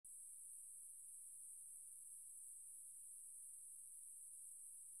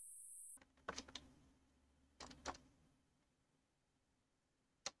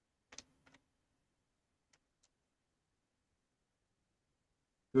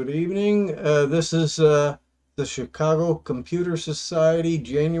Good evening. This is the Chicago Computer Society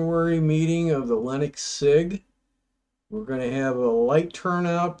January meeting of the Linux SIG. We're going to have a light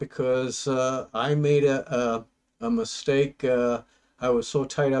turnout because I made a mistake. I was so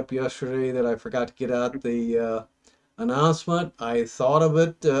tied up yesterday that I forgot to get out the announcement. I thought of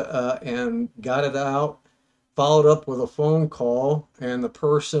it and got it out, followed up with a phone call, and the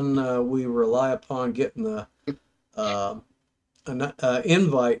person we rely upon getting the uh, an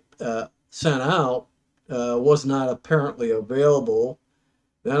invite sent out was not apparently available.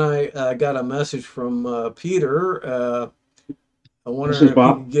 Then I got a message from Peter. This Wondering is if he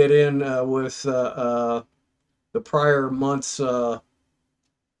Bob. could get in with the prior month's Yes,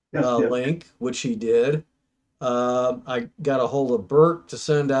 yes. link, which he did. I got a hold of Bert to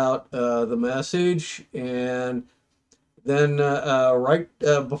send out the message, and then right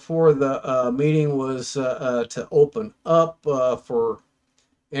before the meeting was to open up for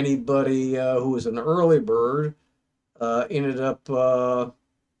anybody who was an early bird ended up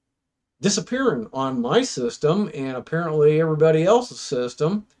disappearing on my system and apparently everybody else's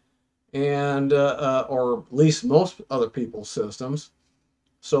system, and or at least most other people's systems.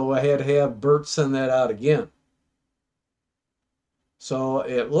 So I had to have Bert send that out again. So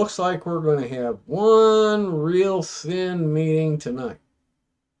it looks like we're going to have one real thin meeting tonight.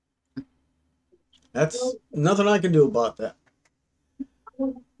 That's nothing I can do about that.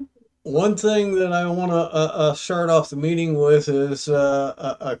 One thing that I want to start off the meeting with is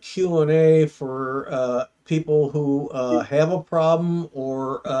a Q&A for people who have a problem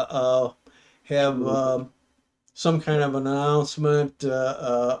or have some kind of an announcement,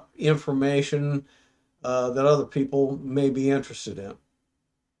 information that other people may be interested in.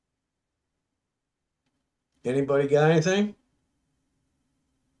 Anybody got anything?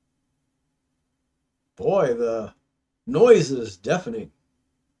 Boy, the noise is deafening.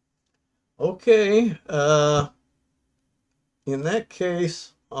 Okay, in that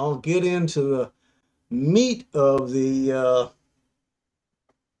case, I'll get into the meat of the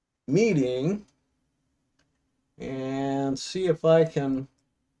meeting and see if I can.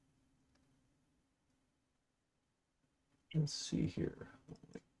 Let's see here.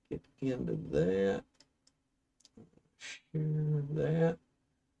 Get into that. Share that.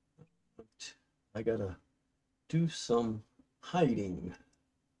 I gotta do some hiding.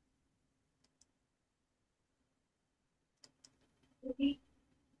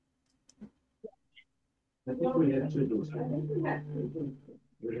 I think we had two.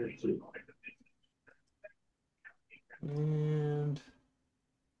 We had two. And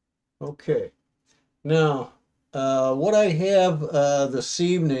okay. Now, what I have this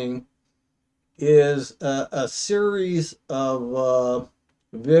evening is a series of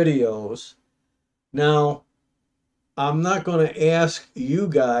videos. Now, I'm not going to ask you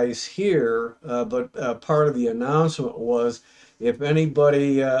guys here, but part of the announcement was if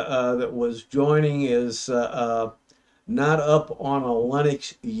anybody that was joining is not up on a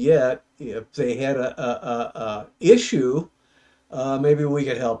Linux yet, if they had a issue, maybe we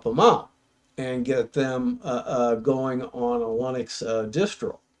could help them out and get them going on a Linux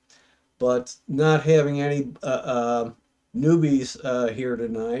distro. But not having any newbies here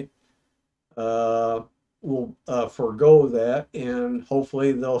tonight, uh, we'll forego that, and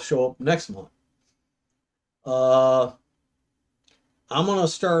hopefully they'll show up next month. Uh, I'm going to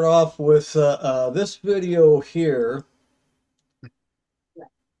start off with this video here,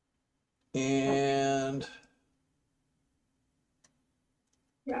 and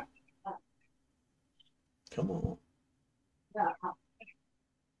come on.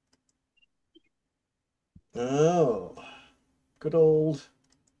 Oh, good old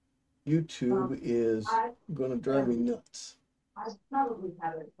YouTube is going to drive me nuts.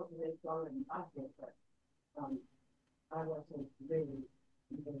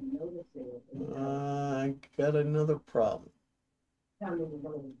 I got another problem.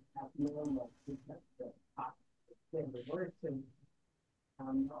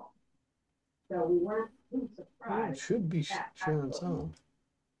 It should be sharing sound.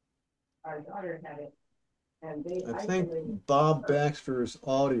 I think Bob Baxter's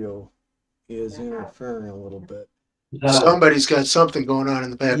audio is interfering a little bit. Somebody's got something going on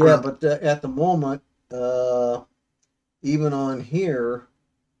in the Yeah, background. but at the moment, uh, even on here,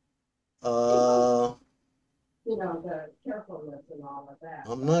 uh,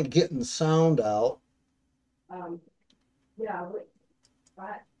 I'm not getting sound out.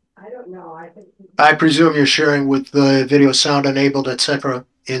 I presume you're sharing with the video sound enabled, etc.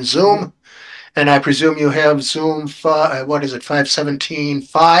 in Zoom. And I presume you have Zoom, what is it,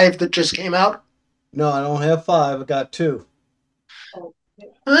 517.5 that just came out? No, I don't have five. I got two.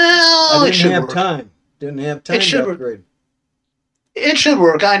 Well, I it didn't should have work. time. Didn't have It time should to work. upgrade. It should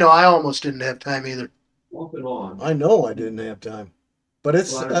work. I know. I almost didn't have time either. Off and on. I know I didn't have time. But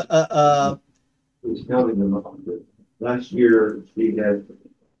it's Was counting them up. Last year, she had,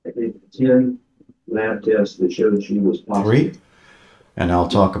 I think, 10 lab tests that showed she was positive. 3, and I'll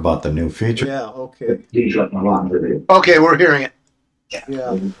talk about the new feature. yeah, okay. He's up a lot today. Okay, we're hearing it.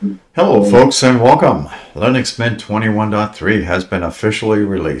 Yeah. Hello, folks, and welcome. Linux Mint 21.3 has been officially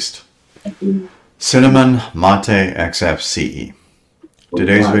released. Cinnamon Mate XFCE.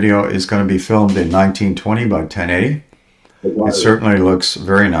 Today's video is going to be filmed in 1920 by 1080. It certainly looks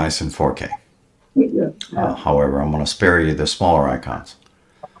very nice in 4K. However, I'm going to spare you the smaller icons.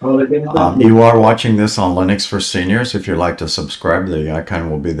 You are watching this on Linux for Seniors. If you'd like to subscribe, the icon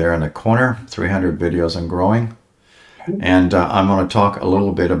will be there in the corner. 300 videos and growing. And I'm going to talk a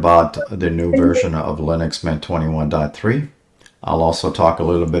little bit about the new version of Linux Mint 21.3. I'll also talk a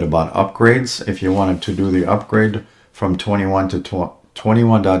little bit about upgrades. If you wanted to do the upgrade from 21.2 to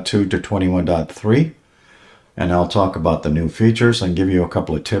 21.3. And I'll talk about the new features and give you a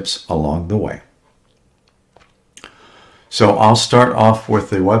couple of tips along the way. So I'll start off with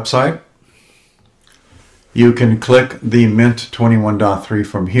the website. You can click the Mint 21.3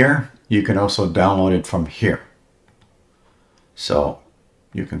 from here. You can also download it from here. So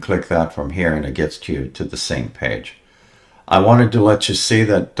you can click that from here and it gets you to the same page. I wanted to let you see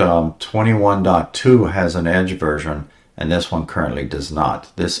that 21.2 has an Edge version and this one currently does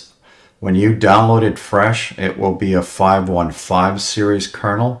not. When you download it fresh, it will be a 515 series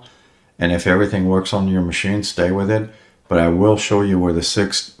kernel. And if everything works on your machine, stay with it. But I will show you where the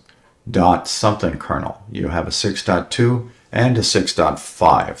 6 dot something kernel. You have a 6.2 and a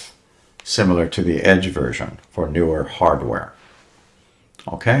 6.5, similar to the Edge version for newer hardware.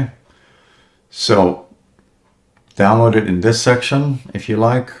 Okay, so download it in this section if you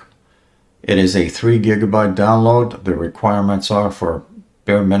like. It is a 3 GB download. The requirements are for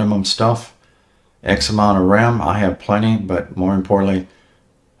bare minimum stuff. X amount of RAM. I have plenty, but more importantly,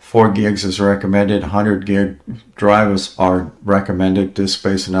 4 gigs is recommended. 100 gig drives are recommended, disk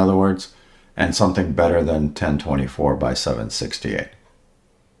space in other words, and something better than 1024 by 768.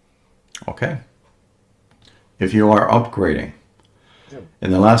 Okay. If you are upgrading,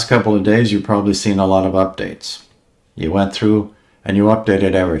 in the last couple of days, you've probably seen a lot of updates. You went through and you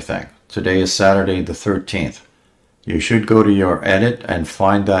updated everything. Today is Saturday the 13th. You should go to your edit and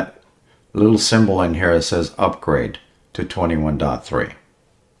find that little symbol in here that says upgrade to 21.3.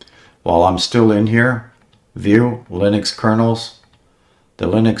 While I'm still in here, view Linux kernels. The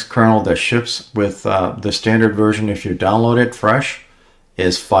Linux kernel that ships with the standard version, if you download it fresh,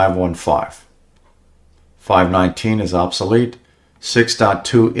 is 515. 519 is obsolete.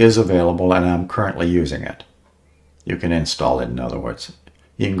 6.2 is available and I'm currently using it. You can install it, in other words.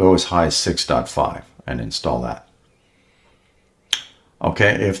 You can go as high as 6.5 and install that.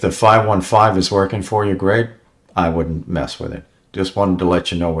 Okay, if the 515 is working for you, great. I wouldn't mess with it. Just wanted to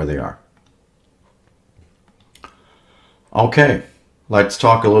let you know where they are. Okay, let's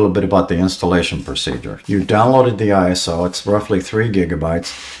talk a little bit about the installation procedure. You downloaded the ISO. It's roughly 3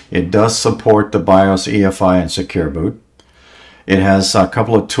 gigabytes. It does support the BIOS, EFI, and Secure Boot. It has a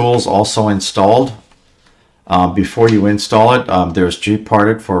couple of tools also installed. Before you install it, there's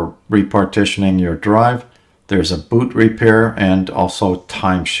gparted for repartitioning your drive. There's a boot repair and also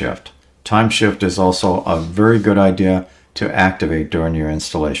time shift. Time shift is also a very good idea to activate during your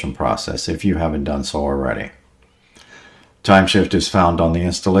installation process if you haven't done so already. Time shift is found on the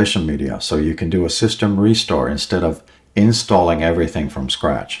installation media, so you can do a system restore instead of installing everything from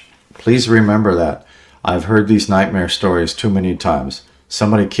scratch. Please remember that. I've heard these nightmare stories too many times.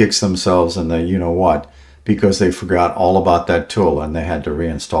 Somebody kicks themselves in the you-know-what because they forgot all about that tool and they had to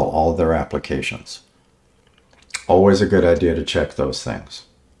reinstall all of their applications. Always a good idea to check those things.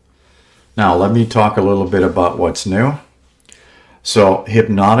 Now, let me talk a little bit about what's new. So,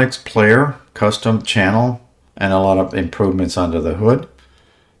 Hypnotics Player, custom channel, and a lot of improvements under the hood.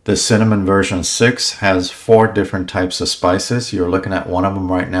 The Cinnamon version 6 has 4 different types of spices. You're looking at one of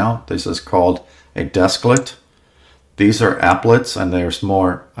them right now. This is called a desklet. These are applets, and there's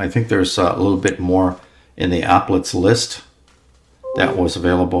more. I think there's a little bit more in the applets list that was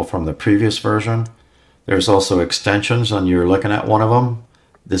available from the previous version. There's also extensions, and you're looking at one of them.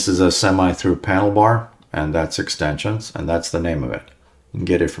 This is a semi-through panel bar, and that's extensions, and that's the name of it. You can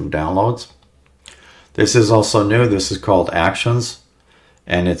get it from downloads. This is also new. This is called Actions,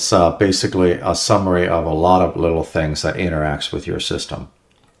 and it's basically a summary of a lot of little things that interacts with your system.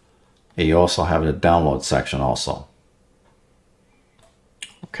 And you also have a download section also.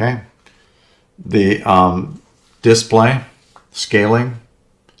 Okay. The display, scaling,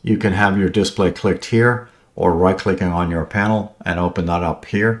 You can have your display clicked here or right clicking on your panel and open that up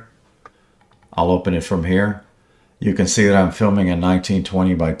here. I'll open it from here. You can see that I'm filming in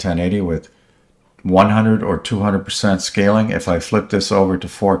 1920 by 1080 with 100 or 200% scaling. If I flip this over to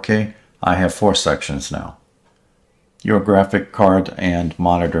 4K, I have 4 sections now. Your graphic card and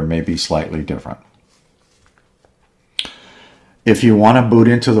monitor may be slightly different. If you want to boot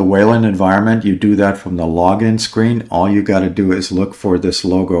into the Wayland environment, you do that from the login screen. All you got to do is look for this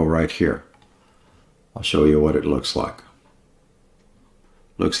logo right here. I'll show you what it looks like.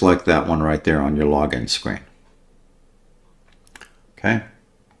 Looks like that one right there on your login screen. Okay.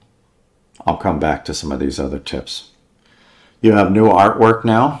 I'll come back to some of these other tips. You have new artwork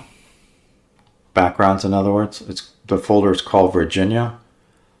now. Backgrounds, in other words. The folder is called Virginia.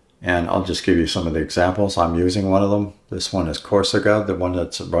 And I'll just give you some of the examples. I'm using one of them. This one is Corsica, the one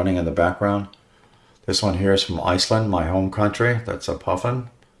that's running in the background. This one here is from Iceland, my home country. That's a puffin.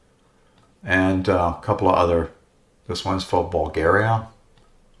 And a couple of other. This one's for Bulgaria,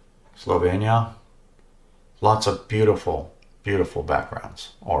 Slovenia. Lots of beautiful, beautiful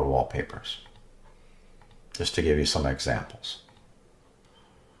backgrounds or wallpapers. Just to give you some examples.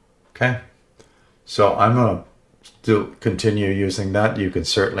 Okay. So I'm going to to continue using that. You can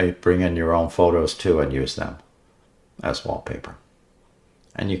certainly bring in your own photos too and use them as wallpaper.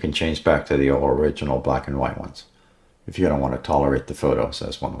 And you can change back to the old original black and white ones if you don't want to tolerate the photos,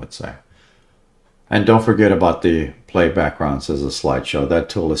 as one would say. And don't forget about the play backgrounds as a slideshow. That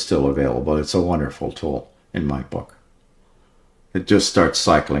tool is still available. It's a wonderful tool in my book. It just starts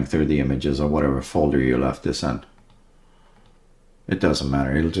cycling through the images or whatever folder you left this in. It doesn't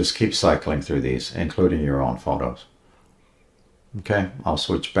matter. It'll just keep cycling through these, including your own photos. Okay, I'll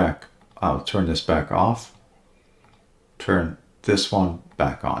switch back. I'll turn this back off. Turn this one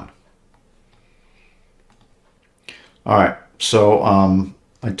back on. All right, so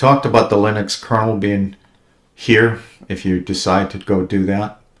I talked about the Linux kernel being here if you decide to go do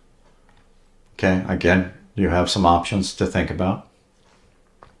that. Okay, again, you have some options to think about.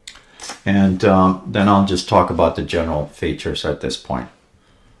 And then I'll just talk about the general features at this point.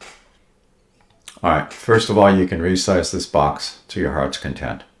 All right, first of all, you can resize this box to your heart's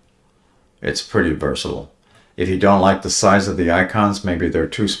content. It's pretty versatile. If you don't like the size of the icons, maybe they're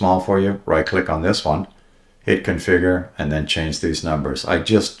too small for you, right click on this one, hit configure, and then change these numbers. I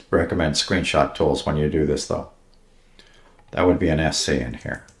just recommend screenshot tools when you do this though. That would be an SC in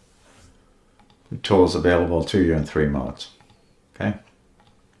here. The tool is available to you in 3 modes. Okay.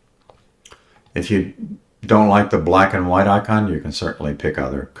 If you don't like the black and white icon, you can certainly pick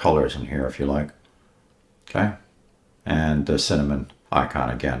other colors in here if you like. Okay. And the cinnamon icon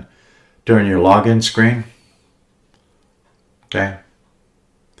again. During your login screen. Okay.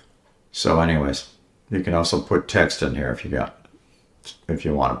 So anyways, you can also put text in here if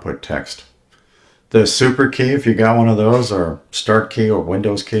you want to put text. The super key, if you got one of those, or start key or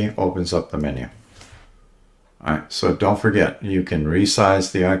Windows key, opens up the menu. All right, so don't forget, you can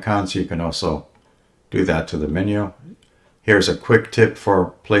resize the icons. You can also do that to the menu. Here's a quick tip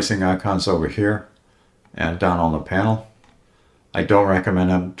for placing icons over here and down on the panel. I don't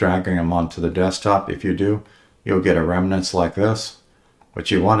recommend dragging them onto the desktop. If you do, you'll get a remnants like this. What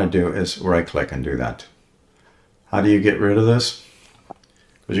you want to do is right click and do that. How do you get rid of this?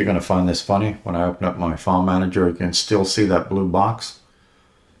 Because you're going to find this funny. When I open up my file manager, you can still see that blue box.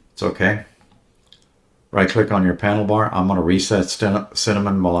 It's okay. Right click on your panel bar. I'm going to reset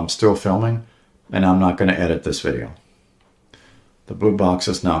Cinnamon while I'm still filming, and I'm not going to edit this video. The blue box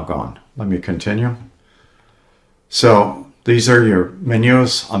is now gone. Let me continue. So these are your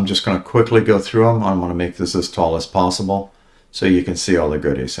menus. I'm just going to quickly go through them. I'm going to make this as tall as possible so you can see all the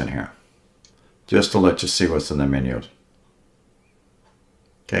goodies in here. Just to let you see what's in the menus.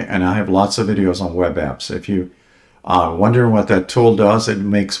 Okay, and I have lots of videos on web apps. If you wonder what that tool does, it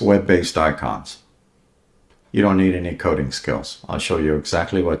makes web-based icons. You don't need any coding skills. I'll show you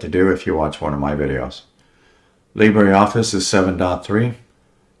exactly what to do if you watch one of my videos. LibreOffice is 7.3.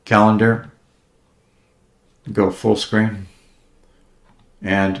 Calendar, go full screen.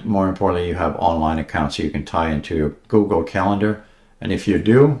 And more importantly, you have online accounts you can tie into your Google Calendar. And if you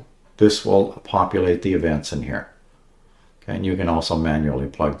do, this will populate the events in here. Okay, and you can also manually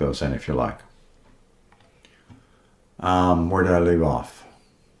plug those in if you like. Where did I leave off?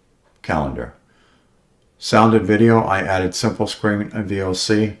 Calendar. Sound and video, I added simple screen and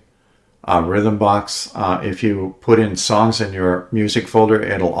VOC. Rhythm box, if you put in songs in your music folder,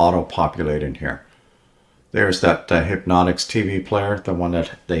 it'll auto-populate in here. There's that Hypnotics TV player, the one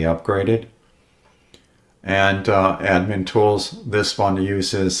that they upgraded. And admin tools, this one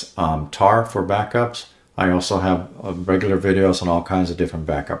uses tar for backups. I also have regular videos on all kinds of different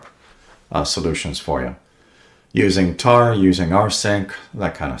backup solutions for you. Using tar, using rsync,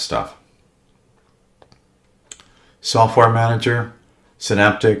 that kind of stuff. Software Manager,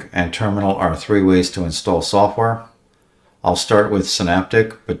 Synaptic, and Terminal are 3 ways to install software. I'll start with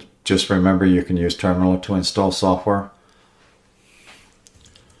Synaptic, but just remember you can use Terminal to install software.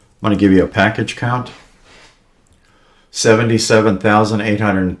 I'm going to give you a package count.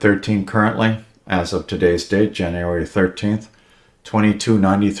 77,813 currently, as of today's date, January 13th.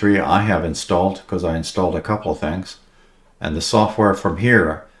 2293 I have installed because I installed a couple of things. And the software from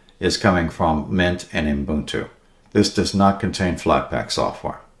here is coming from Mint and Ubuntu. This does not contain Flatpak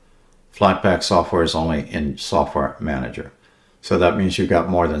software. Flatpak software is only in Software Manager. So that means you've got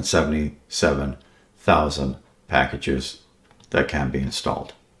more than 77,000 packages that can be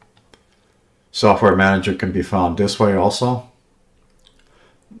installed. Software Manager can be found this way also.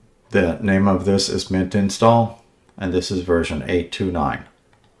 The name of this is Mint Install, and this is version 829.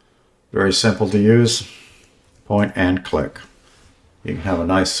 Very simple to use. Point and click. You can have a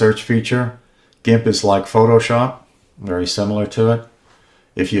nice search feature. GIMP is like Photoshop, very similar to it.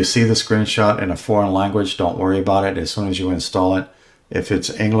 If you see the screenshot in a foreign language, don't worry about it. As soon as you install it, if it's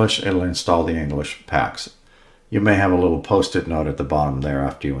English, it'll install the English packs. You may have a little post-it note at the bottom there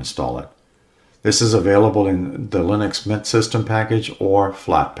after you install it. This is available in the Linux Mint system package or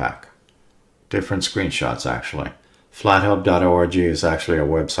Flatpak. Different screenshots actually. Flathub.org is actually a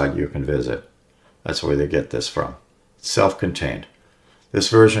website you can visit. That's where they get this from. It's self-contained. This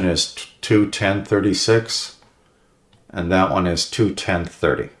version is 2.10.36 and that one is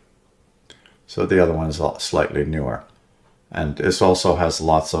 2.10.30. So the other one is slightly newer. And this also has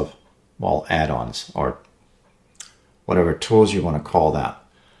lots of, well, add-ons or whatever tools you want to call that.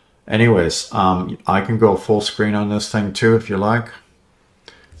 Anyways, I can go full screen on this thing too if you like.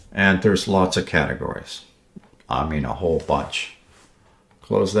 And there's lots of categories. I mean a whole bunch.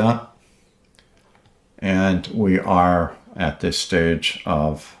 Close that. And we are at this stage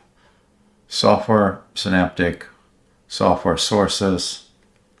of software, Synaptic, software sources.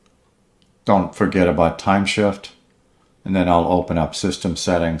 Don't forget about time shift. And then I'll open up system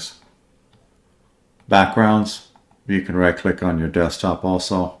settings. Backgrounds, you can right click on your desktop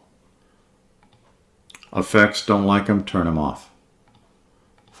also. Effects, don't like them, turn them off.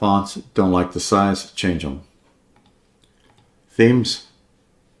 Fonts, don't like the size, change them. Themes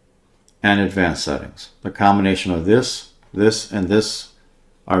and advanced settings. The combination of this, and this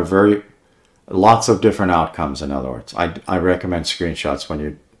are lots of different outcomes. In other words, I recommend screenshots when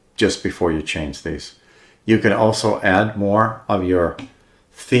you just before you change these. You can also add more of your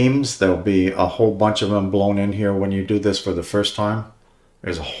themes. There'll be a whole bunch of them blown in here when you do this for the first time.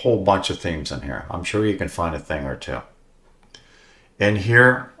 There's a whole bunch of themes in here. I'm sure you can find a thing or two. In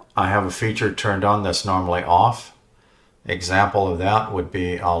here, I have a feature turned on that's normally off. Example of that would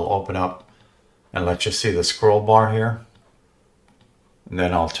be I'll open up and let you see the scroll bar here. And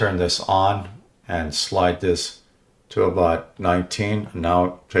then I'll turn this on and slide this to about 19.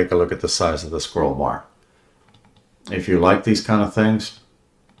 Now take a look at the size of the scroll bar. If you like these kind of things,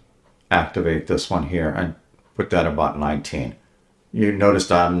 activate this one here and put that about 19. You notice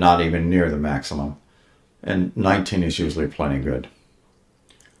that I'm not even near the maximum. And 19 is usually plenty good.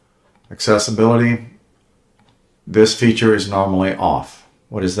 Accessibility. This feature is normally off.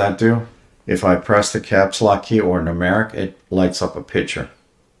 What does that do? If I press the caps lock key or numeric, it lights up a picture.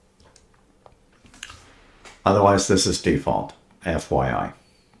 Otherwise, this is default, FYI.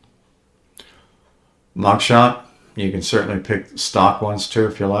 Mugshot, you can certainly pick stock ones too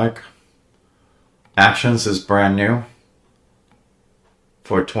if you like. Actions is brand new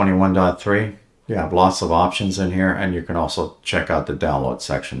for 21.3. You have lots of options in here, and you can also check out the download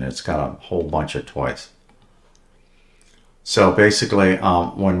section. It's got a whole bunch of toys. So basically,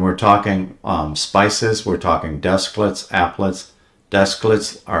 when we're talking spices, we're talking desklets, applets.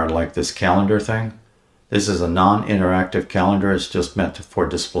 Desklets are like this calendar thing. This is a non-interactive calendar. It's just meant for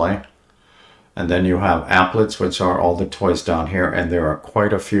display. And then you have applets, which are all the toys down here, and there are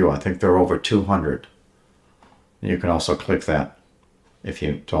quite a few. I think there are over 200. You can also click that if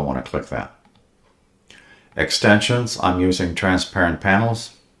you don't want to click that. Extensions, I'm using transparent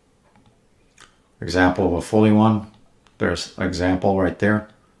panels. Example of a fully one. There's an example right there,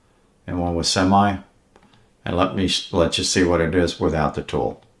 and one with semi. And let you see what it is without the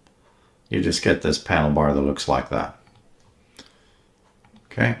tool. You just get this panel bar that looks like that.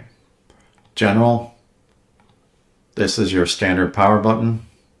 Okay. General. This is your standard power button.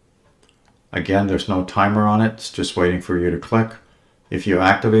 Again, there's no timer on it. It's just waiting for you to click. If you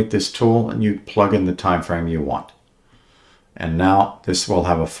activate this tool, and you plug in the time frame you want. And now this will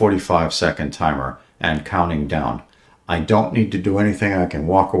have a 45-second timer. and counting down. I don't need to do anything. I can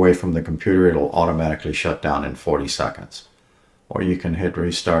walk away from the computer. It'll automatically shut down in 40 seconds. Or you can hit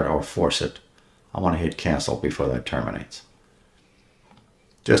restart or force it. I want to hit cancel before that terminates.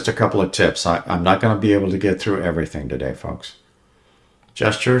 Just a couple of tips. I'm not going to be able to get through everything today, folks.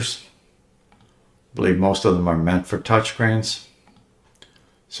 Gestures. I believe most of them are meant for touchscreens.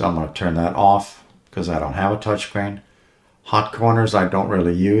 So I'm going to turn that off because I don't have a touchscreen. Hot corners I don't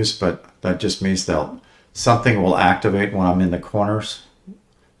really use, but that just means something will activate when I'm in the corners.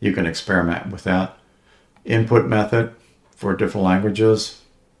 You can experiment with that. Input method for different languages.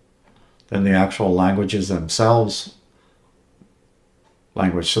 Then the actual languages themselves.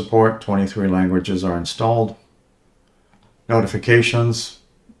 Language support, 23 languages are installed. Notifications.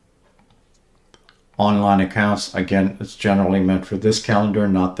 Online accounts, again, it's generally meant for this calendar,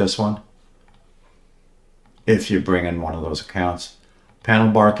 not this one. If you bring in one of those accounts.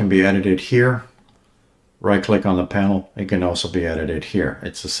 Panel bar can be edited here. Right click on the panel. It can also be edited here.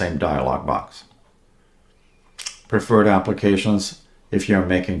 It's the same dialog box. Preferred applications, if you're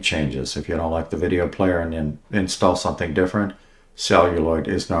making changes. If you don't like the video player and then install something different, celluloid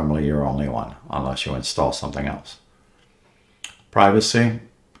is normally your only one, unless you install something else. Privacy,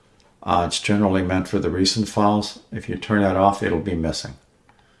 it's generally meant for the recent files. If you turn that off, it'll be missing.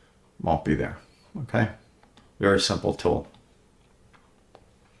 Won't be there. Okay? Very simple tool.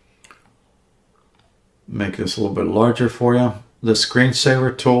 Make this a little bit larger for you. The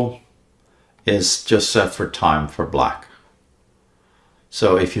screensaver tool is just set for time for black.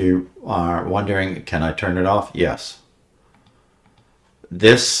 So if you are wondering, can I turn it off? Yes.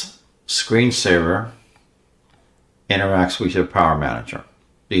 This screensaver interacts with your Power Manager.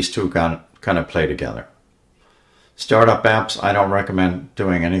 These two kind of play together. Startup apps, I don't recommend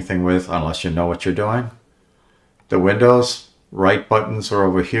doing anything with unless you know what you're doing. The Windows, right buttons are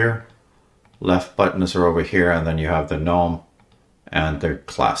over here, left buttons are over here, and then you have the GNOME and the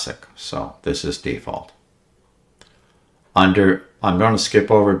Classic. So this is default. I'm going to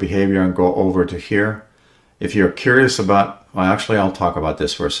skip over behavior and go over to here. If you're curious about, well, actually I'll talk about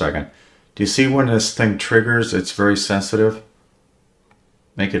this for a second. Do you see when this thing triggers, it's very sensitive?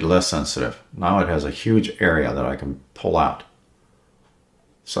 Make it less sensitive. Now it has a huge area that I can pull out.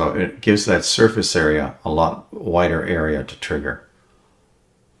 So it gives that surface area a lot wider area to trigger.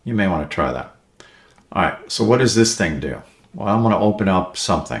 You may want to try that. All right, so what does this thing do? Well, I'm going to open up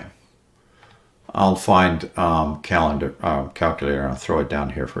something. I'll find calculator. I'll throw it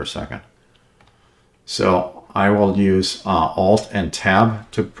down here for a second. So I will use Alt and Tab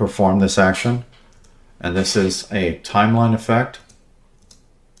to perform this action. And this is a timeline effect.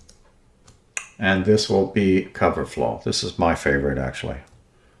 And this will be cover flow. This is my favorite, actually.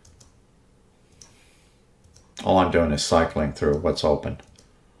 All I'm doing is cycling through what's open.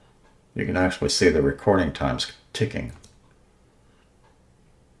 You can actually see the recording times ticking.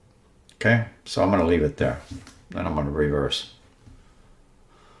 Okay, so I'm going to leave it there. Then I'm going to reverse.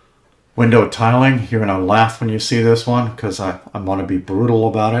 Window tiling, you're going to laugh when you see this one because I want to be brutal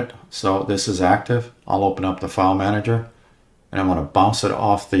about it. So this is active. I'll open up the file manager and I'm going to bounce it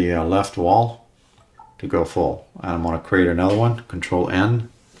off the left wall to go full. And I'm going to create another one, Control N,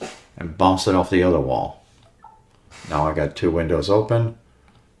 and bounce it off the other wall. Now I got two windows open.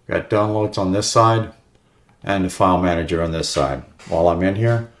 Got downloads on this side and the file manager on this side. While I'm in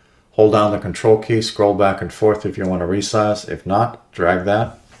here, hold down the control key, scroll back and forth if you want to resize. If not, drag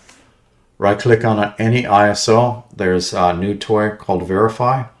that. Right click on any ISO. There's a new toy called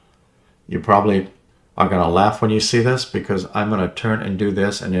Verify. You probably are going to laugh when you see this because I'm going to turn and do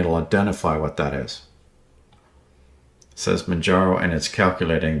this and it'll identify what that is. It says Manjaro and it's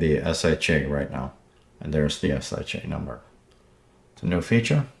calculating the SIG right now. And there's the SIG number. It's a new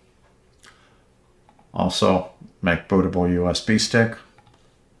feature. Also, make bootable USB stick.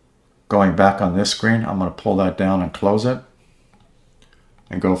 Going back on this screen, I'm going to pull that down and close it.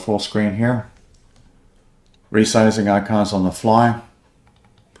 And go full screen here. Resizing icons on the fly.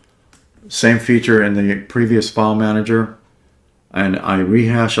 Same feature in the previous file manager. And I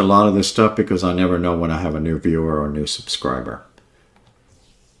rehash a lot of this stuff because I never know when I have a new viewer or a new subscriber.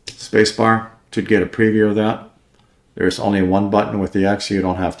 Spacebar to get a preview of that. There's only one button with the X, so you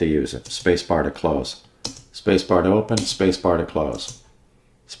don't have to use it. Spacebar to close. Spacebar to open, spacebar to close.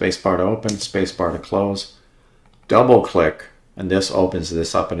 Spacebar to open, spacebar to close. Double click, and this opens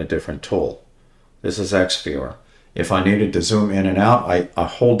this up in a different tool. This is X Viewer. If I needed to zoom in and out, I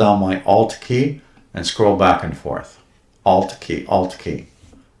hold down my Alt key and scroll back and forth. Alt key,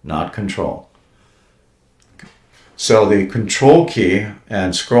 not Control. So the Control key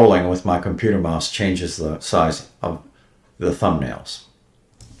and scrolling with my computer mouse changes the size of the thumbnails.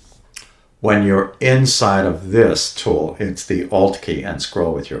 When you're inside of this tool, it's the Alt key and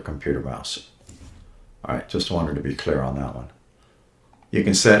scroll with your computer mouse. All right, just wanted to be clear on that one. You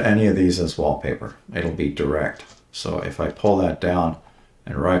can set any of these as wallpaper. It'll be direct. So if I pull that down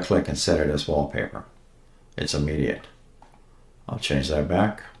and right click and set it as wallpaper, it's immediate. I'll change that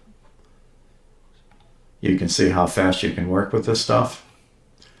back. You can see how fast you can work with this stuff.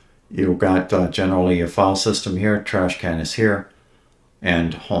 You've got generally a file system here, trash can is here,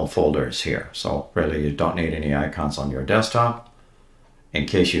 and home folder is here. So really you don't need any icons on your desktop. In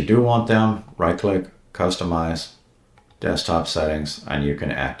case you do want them, right click, customize, desktop settings, and you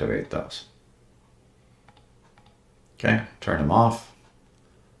can activate those. Okay, turn them off.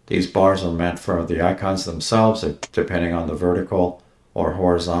 These bars are meant for the icons themselves. Depending on the vertical or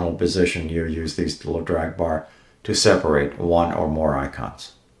horizontal position, you use these little drag bar to separate one or more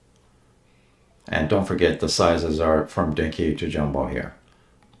icons. And don't forget the sizes are from dinky to jumbo here.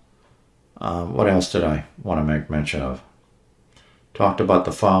 What else did I want to make mention of? Talked about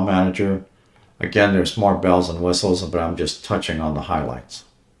the file manager. Again, there's more bells and whistles, but I'm just touching on the highlights.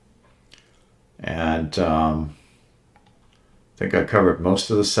 And I think I covered most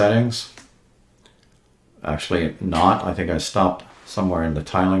of the settings. Actually not. I think I stopped somewhere in the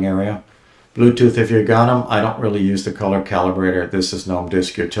tiling area. Bluetooth, if you got them, I don't really use the color calibrator. This is GNOME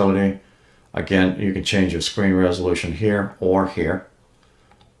Disk Utility. Again, you can change your screen resolution here or here.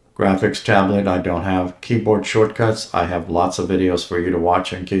 Graphics tablet, I don't have. Keyboard shortcuts, I have lots of videos for you to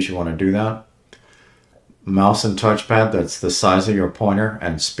watch in case you want to do that. Mouse and touchpad, that's the size of your pointer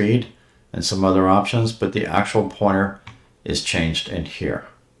and speed and some other options, but the actual pointer is changed in here.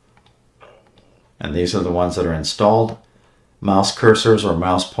 And these are the ones that are installed. Mouse cursors or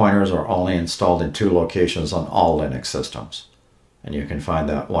mouse pointers are only installed in 2 locations on all Linux systems. And you can find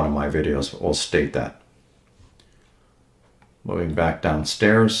that one of my videos will state that. Moving back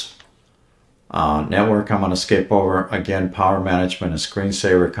downstairs. Network, I'm going to skip over. Again, power management and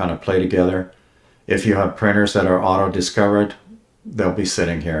screensaver kind of play together. If you have printers that are auto-discovered, they'll be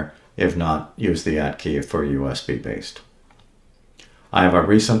sitting here. If not, use the add key for USB based. I have a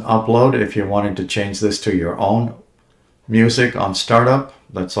recent upload. If you're wanting to change this to your own music on startup,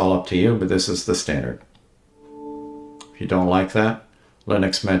 that's all up to you, but this is the standard. If you don't like that,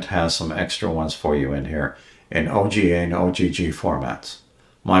 Linux Mint has some extra ones for you in here in OGA and OGG formats.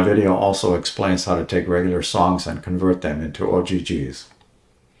 My video also explains how to take regular songs and convert them into OGGs.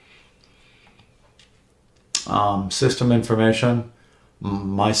 System information.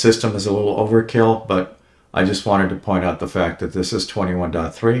 My system is a little overkill, but I just wanted to point out the fact that this is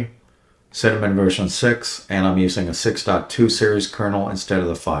 21.3, Cinnamon version 6, and I'm using a 6.2 series kernel instead of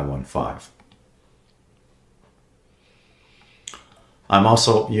the 5.15. I'm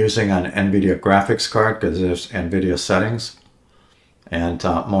also using an NVIDIA graphics card because there's NVIDIA settings. And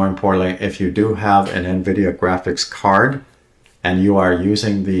more importantly, if you do have an NVIDIA graphics card and you are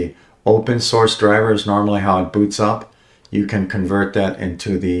using the open source drivers, normally how it boots up, you can convert that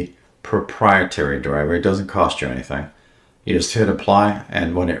into the proprietary driver. It doesn't cost you anything. You just hit apply,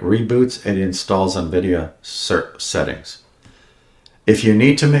 and when it reboots, it installs NVIDIA settings. If you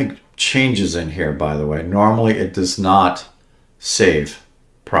need to make changes in here, by the way, normally it does not save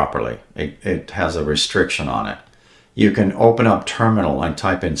properly. It has a restriction on it. You can open up terminal and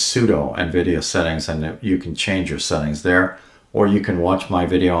type in sudo NVIDIA settings, and you can change your settings there, or you can watch my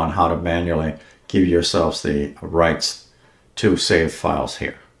video on how to manually give yourselves the rights to save files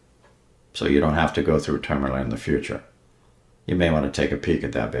here, so you don't have to go through terminal in the future. You may want to take a peek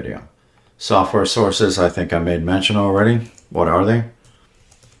at that video. Software sources, I think I made mention already. What are they?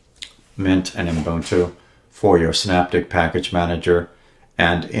 Mint and Ubuntu for your Synaptic Package Manager.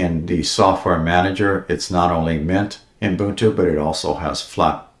 And in the software manager, it's not only Mint Ubuntu, but it also has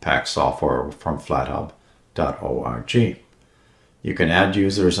Flatpak software from flathub.org. You can add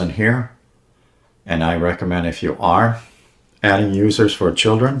users in here. And I recommend, if you are adding users for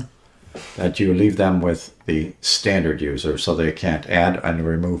children, that you leave them with the standard user so they can't add and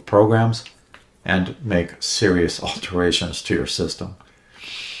remove programs and make serious alterations to your system.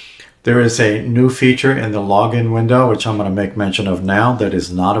 There is a new feature in the login window, which I'm going to make mention of now, that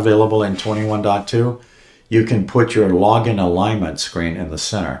is not available in 21.2. You can put your login alignment screen in the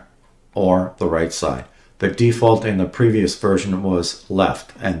center or the right side. The default in the previous version was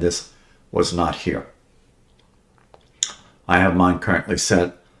left, and this was not here. I have mine currently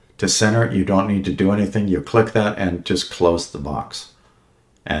set to center. You don't need to do anything. You click that and just close the box.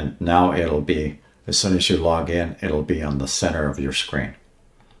 And now it'll be, as soon as you log in, it'll be on the center of your screen.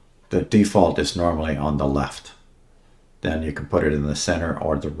 The default is normally on the left. Then you can put it in the center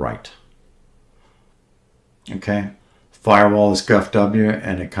or the right. Okay. firewall is GovW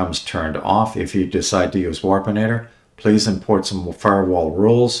and it comes turned off. If you decide to use Warpinator, please import some firewall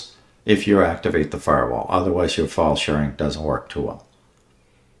rules if you activate the firewall. Otherwise, your file sharing doesn't work too well.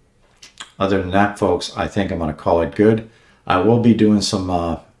 Other than that, folks, I think I'm going to call it good. I will be doing some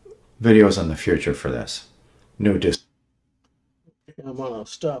videos in the future for this. I'm going to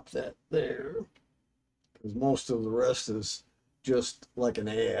stop that there, because most of the rest is just like an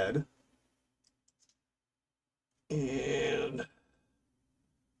ad. And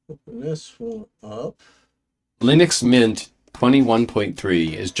open this one up. Linux Mint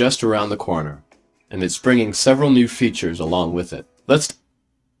 21.3 is just around the corner, and it's bringing several new features along with it. Let's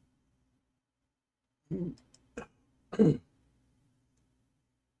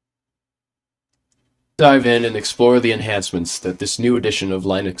dive in and explore the enhancements that this new edition of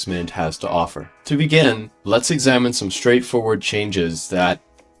Linux Mint has to offer. To begin, let's examine some straightforward changes that,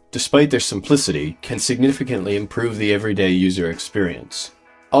 despite their simplicity, can significantly improve the everyday user experience.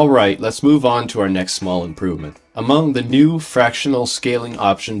 Alright, let's move on to our next small improvement. Among the new fractional scaling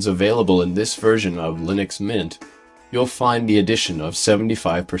options available in this version of Linux Mint, you'll find the addition of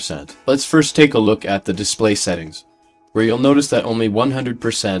 75%. Let's first take a look at the display settings, where you'll notice that only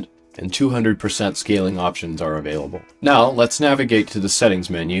 100% and 200% scaling options are available. Now, let's navigate to the settings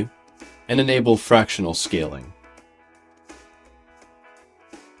menu and enable fractional scaling.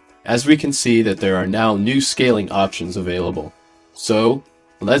 As we can see that there are now new scaling options available. So,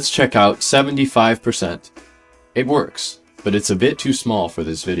 let's check out 75%. It works, but it's a bit too small for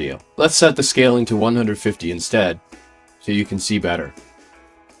this video. Let's set the scaling to 150 instead, so you can see better.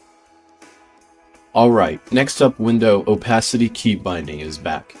 Alright, next up, window opacity key binding is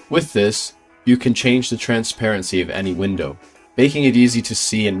back. With this, you can change the transparency of any window, making it easy to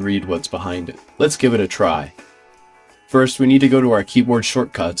see and read what's behind it. Let's give it a try. First, we need to go to our keyboard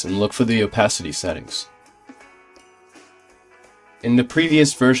shortcuts and look for the opacity settings. In the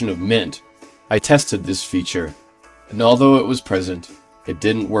previous version of Mint, I tested this feature, and although it was present, it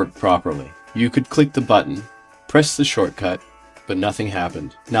didn't work properly. You could click the button, press the shortcut, but nothing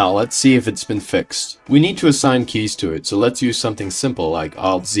happened. Now let's see if it's been fixed. We need to assign keys to it, so let's use something simple like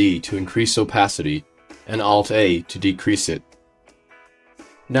Alt-Z to increase opacity and Alt-A to decrease it.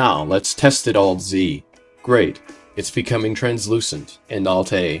 Now let's test it Alt-Z. Great. It's becoming translucent, and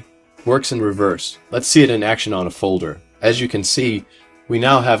Alt-A works in reverse. Let's see it in action on a folder. As you can see, we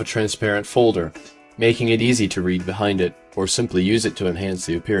now have a transparent folder, making it easy to read behind it, or simply use it to enhance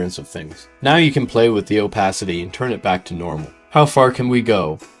the appearance of things. Now you can play with the opacity and turn it back to normal. How far can we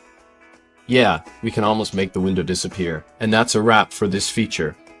go? Yeah, we can almost make the window disappear. And that's a wrap for this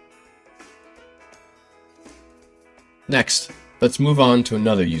feature. Next, let's move on to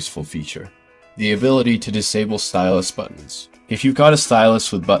another useful feature. The ability to disable stylus buttons. If you've got a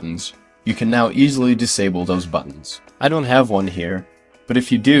stylus with buttons, you can now easily disable those buttons. I don't have one here, but if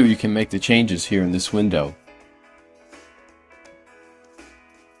you do, you can make the changes here in this window.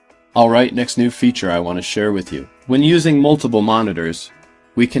 Alright, next new feature I want to share with you. When using multiple monitors,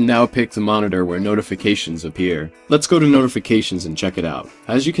 we can now pick the monitor where notifications appear. Let's go to notifications and check it out.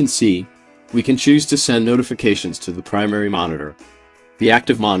 As you can see, we can choose to send notifications to the primary monitor, the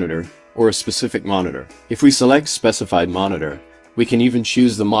active monitor, or a specific monitor. If we select specified monitor, we can even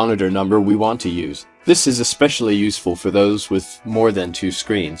choose the monitor number we want to use. This is especially useful for those with more than 2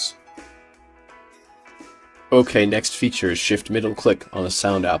 screens. Okay, next feature is shift middle click on a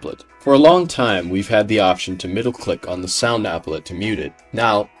sound applet. For a long time, we've had the option to middle click on the sound applet to mute it.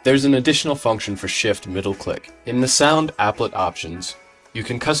 Now, there's an additional function for shift middle click. In the sound applet options, you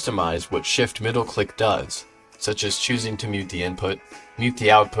can customize what shift middle click does, such as choosing to mute the input, mute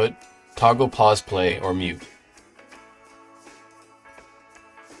the output, toggle pause play, or mute.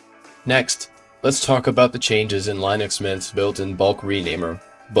 Next, let's talk about the changes in Linux Mint's built-in bulk renamer,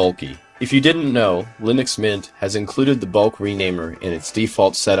 Bulky. If you didn't know, Linux Mint has included the bulk renamer in its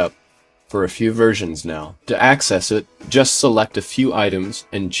default setup for a few versions now. To access it, just select a few items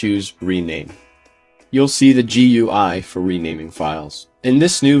and choose Rename. You'll see the GUI for renaming files. In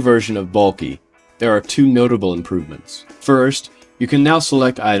this new version of Bulky, there are 2 notable improvements. First, you can now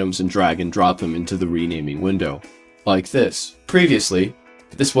select items and drag and drop them into the renaming window, like this. Previously,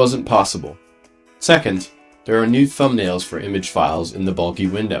 this wasn't possible. Second, there are new thumbnails for image files in the Bulky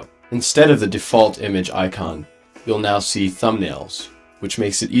window. Instead of the default image icon, you'll now see thumbnails, which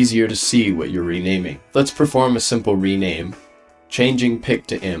makes it easier to see what you're renaming. Let's perform a simple rename, changing pic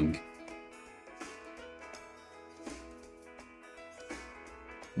to img.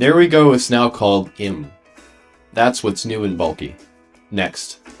 There we go, it's now called im. That's what's new in Bulky.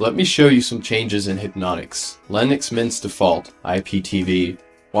 Next, let me show you some changes in Hypnotics, Linux Mint's default IPTV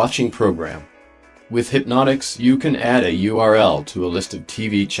watching program. With Hypnotics, you can add a URL to a list of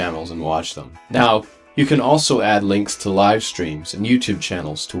TV channels and watch them. Now, you can also add links to live streams and YouTube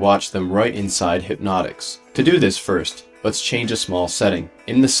channels to watch them right inside Hypnotics. To do this first, let's change a small setting.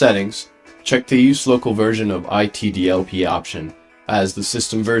 In the settings, check the Use Local Version of ITDLP option, as the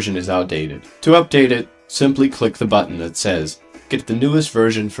system version is outdated. To update it, simply click the button that says, Get the newest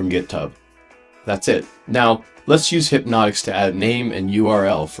version from GitHub. That's it. Now, let's use Hypnotics to add a name and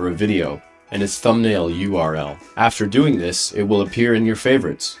URL for a video, and its thumbnail URL. After doing this, it will appear in your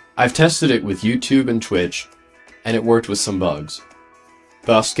favorites. I've tested it with YouTube and Twitch, and it worked with some bugs.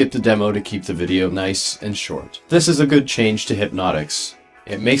 But I'll skip the demo to keep the video nice and short. This is a good change to Hypnotics.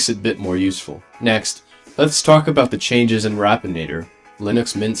 It makes it a bit more useful. Next, let's talk about the changes in Rapinator,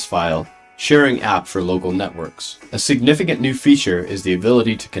 Linux Mint's file, sharing app for local networks. A significant new feature is the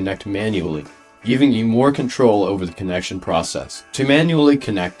ability to connect manually, giving you more control over the connection process. To manually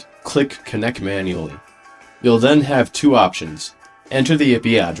connect, click Connect Manually. You'll then have two options. Enter the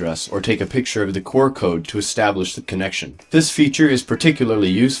IP address or take a picture of the core code to establish the connection. This feature is particularly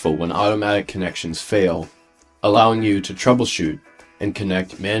useful when automatic connections fail, allowing you to troubleshoot and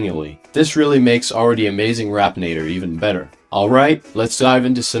connect manually. This really makes already amazing Rapinator even better. Alright, let's dive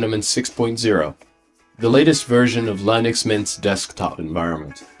into Cinnamon 6.0. The latest version of Linux Mint's desktop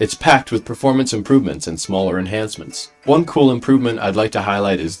environment. It's packed with performance improvements and smaller enhancements. One cool improvement I'd like to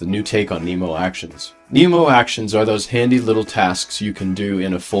highlight is the new take on Nemo Actions. Nemo Actions are those handy little tasks you can do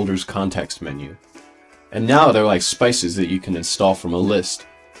in a folder's context menu. And now they're like spices that you can install from a list,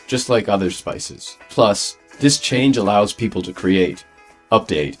 just like other spices. Plus, this change allows people to create,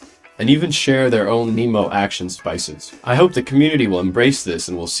 update, and even share their own Nemo action spices. I hope the community will embrace this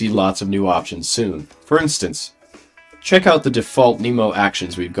and we'll see lots of new options soon. For instance, check out the default Nemo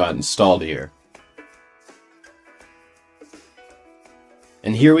actions we've got installed here.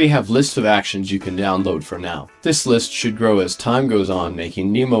 And here we have lists of actions you can download for now. This list should grow as time goes on,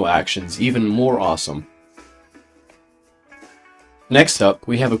 making Nemo actions even more awesome. Next up,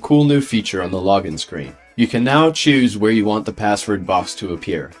 we have a cool new feature on the login screen. You can now choose where you want the password box to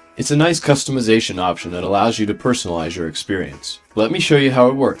appear. It's a nice customization option that allows you to personalize your experience. Let me show you how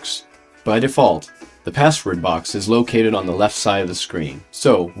it works. By default, the password box is located on the left side of the screen,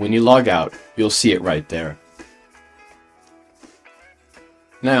 so when you log out, you'll see it right there.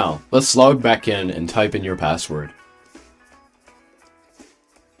 Now, let's log back in and type in your password.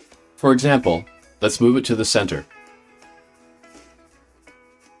 For example, let's move it to the center.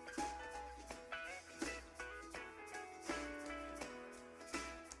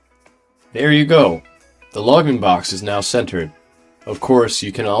 There you go. The login box is now centered. Of course,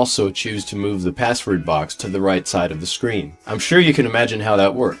 you can also choose to move the password box to the right side of the screen. I'm sure you can imagine how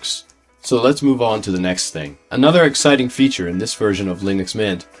that works. So let's move on to the next thing. Another exciting feature in this version of Linux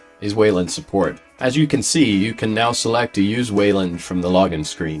Mint is Wayland support. As you can see, you can now select to use Wayland from the login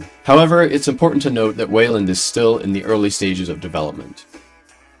screen. However, it's important to note that Wayland is still in the early stages of development,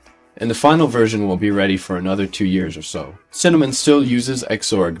 and the final version will be ready for another 2 years or so. Cinnamon still uses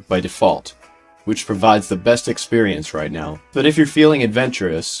Xorg by default, which provides the best experience right now. But if you're feeling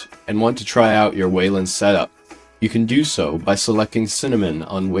adventurous and want to try out your Wayland setup, you can do so by selecting Cinnamon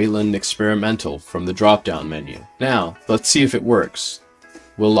on Wayland Experimental from the drop-down menu. Now, let's see if it works.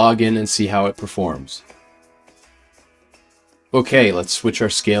 We'll log in and see how it performs. Okay, let's switch our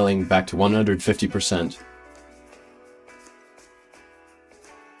scaling back to 150%.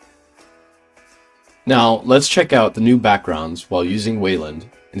 Now, let's check out the new backgrounds while using Wayland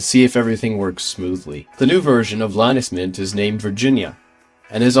and see if everything works smoothly. The new version of Linux Mint is named Virginia,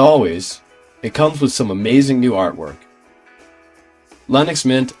 and as always, it comes with some amazing new artwork. Linux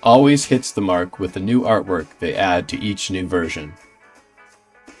Mint always hits the mark with the new artwork they add to each new version.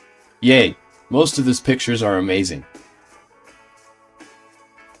 Yay! Most of these pictures are amazing.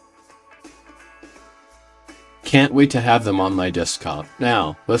 Can't wait to have them on my desktop.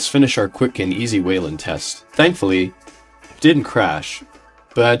 Now, let's finish our quick and easy Wayland test. Thankfully, it didn't crash,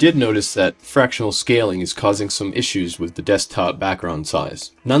 but I did notice that fractional scaling is causing some issues with the desktop background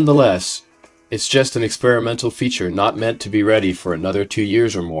size. Nonetheless, it's just an experimental feature not meant to be ready for another 2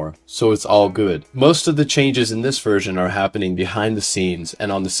 years or more, so it's all good. Most of the changes in this version are happening behind the scenes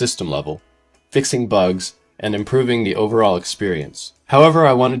and on the system level, fixing bugs and improving the overall experience. However,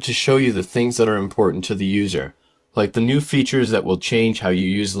 I wanted to show you the things that are important to the user, like the new features that will change how you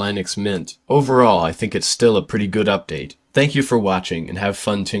use Linux Mint. Overall, I think it's still a pretty good update. Thank you for watching and have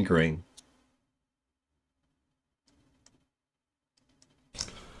fun tinkering.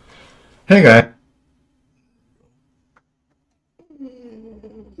 Hey guy.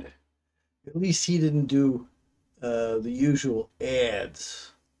 At least he didn't do the usual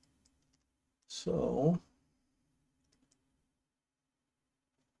ads. So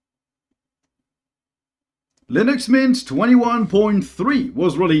Linux Mint 21.3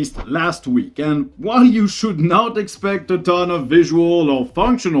 was released last week, and while you should not expect a ton of visual or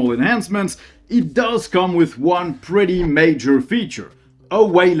functional enhancements, it does come with one pretty major feature: a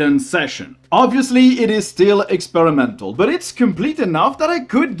Wayland session. Obviously, it is still experimental, but it's complete enough that I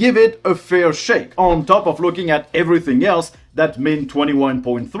could give it a fair shake, on top of looking at everything else that Mint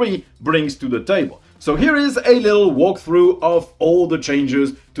 21.3 brings to the table. So here is a little walkthrough of all the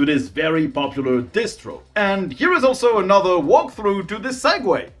changes to this very popular distro. And here is also another walkthrough to this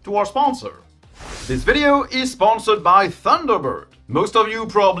segue to our sponsor. This video is sponsored by Thunderbird. Most of you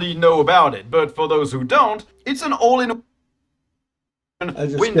probably know about it, but for those who don't, it's an all-in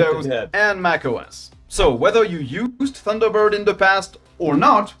Windows and macOS. So whether you used Thunderbird in the past or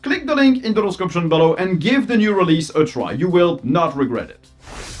not, click the link in the description below and give the new release a try. You will not regret it.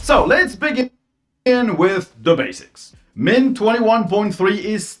 So let's begin with the basics. Mint 21.3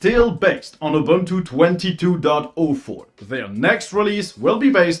 is still based on Ubuntu 22.04. Their next release will be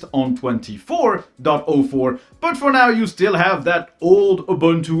based on 24.04, but for now you still have that old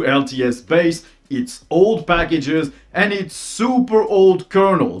Ubuntu LTS base, its old packages, and its super old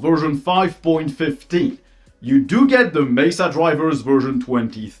kernel, version 5.15. You do get the Mesa drivers version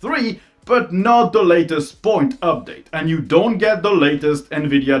 23, but not the latest Point update, and you don't get the latest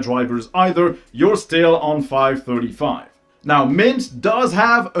NVIDIA drivers either. You're still on 535. Now, Mint does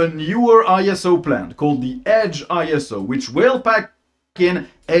have a newer ISO planned called the Edge ISO, which will pack in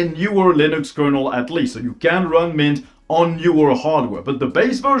a newer Linux kernel at least, so you can run Mint on newer hardware, but the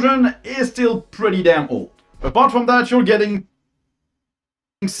base version is still pretty damn old. Apart from that, you're getting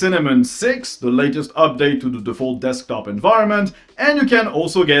Cinnamon 6, the latest update to the default desktop environment, and you can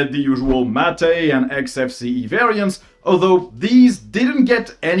also get the usual Mate and XFCE variants, although these didn't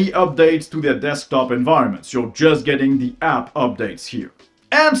get any updates to their desktop environments. You're just getting the app updates here.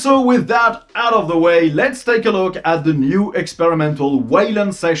 And so with that out of the way, let's take a look at the new experimental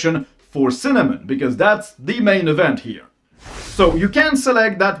Wayland session for Cinnamon, because that's the main event here. So you can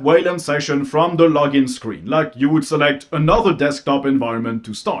select that Wayland session from the login screen, like you would select another desktop environment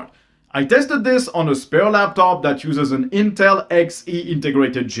to start. I tested this on a spare laptop that uses an Intel Xe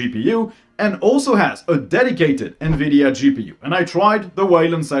integrated GPU and also has a dedicated NVIDIA GPU, and I tried the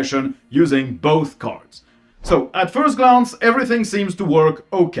Wayland session using both cards. So at first glance, everything seems to work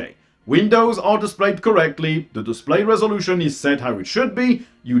okay. Windows are displayed correctly, the display resolution is set how it should be,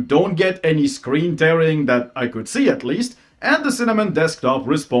 you don't get any screen tearing that I could see at least, and the Cinnamon desktop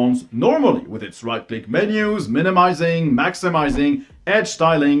responds normally with its right-click menus, minimizing, maximizing, edge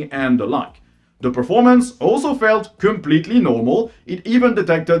styling, and the like. The performance also felt completely normal. It even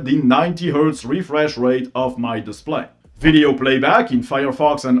detected the 90 Hz refresh rate of my display. Video playback in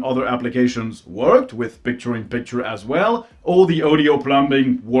Firefox and other applications worked, with picture-in-picture as well. All the audio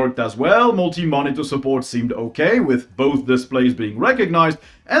plumbing worked as well. Multi-monitor support seemed okay, with both displays being recognized,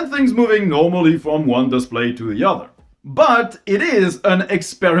 and things moving normally from one display to the other. But it is an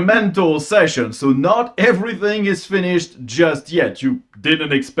experimental session, so not everything is finished just yet. You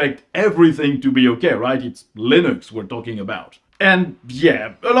didn't expect everything to be okay, right? It's Linux we're talking about. And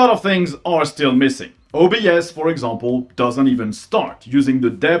yeah, a lot of things are still missing. OBS, for example, doesn't even start using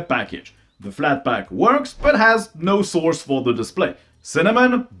the dev package. The Flatpak works, but has no source for the display.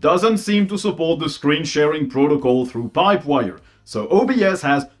 Cinnamon doesn't seem to support the screen sharing protocol through Pipewire, so OBS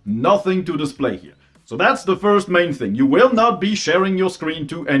has nothing to display here. So that's the first main thing. You will not be sharing your screen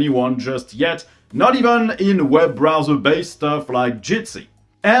to anyone just yet, not even in web browser-based stuff like Jitsi.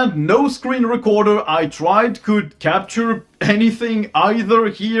 And no screen recorder I tried could capture anything either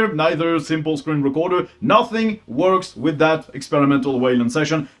here, neither simple screen recorder, nothing works with that experimental Wayland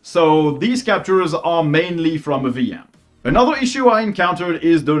session, so these captures are mainly from a VM. Another issue I encountered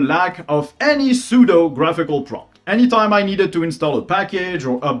is the lack of any pseudo graphical prompt. Anytime I needed to install a package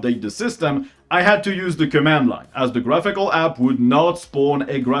or update the system, I had to use the command line, as the graphical app would not spawn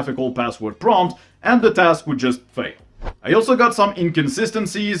a graphical password prompt and the task would just fail. I also got some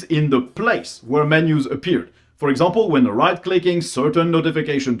inconsistencies in the place where menus appeared. For example, when right-clicking certain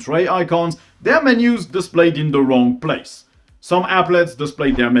notification tray icons, their menus displayed in the wrong place. Some applets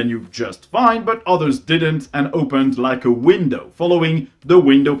displayed their menu just fine, but others didn't and opened like a window, following the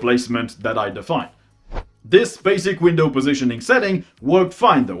window placement that I defined. This basic window positioning setting worked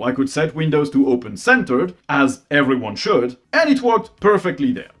fine though. I could set windows to open centered, as everyone should, and it worked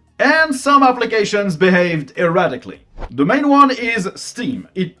perfectly there. And some applications behaved erratically. The main one is Steam.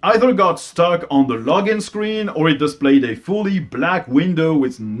 It either got stuck on the login screen or it displayed a fully black window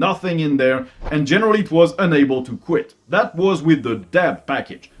with nothing in there, and generally it was unable to quit. That was with the deb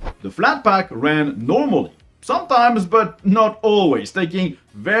package. the Flatpak ran normally. Sometimes, but not always, taking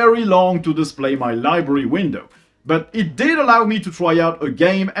very long to display my library window. But it did allow me to try out a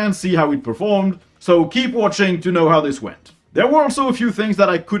game and see how it performed, so keep watching to know how this went. There were also a few things that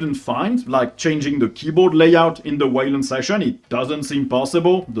I couldn't find, like changing the keyboard layout in the Wayland session. It doesn't seem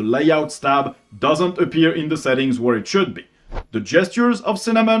possible. The Layouts tab doesn't appear in the settings where it should be. The gestures of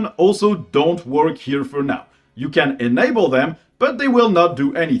Cinnamon also don't work here for now. You can enable them, but they will not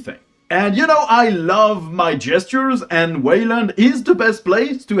do anything. And you know, I love my gestures, and Wayland is the best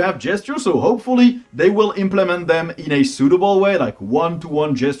place to have gestures, so hopefully they will implement them in a suitable way, like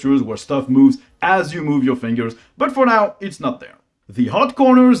one-to-one gestures where stuff moves as you move your fingers, but for now, it's not there. The hot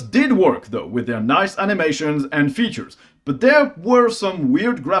corners did work though, with their nice animations and features, but there were some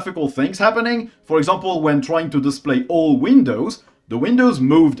weird graphical things happening. For example, when trying to display all windows, the windows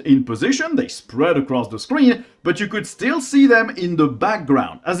moved in position, they spread across the screen, but you could still see them in the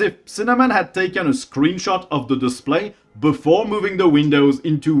background, as if Cinnamon had taken a screenshot of the display before moving the windows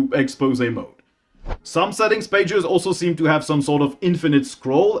into expose mode. Some settings pages also seemed to have some sort of infinite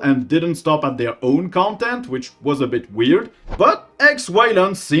scroll and didn't stop at their own content, which was a bit weird. But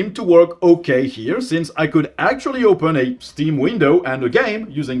Wayland seemed to work okay here, since I could actually open a Steam window and a game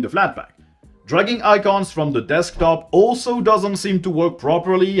using the Flatpak. Dragging icons from the desktop also doesn't seem to work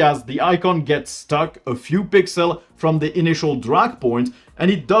properly, as the icon gets stuck a few pixels from the initial drag point and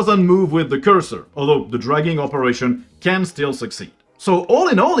it doesn't move with the cursor, although the dragging operation can still succeed. So all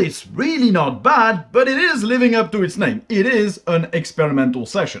in all, it's really not bad, but it is living up to its name. It is an experimental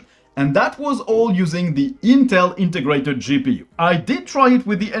session. And that was all using the Intel integrated GPU. I did try it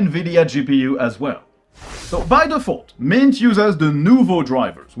with the NVIDIA GPU as well. So by default, Mint uses the Nouveau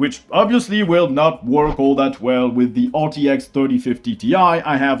drivers, which obviously will not work all that well with the RTX 3050 Ti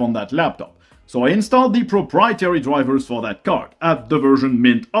I have on that laptop. So I installed the proprietary drivers for that card at the version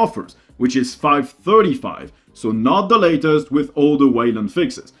Mint offers, which is 535, so not the latest with all the Wayland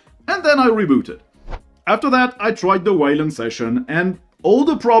fixes. And then I rebooted. After that, I tried the Wayland session, and all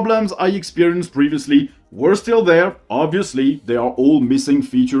the problems I experienced previously were still there. Obviously, they are all missing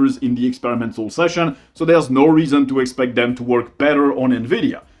features in the experimental session, so there's no reason to expect them to work better on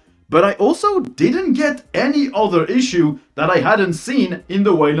NVIDIA. But I also didn't get any other issue that I hadn't seen in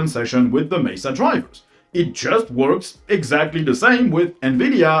the Wayland session with the Mesa drivers. It just works exactly the same with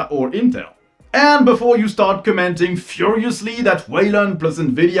NVIDIA or Intel. And before you start commenting furiously that Wayland plus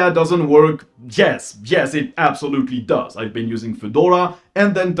NVIDIA doesn't work, yes, it absolutely does. I've been using Fedora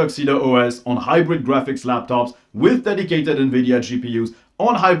and then Tuxedo OS on hybrid graphics laptops with dedicated NVIDIA GPUs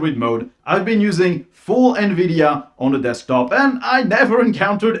on hybrid mode. I've been using full NVIDIA on the desktop and I never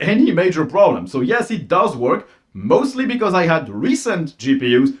encountered any major problems. So yes, it does work, mostly because I had recent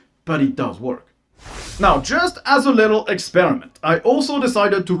GPUs, but it does work. Now, just as a little experiment, I also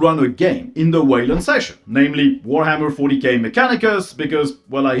decided to run a game in the Wayland session, namely Warhammer 40k Mechanicus, because,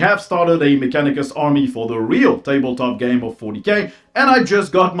 well, I have started a Mechanicus army for the real tabletop game of 40k, and I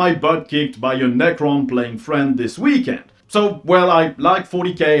just got my butt kicked by a Necron playing friend this weekend. So, well, I like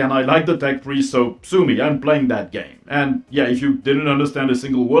 40k and I like the Tech Priest, so sue me, I'm playing that game. And yeah, if you didn't understand a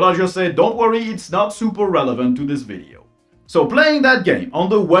single word I just said, don't worry, it's not super relevant to this video. So playing that game on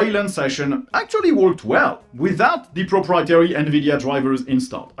the Wayland session actually worked well without the proprietary NVIDIA drivers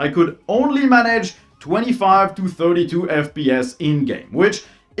installed. I could only manage 25 to 32 FPS in-game, which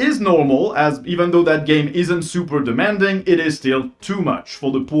is normal, as even though that game isn't super demanding, it is still too much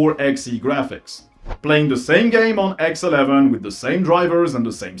for the poor XE graphics. Playing the same game on X11 with the same drivers and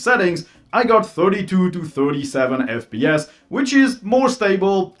the same settings, I got 32 to 37 FPS, which is more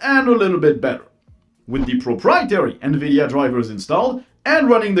stable and a little bit better. With the proprietary NVIDIA drivers installed and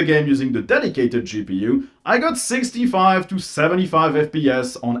running the game using the dedicated GPU, I got 65 to 75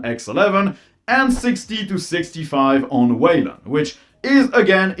 FPS on X11 and 60 to 65 on Wayland, which is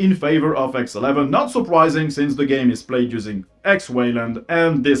again in favor of X11, not surprising since the game is played using X-Wayland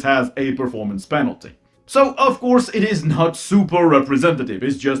and this has a performance penalty. So of course it is not super representative,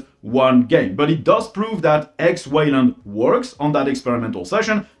 it's just one game, but it does prove that X-Wayland works on that experimental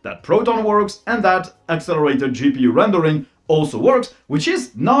session, that Proton works, and that accelerated GPU rendering also works, which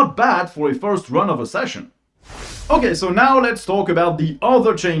is not bad for a first run of a session. Okay, so now let's talk about the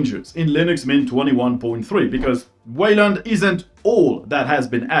other changes in Linux Mint 21.3, because Wayland isn't all that has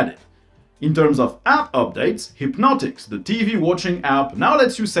been added. In terms of app updates, Hypnotics, the TV watching app, now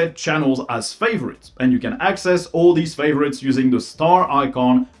lets you set channels as favorites, and you can access all these favorites using the star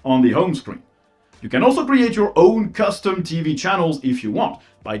icon on the home screen. You can also create your own custom TV channels if you want,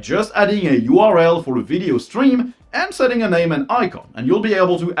 by just adding a URL for a video stream and setting a name and icon, and you'll be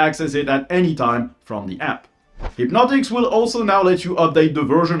able to access it at any time from the app. Hypnotix will also now let you update the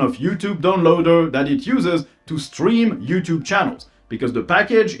version of YouTube Downloader that it uses to stream YouTube channels, because the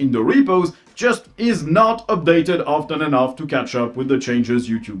package in the repos just is not updated often enough to catch up with the changes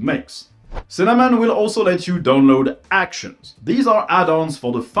YouTube makes. Cinnamon will also let you download actions. These are add-ons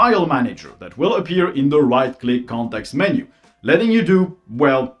for the file manager that will appear in the right-click context menu, letting you do,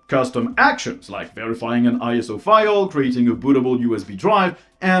 well, custom actions like verifying an ISO file, creating a bootable USB drive,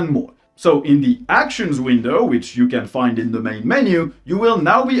 and more. So in the Actions window, which you can find in the main menu, you will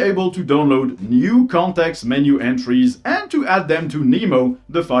now be able to download new context menu entries and to add them to Nemo,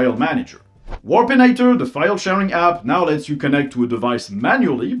 the file manager. Warpinator, the file sharing app, now lets you connect to a device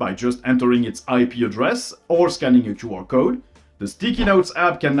manually by just entering its IP address or scanning a QR code. The Sticky Notes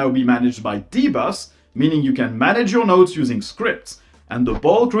app can now be managed by dbus, meaning you can manage your notes using scripts. And the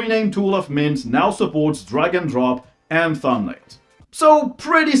bulk rename tool of Mint now supports drag and drop and thumbnails. So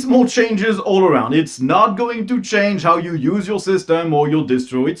pretty small changes all around. It's not going to change how you use your system or your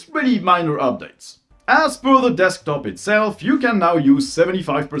distro, it's really minor updates. As per the desktop itself, you can now use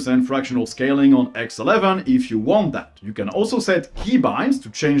 75% fractional scaling on X11 if you want that. You can also set keybinds to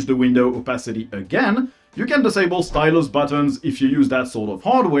change the window opacity again. You can disable stylus buttons if you use that sort of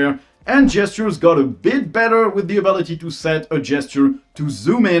hardware, and gestures got a bit better with the ability to set a gesture to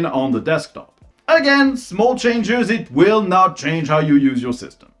zoom in on the desktop. Again, small changes, it will not change how you use your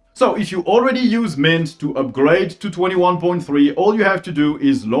system. So if you already use Mint to upgrade to 21.3, all you have to do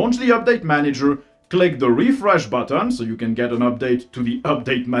is launch the Update Manager, click the refresh button so you can get an update to the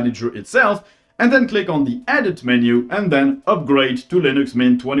Update Manager itself, and then click on the Edit menu and then upgrade to Linux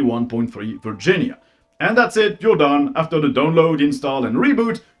Mint 21.3 Virginia. And that's it, you're done. After the download, install, and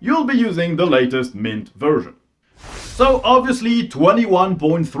reboot, you'll be using the latest Mint version. So obviously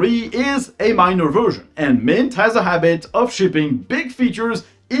 21.3 is a minor version, and Mint has a habit of shipping big features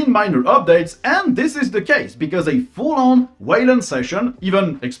in minor updates, and this is the case because a full-on Wayland session,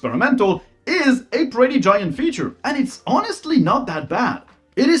 even experimental, is a pretty giant feature, and it's honestly not that bad.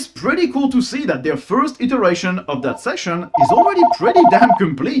 It is pretty cool to see that their first iteration of that session is already pretty damn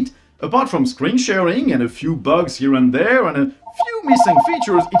complete. Apart from screen sharing and a few bugs here and there and a few missing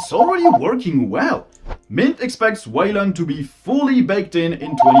features, it's already working well. Mint expects Wayland to be fully baked in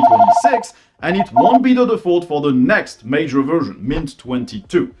 2026, and it won't be the default for the next major version, Mint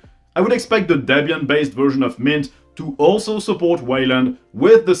 22. I would expect the Debian-based version of Mint to also support Wayland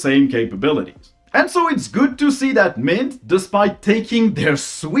with the same capabilities. And so it's good to see that Mint, despite taking their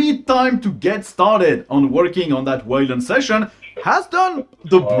sweet time to get started on working on that Wayland session, has done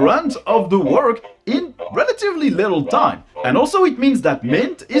the brunt of the work in relatively little time. And also it means that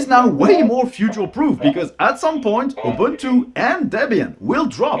Mint is now way more future-proof, because at some point Ubuntu and Debian will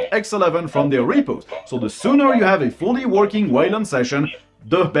drop X11 from their repos. So the sooner you have a fully working Wayland session,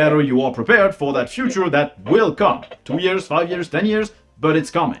 the better you are prepared for that future that will come. 2 years, 5 years, 10 years, but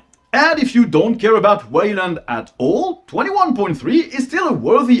it's coming. And if you don't care about Wayland at all, 21.3 is still a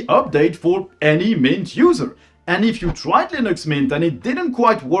worthy update for any Mint user. And if you tried Linux Mint and it didn't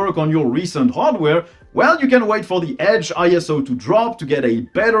quite work on your recent hardware, well, you can wait for the Edge ISO to drop to get a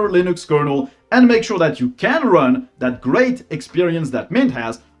better Linux kernel and make sure that you can run that great experience that Mint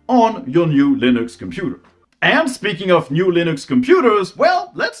has on your new Linux computer. And speaking of new Linux computers,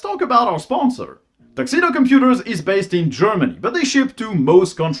 well, let's talk about our sponsor. Tuxedo Computers is based in Germany, but they ship to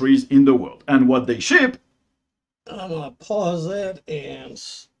most countries in the world. And what they ship... I'm going to pause that and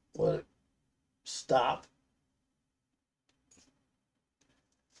let it stop.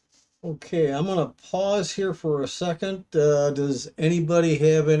 Okay, I'm going to pause here for a second. Does anybody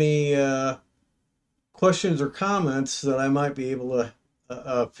have any questions or comments that I might be able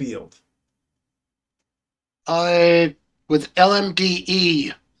to field? With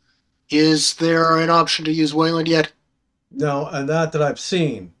LMDE, is there an option to use Wayland yet? No, not that I've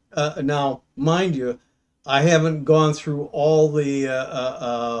seen. Now, mind you, I haven't gone through all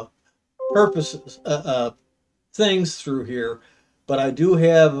the purposes, things through here, but I do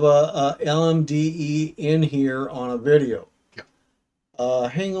have LMDE in here on a video. Yeah.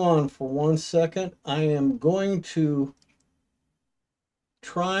 Hang on for 1 second. I am going to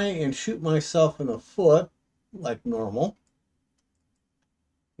try and shoot myself in the foot like normal.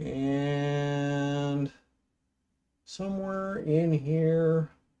 And somewhere in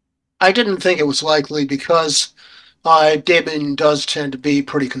here. I didn't think it was likely because Debian does tend to be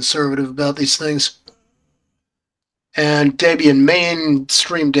pretty conservative about these things. And Debian,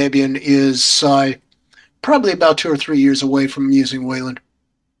 mainstream Debian, is probably about 2 or 3 years away from using Wayland.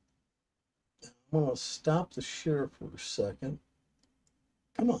 I'm going to stop the share for a second.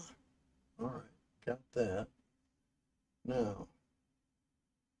 Come on. All right, got that. Now.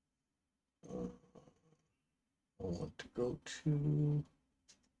 want to go to.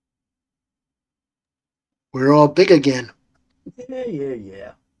 We're all big again.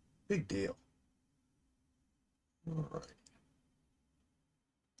 Yeah. Big deal. All right.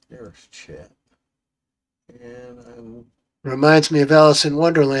 There's chat. And I'm. Reminds me of Alice in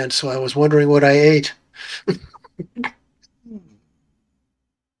Wonderland, so I was wondering what I ate.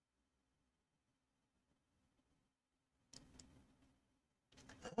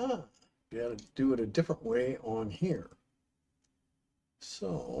 Gotta do it a different way on here.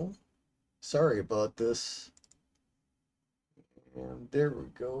 So, sorry about this. And there we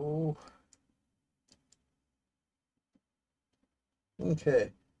go.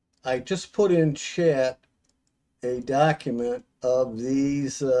 Okay. I just put in chat a document of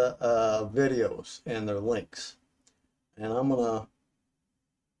these videos and their links. And I'm gonna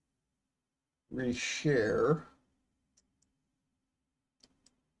reshare.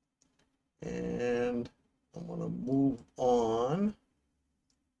 And I'm gonna move on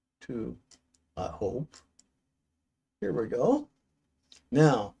to, I hope. Here we go.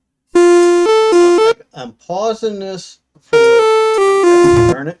 Now, I'm pausing this for,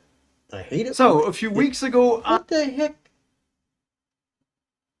 darn it, I hate it. So, a few weeks ago, What the heck?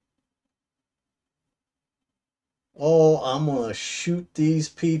 Oh, I'm gonna shoot these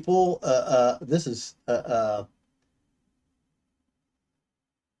people. This is, oh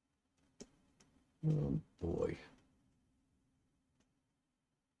boy.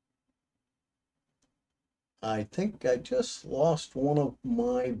 I think I just lost one of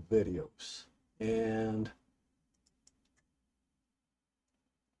my videos. And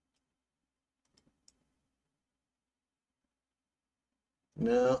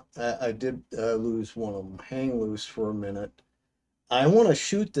no, I did lose one of them. Hang loose for a minute. I want to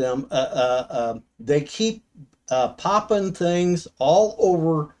shoot them. They keep popping things all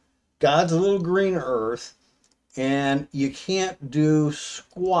over God's little green earth, and you can't do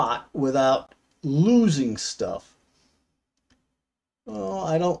squat without losing stuff. Oh,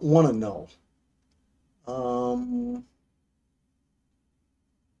 I don't want to know.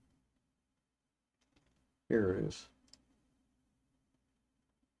 Here it is.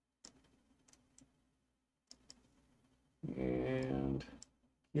 And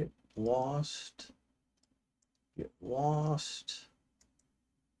get lost,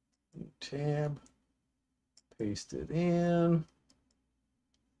 tab, paste it in.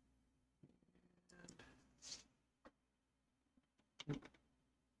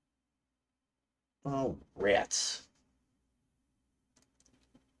 Oh, rats.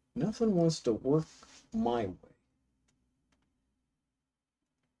 Nothing wants to work my way.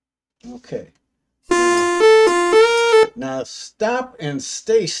 Okay. Now stop and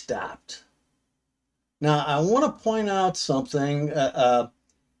stay stopped. Now I want to point out something.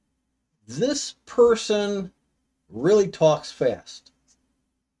 This person really talks fast.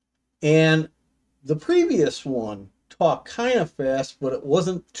 And the previous one talked kind of fast, but it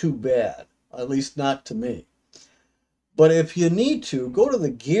wasn't too bad. At least not to me. But if you need to, go to the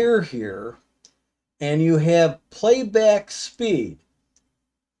gear here and you have playback speed.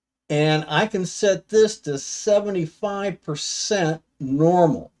 And I can set this to 75%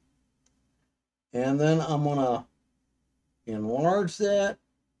 normal. And then I'm gonna enlarge that,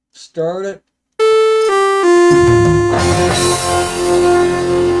 start it.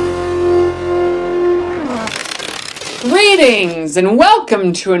 Greetings and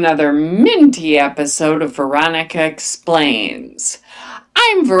welcome to another minty episode of Veronica Explains.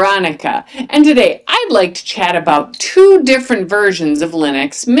 I'm Veronica, and today I'd like to chat about two different versions of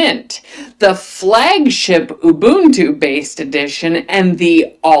Linux Mint, the flagship Ubuntu-based edition and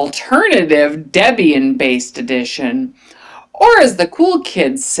the alternative Debian-based edition, or as the cool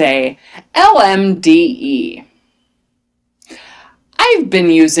kids say, LMDE. I've been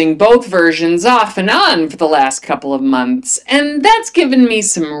using both versions off and on for the last couple of months, and that's given me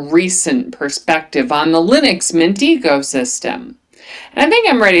some recent perspective on the Linux Mint ecosystem. And I think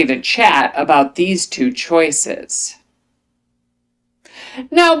I'm ready to chat about these two choices.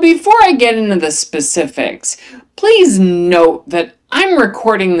 Now, before I get into the specifics, please note that I'm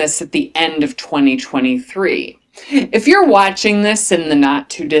recording this at the end of 2023. If you're watching this in the not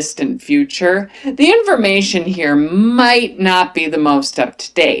too distant future, the information here might not be the most up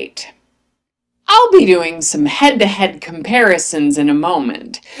to date. I'll be doing some head-to-head comparisons in a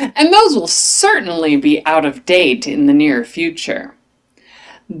moment, and those will certainly be out of date in the near future.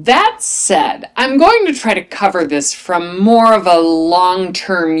 That said, I'm going to try to cover this from more of a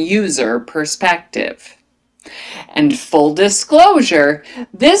long-term user perspective. And full disclosure,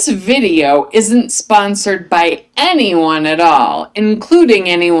 this video isn't sponsored by anyone at all, including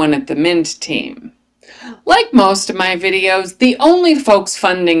anyone at the Mint team. Like most of my videos, the only folks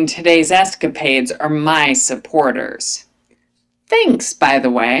funding today's escapades are my supporters. Thanks, by the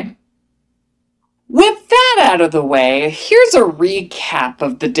way. With that out of the way, here's a recap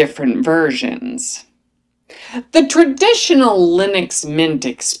of the different versions. The traditional Linux Mint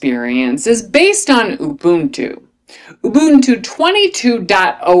experience is based on Ubuntu. Ubuntu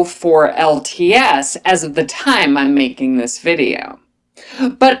 22.04 LTS as of the time I'm making this video.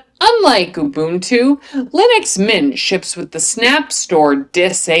 But unlike Ubuntu, Linux Mint ships with the Snap Store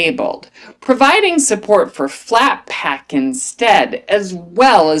disabled, providing support for Flatpak instead, as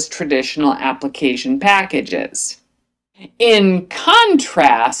well as traditional application packages. In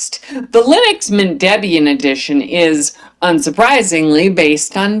contrast, the Linux Mint Debian edition is, unsurprisingly,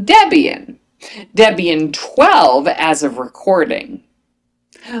 based on Debian. Debian 12 as of recording.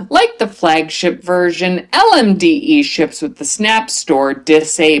 Like the flagship version, LMDE ships with the Snap Store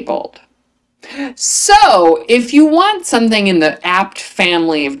disabled. So, if you want something in the apt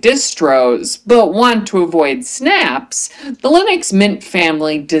family of distros, but want to avoid snaps, the Linux Mint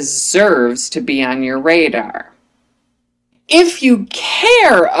family deserves to be on your radar. If you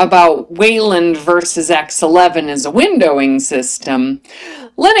care about Wayland versus X11 as a windowing system,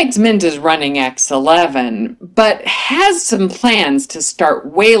 Linux Mint is running X11, but has some plans to start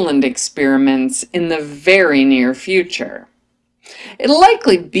Wayland experiments in the very near future. It'll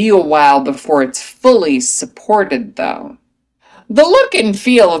likely be a while before it's fully supported, though. The look and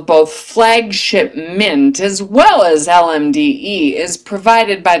feel of both flagship Mint as well as LMDE is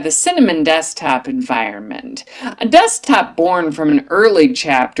provided by the Cinnamon desktop environment, a desktop born from an early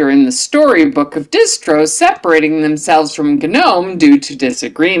chapter in the storybook of distros separating themselves from GNOME due to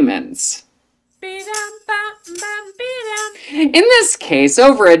disagreements. In this case,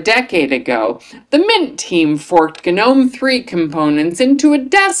 over a decade ago, the Mint team forked GNOME 3 components into a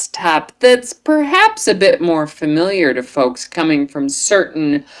desktop that's perhaps a bit more familiar to folks coming from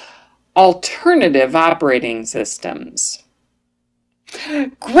certain alternative operating systems.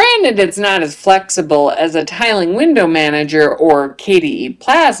 Granted, it's not as flexible as a tiling window manager or KDE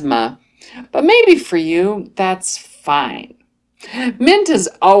Plasma, but maybe for you, that's fine. Mint has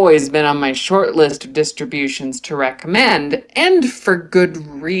always been on my short list of distributions to recommend, and for good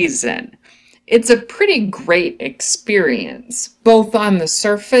reason. It's a pretty great experience, both on the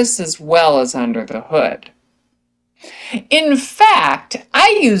surface as well as under the hood. In fact,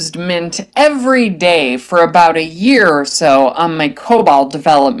 I used Mint every day for about a year or so on my COBOL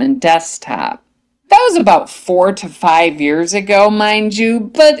development desktop. That was about 4 to 5 years ago, mind you,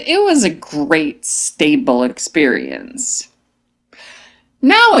 but it was a great, stable experience.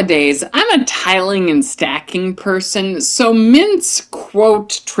 Nowadays, I'm a tiling and stacking person, so Mint's,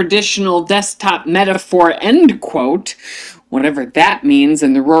 quote, traditional desktop metaphor, end quote, whatever that means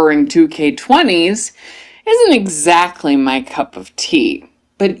in the roaring 2K20s, isn't exactly my cup of tea.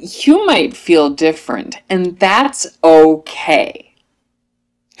 But you might feel different, and that's okay.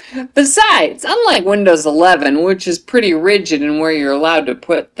 Besides, unlike Windows 11, which is pretty rigid in where you're allowed to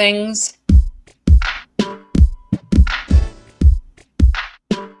put things,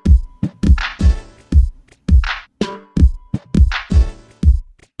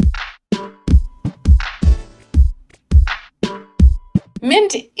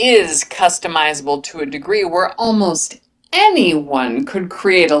 Mint is customizable to a degree where almost anyone could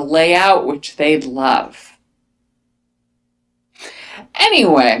create a layout which they'd love.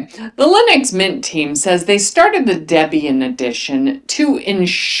 Anyway, the Linux Mint team says they started the Debian edition to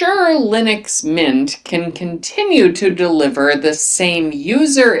ensure Linux Mint can continue to deliver the same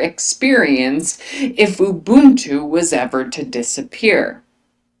user experience if Ubuntu was ever to disappear.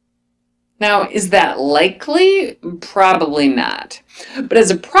 Now, is that likely? Probably not. But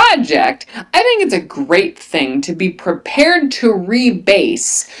as a project, I think it's a great thing to be prepared to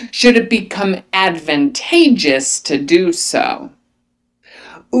rebase should it become advantageous to do so.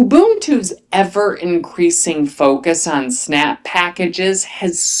 Ubuntu's ever-increasing focus on snap packages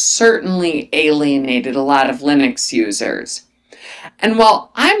has certainly alienated a lot of Linux users. And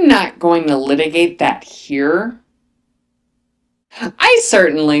while I'm not going to litigate that here, I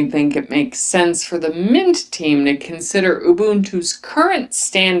certainly think it makes sense for the Mint team to consider Ubuntu's current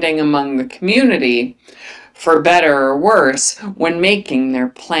standing among the community, for better or worse, when making their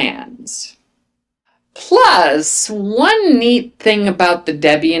plans. Plus, one neat thing about the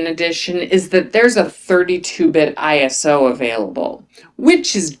Debian edition is that there's a 32-bit ISO available,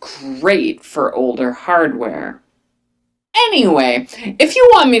 which is great for older hardware. Anyway, if you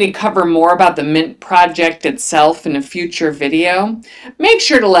want me to cover more about the Mint project itself in a future video, make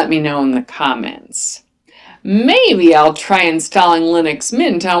sure to let me know in the comments. Maybe I'll try installing Linux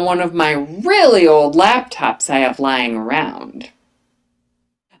Mint on one of my really old laptops I have lying around.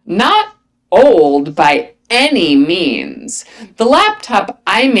 Not old by any means. The laptop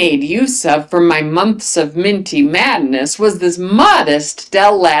I made use of for my months of minty madness was this modest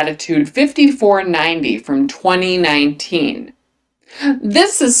Dell Latitude 5490 from 2019.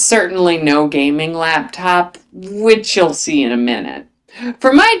 This is certainly no gaming laptop, which you'll see in a minute.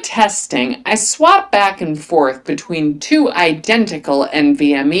 For my testing, I swapped back and forth between two identical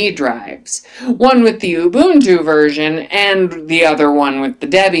NVMe drives, one with the Ubuntu version and the other one with the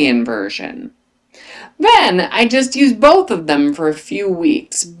Debian version. Then I just used both of them for a few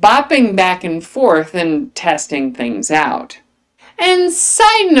weeks, bopping back and forth and testing things out. And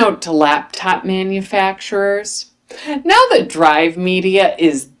side note to laptop manufacturers, now that drive media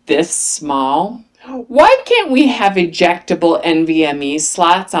is this small, why can't we have ejectable NVMe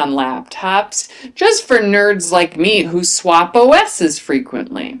slots on laptops just for nerds like me who swap OSs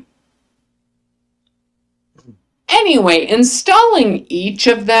frequently? Anyway, installing each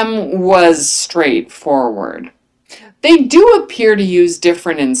of them was straightforward. They do appear to use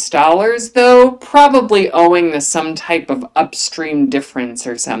different installers, though, probably owing to some type of upstream difference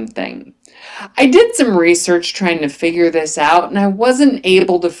or something. I did some research trying to figure this out, and I wasn't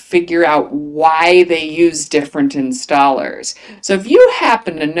able to figure out why they use different installers. So if you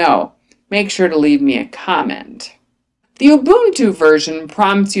happen to know, make sure to leave me a comment. The Ubuntu version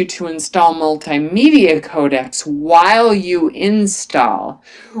prompts you to install multimedia codecs while you install,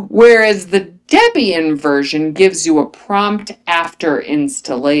 whereas the Debian version gives you a prompt after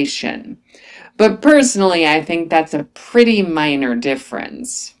installation. But personally, I think that's a pretty minor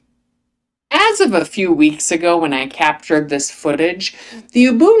difference. As of a few weeks ago when I captured this footage, the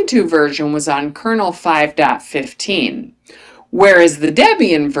Ubuntu version was on kernel 5.15, whereas the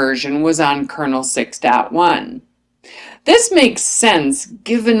Debian version was on kernel 6.1. This makes sense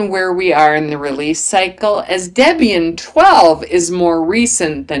given where we are in the release cycle, as Debian 12 is more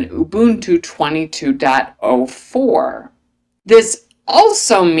recent than Ubuntu 22.04. This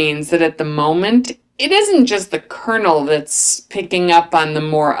also means that at the moment, it isn't just the kernel that's picking up on the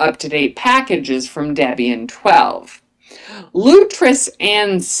more up-to-date packages from Debian 12. Lutris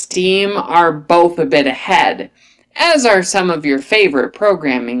and Steam are both a bit ahead, as are some of your favorite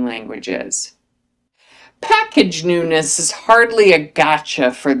programming languages. Package newness is hardly a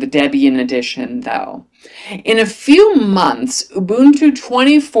gotcha for the Debian edition, though. In a few months, Ubuntu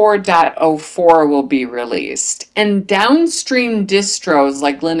 24.04 will be released, and downstream distros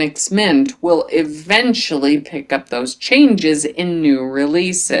like Linux Mint will eventually pick up those changes in new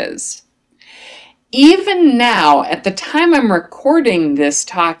releases. Even now, at the time I'm recording this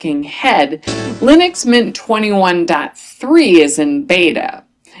talking head, Linux Mint 21.3 is in beta.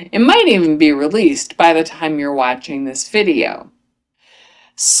 It might even be released by the time you're watching this video.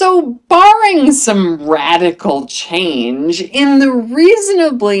 So, barring some radical change, in the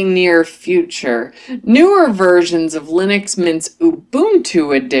reasonably near future, newer versions of Linux Mint's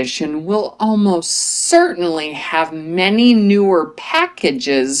Ubuntu edition will almost certainly have many newer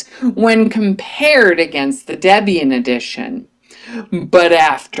packages when compared against the Debian edition. But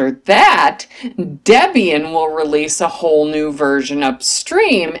after that, Debian will release a whole new version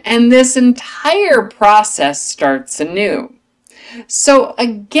upstream, and this entire process starts anew. So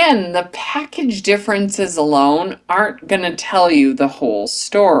again, the package differences alone aren't going to tell you the whole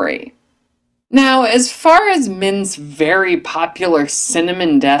story. Now, as far as Mint's very popular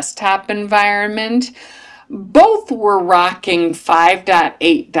Cinnamon desktop environment, both were rocking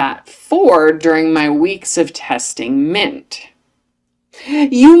 5.8.4 during my weeks of testing Mint.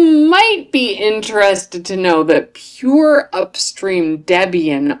 You might be interested to know that pure upstream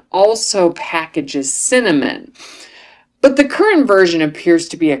Debian also packages Cinnamon, but the current version appears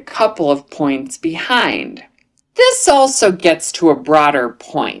to be a couple of points behind. This also gets to a broader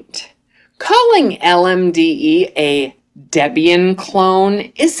point. Calling LMDE a Debian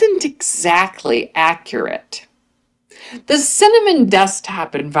clone isn't exactly accurate. The Cinnamon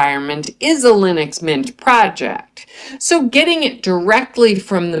desktop environment is a Linux Mint project, so getting it directly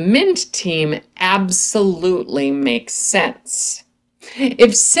from the Mint team absolutely makes sense.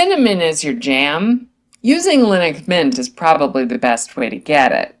 If Cinnamon is your jam, using Linux Mint is probably the best way to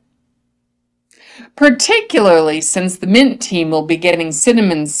get it. Particularly since the Mint team will be getting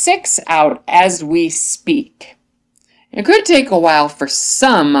Cinnamon 6 out as we speak. It could take a while for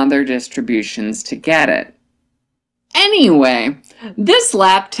some other distributions to get it. Anyway, this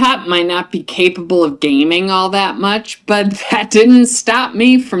laptop might not be capable of gaming all that much, but that didn't stop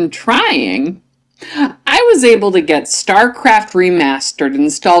me from trying. I was able to get StarCraft Remastered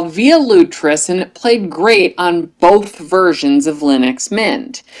installed via Lutris, and it played great on both versions of Linux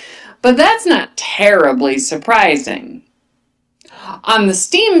Mint. But that's not terribly surprising. On the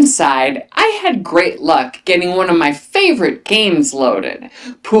Steam side, I had great luck getting one of my favorite games loaded,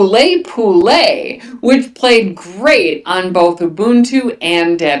 Poulet Poulet, which played great on both Ubuntu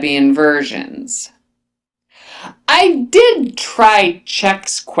and Debian versions. I did try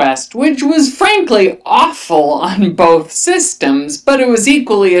Chex Quest, which was frankly awful on both systems, but it was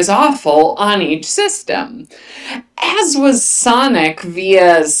equally as awful on each system. As was Sonic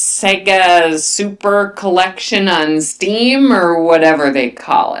via Sega Super Collection on Steam, or whatever they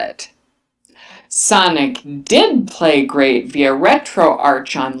call it. Sonic did play great via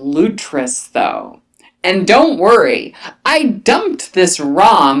RetroArch on Lutris, though. And don't worry, I dumped this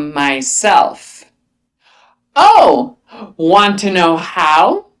ROM myself. Oh, want to know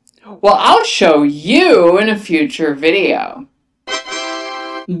how? Well, I'll show you in a future video.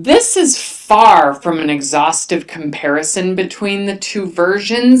 This is far from an exhaustive comparison between the two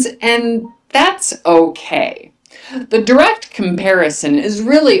versions, and that's okay. The direct comparison is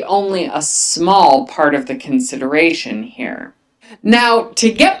really only a small part of the consideration here. Now,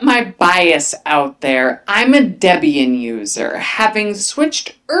 to get my bias out there, I'm a Debian user, having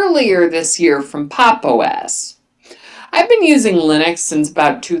switched earlier this year from Pop! OS. I've been using Linux since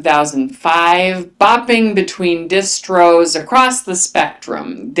about 2005, bopping between distros across the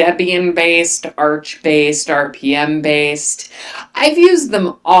spectrum, Debian-based, Arch-based, RPM-based. I've used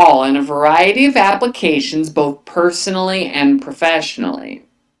them all in a variety of applications, both personally and professionally.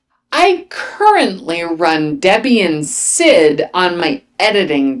 I currently run Debian SID on my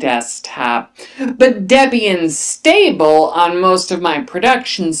editing desktop, but Debian Stable on most of my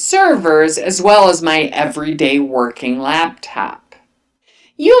production servers, as well as my everyday working laptop.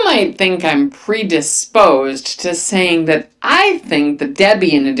 You might think I'm predisposed to saying that I think the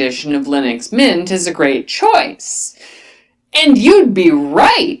Debian edition of Linux Mint is a great choice. And you'd be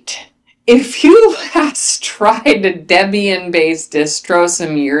right. If you last tried a Debian-based distro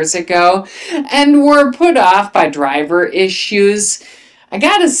some years ago and were put off by driver issues, I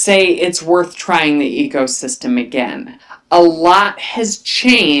gotta say it's worth trying the ecosystem again. A lot has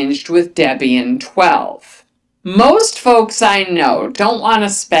changed with Debian 12. Most folks I know don't want to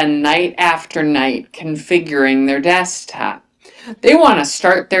spend night after night configuring their desktop. They want to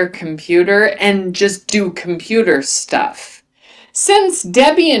start their computer and just do computer stuff. Since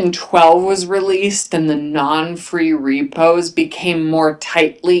Debian 12 was released and the non-free repos became more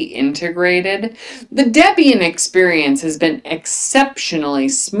tightly integrated, the Debian experience has been exceptionally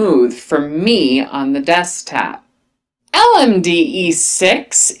smooth for me on the desktop. LMDE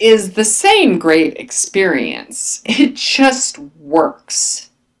 6 is the same great experience. It just works.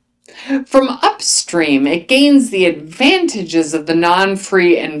 From upstream, it gains the advantages of the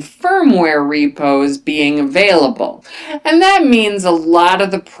non-free and firmware repos being available, and that means a lot of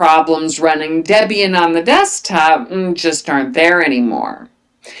the problems running Debian on the desktop just aren't there anymore.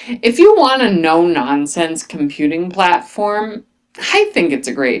 If you want a no-nonsense computing platform, I think it's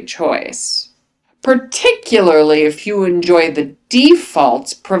a great choice, particularly if you enjoy the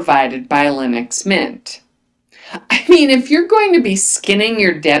defaults provided by Linux Mint. I mean, if you're going to be skinning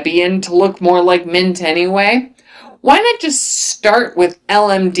your Debian to look more like Mint anyway, why not just start with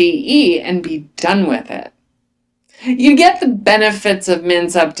LMDE and be done with it? You get the benefits of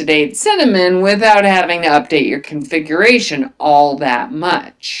Mint's up-to-date Cinnamon without having to update your configuration all that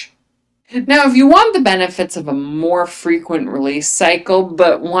much. Now, if you want the benefits of a more frequent release cycle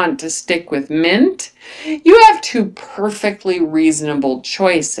but want to stick with Mint, you have two perfectly reasonable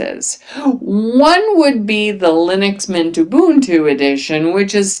choices. One would be the Linux Mint Ubuntu edition,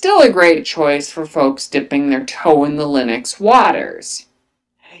 which is still a great choice for folks dipping their toe in the Linux waters.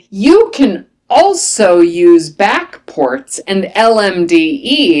 You can also use backports and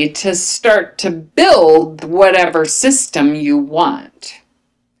LMDE to start to build whatever system you want.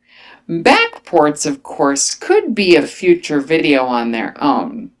 Backports, of course, could be a future video on their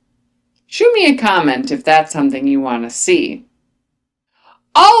own. Shoot me a comment if that's something you want to see.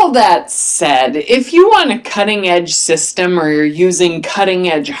 All that said, if you want a cutting-edge system or you're using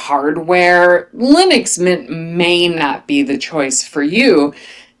cutting-edge hardware, Linux Mint may not be the choice for you,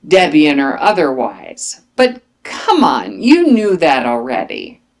 Debian or otherwise. But come on, you knew that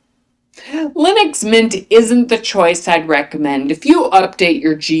already. Linux Mint isn't the choice I'd recommend if you update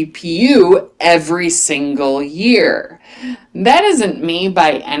your GPU every single year. That isn't me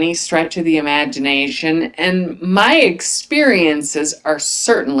by any stretch of the imagination, and my experiences are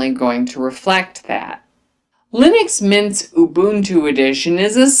certainly going to reflect that. Linux Mint's Ubuntu edition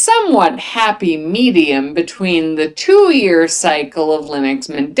is a somewhat happy medium between the 2-year cycle of Linux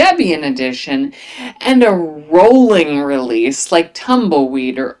Mint Debian edition and a rolling release like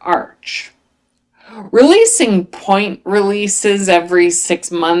Tumbleweed or Arch. Releasing point releases every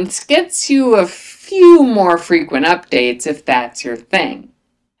 6 months gets you a few more frequent updates if that's your thing.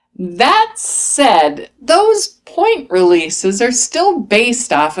 That said, those point releases are still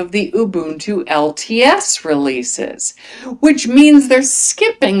based off of the Ubuntu LTS releases, which means they're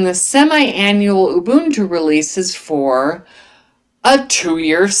skipping the semi-annual Ubuntu releases for a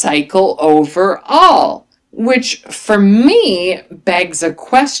 2-year cycle overall, which for me begs a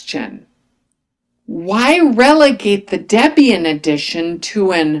question. Why relegate the Debian edition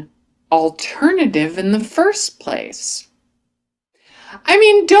to an alternative in the first place? I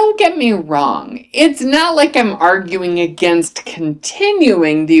mean, don't get me wrong. It's not like I'm arguing against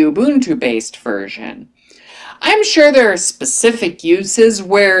continuing the Ubuntu-based version. I'm sure there are specific uses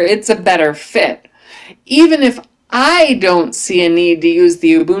where it's a better fit, even if I don't see a need to use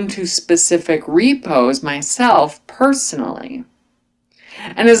the Ubuntu-specific repos myself personally.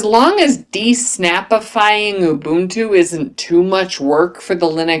 And as long as desnapifying Ubuntu isn't too much work for the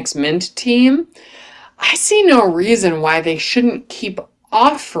Linux Mint team, I see no reason why they shouldn't keep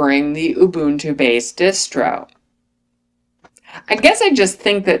offering the Ubuntu-based distro. I guess I just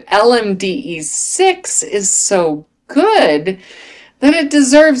think that LMDE 6 is so good that it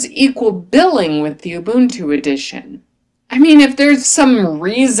deserves equal billing with the Ubuntu edition. I mean, if there's some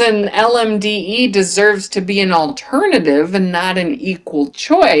reason LMDE deserves to be an alternative and not an equal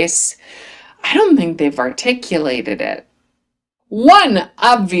choice, I don't think they've articulated it. One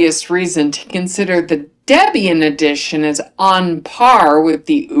obvious reason to consider the Debian edition as on par with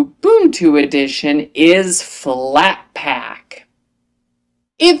the Ubuntu edition is Flatpak.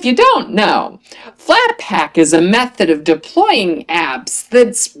 If you don't know, Flatpak is a method of deploying apps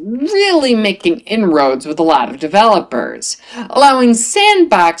that's really making inroads with a lot of developers, allowing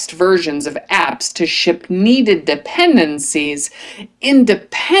sandboxed versions of apps to ship needed dependencies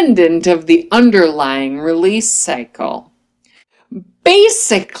independent of the underlying release cycle.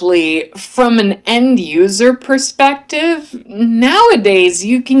 Basically, from an end user perspective, nowadays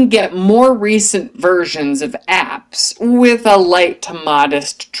you can get more recent versions of apps with a light to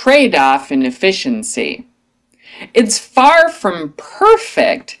modest trade-off in efficiency. It's far from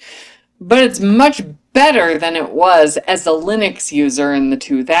perfect, but it's much better than it was as a Linux user in the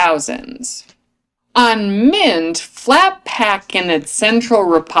 2000s. On Mint, Flatpak and its central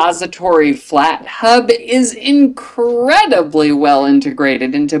repository FlatHub is incredibly well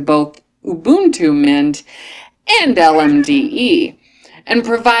integrated into both Ubuntu Mint and LMDE, and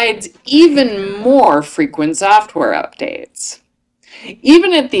provides even more frequent software updates.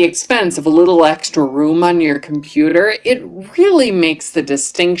 Even at the expense of a little extra room on your computer, it really makes the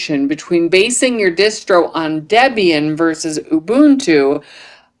distinction between basing your distro on Debian versus Ubuntu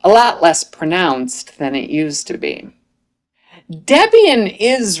a lot less pronounced than it used to be. Debian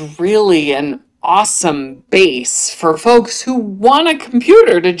is really an awesome base for folks who want a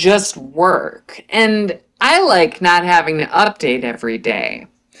computer to just work, and I like not having to update every day.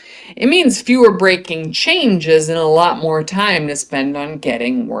 It means fewer breaking changes and a lot more time to spend on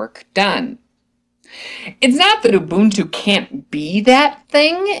getting work done. It's not that Ubuntu can't be that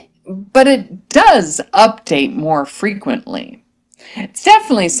thing, but it does update more frequently. It's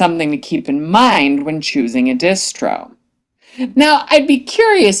definitely something to keep in mind when choosing a distro. Now, I'd be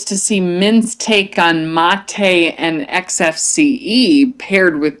curious to see Mint's take on Mate and XFCE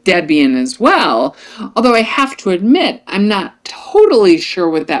paired with Debian as well, although I have to admit I'm not totally sure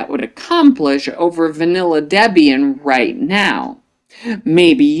what that would accomplish over vanilla Debian right now.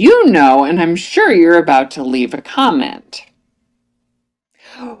 Maybe you know, and I'm sure you're about to leave a comment.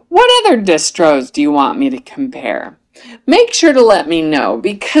 What other distros do you want me to compare? Make sure to let me know,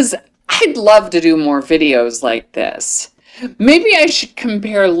 because I'd love to do more videos like this. Maybe I should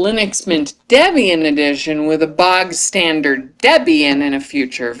compare Linux Mint Debian edition with a bog standard Debian in a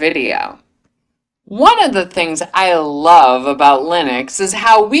future video. One of the things I love about Linux is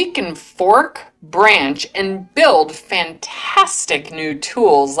how we can fork, branch, and build fantastic new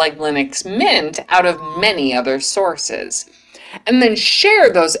tools like Linux Mint out of many other sources, and then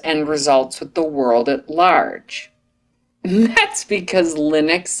share those end results with the world at large. That's because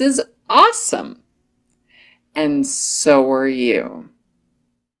Linux is awesome. And so are you.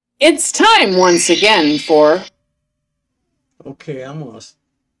 It's time once again for... Okay, I'm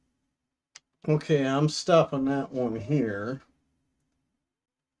stopping that one here.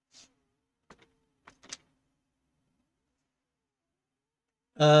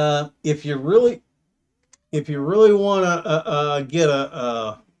 If you really if you really want to get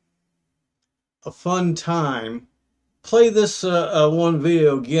a fun time, play this one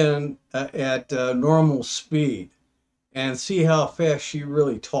video again at normal speed and see how fast she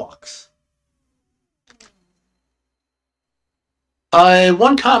really talks.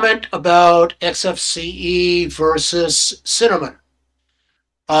 One comment about XFCE versus Cinnamon.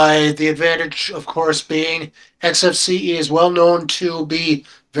 The advantage, of course, being XFCE is well known to be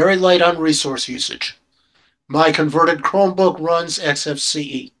very light on resource usage. My converted Chromebook runs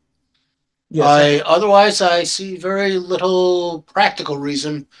XFCE. Yes. Otherwise, I see very little practical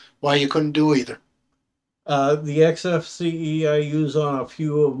reason why you couldn't do either. The XFCE I use on a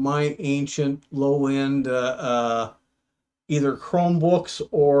few of my ancient low-end either Chromebooks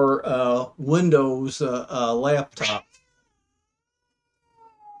or Windows laptops.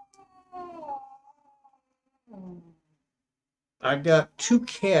 I got 2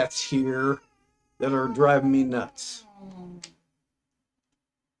 cats here that are driving me nuts.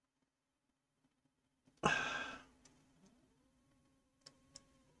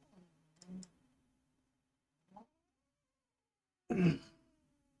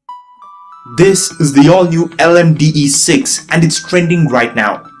 This is the all-new LMDE6 and it's trending right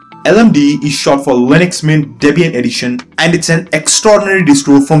now. LMDE is short for Linux Mint Debian Edition and it's an extraordinary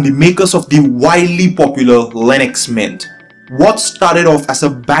distro from the makers of the widely popular Linux Mint. What started off as a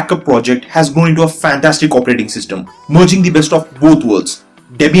backup project has grown into a fantastic operating system, merging the best of both worlds,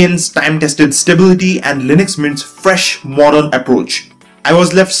 Debian's time-tested stability and Linux Mint's fresh, modern approach. I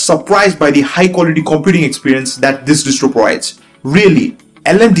was left surprised by the high-quality computing experience that this distro provides. Really,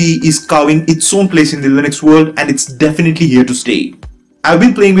 LMDE is carving its own place in the Linux world and it's definitely here to stay. I've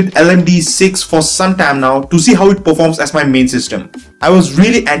been playing with LMDE6 for some time now to see how it performs as my main system. I was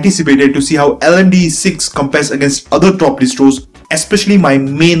really anticipated to see how LMDE6 compares against other top distros, especially my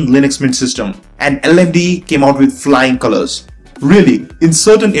main Linux Mint system, and LMDE came out with flying colors. Really, in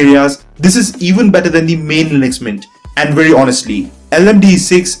certain areas, this is even better than the main Linux Mint, and very honestly,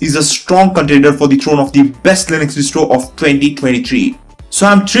 LMDE6 is a strong contender for the throne of the best Linux distro of 2023. So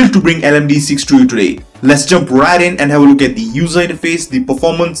I'm thrilled to bring LMDE6 to you today. Let's jump right in and have a look at the user interface, the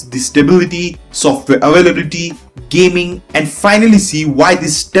performance, the stability, software availability, gaming, and finally see why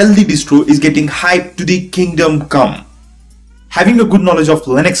this stealthy distro is getting hyped to the kingdom come. Having a good knowledge of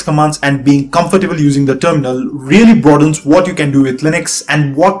Linux commands and being comfortable using the terminal really broadens what you can do with Linux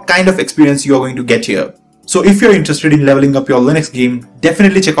and what kind of experience you are going to get here. So if you're interested in leveling up your Linux game,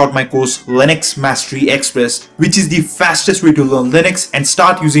 definitely check out my course Linux Mastery Express, which is the fastest way to learn Linux and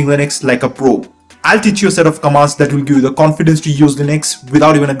start using Linux like a pro. I'll teach you a set of commands that will give you the confidence to use Linux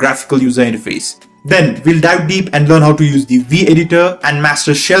without even a graphical user interface. Then we'll dive deep and learn how to use the V-editor and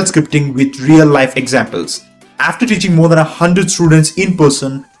master shell scripting with real-life examples. After teaching more than 100 students in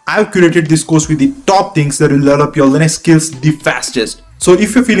person, I've curated this course with the top things that will level up your Linux skills the fastest. So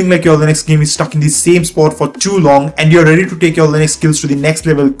if you're feeling like your Linux game is stuck in the same spot for too long and you're ready to take your Linux skills to the next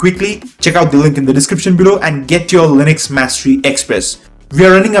level quickly, check out the link in the description below and get your Linux Mastery Express. We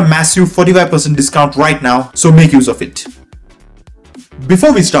are running a massive 45% discount right now, so make use of it.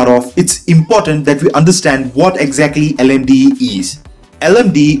 Before we start off, it's important that we understand what exactly LMDE is.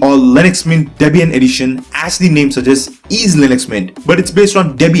 LMDE or Linux Mint Debian Edition, as the name suggests, is Linux Mint, but it's based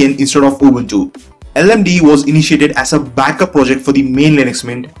on Debian instead of Ubuntu. LMDE was initiated as a backup project for the main Linux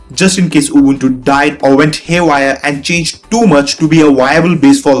Mint, just in case Ubuntu died or went haywire and changed too much to be a viable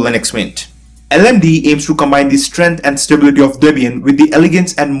base for Linux Mint. LMDE aims to combine the strength and stability of Debian with the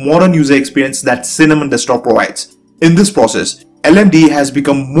elegance and modern user experience that Cinnamon Desktop provides. In this process, LMDE has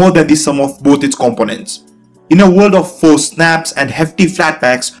become more than the sum of both its components. In a world of forced snaps and hefty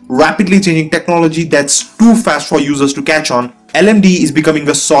flatpaks, rapidly changing technology that's too fast for users to catch on, LMDE is becoming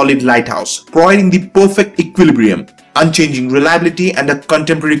a solid lighthouse, providing the perfect equilibrium, unchanging reliability and a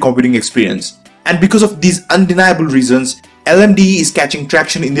contemporary computing experience. And because of these undeniable reasons, LMDE is catching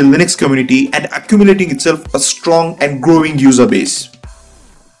traction in the Linux community and accumulating itself a strong and growing user base.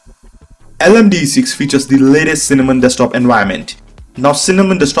 LMDE6 features the latest Cinnamon Desktop environment. Now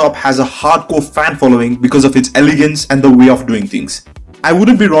Cinnamon Desktop has a hardcore fan following because of its elegance and the way of doing things. I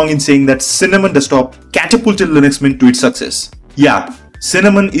wouldn't be wrong in saying that Cinnamon Desktop catapulted Linux Mint to its success. Yeah,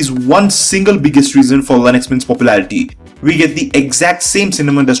 Cinnamon is one single biggest reason for Linux Mint's popularity. We get the exact same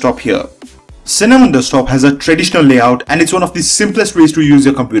Cinnamon Desktop here. Cinnamon Desktop has a traditional layout and it's one of the simplest ways to use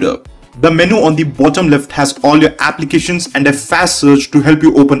your computer. The menu on the bottom left has all your applications and a fast search to help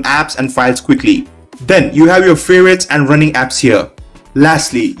you open apps and files quickly. Then you have your favorites and running apps here.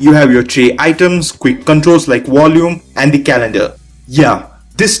 Lastly, you have your tray items, quick controls like volume and the calendar. Yeah,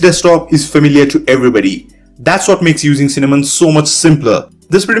 this desktop is familiar to everybody. That's what makes using Cinnamon so much simpler.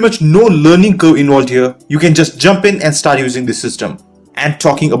 There's pretty much no learning curve involved here. You can just jump in and start using this system. And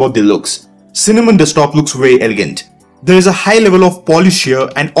talking about the looks, Cinnamon Desktop looks very elegant. There is a high level of polish here,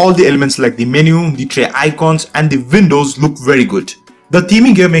 and all the elements like the menu, the tray icons and the windows look very good. The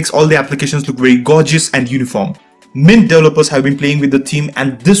theming here makes all the applications look very gorgeous and uniform. Mint developers have been playing with the theme,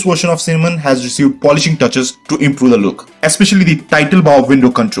 and this version of Cinnamon has received polishing touches to improve the look, especially the title bar window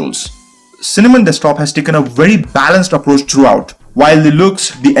controls. Cinnamon Desktop has taken a very balanced approach throughout. While the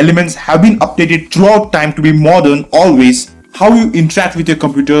looks, the elements have been updated throughout time to be modern always, how you interact with your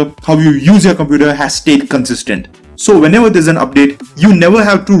computer, how you use your computer has stayed consistent. So whenever there's an update, you never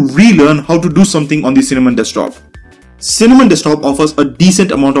have to relearn how to do something on the Cinnamon Desktop. Cinnamon Desktop offers a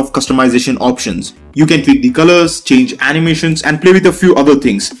decent amount of customization options. You can tweak the colors, change animations and play with a few other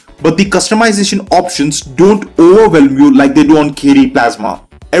things. But the customization options don't overwhelm you like they do on KD Plasma.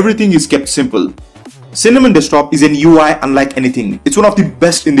 Everything is kept simple. Cinnamon Desktop is an UI unlike anything. It's one of the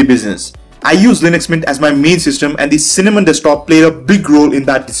best in the business. I use Linux Mint as my main system, and the Cinnamon Desktop played a big role in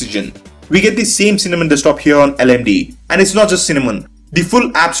that decision. We get the same Cinnamon Desktop here on LMD, and it's not just Cinnamon. The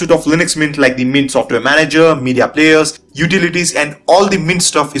full app suite of Linux Mint like the Mint Software Manager, media players, utilities and all the Mint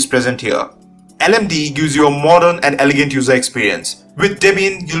stuff is present here. LMD gives you a modern and elegant user experience. With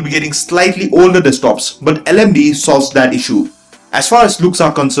Debian, you'll be getting slightly older desktops, but LMD solves that issue. As far as looks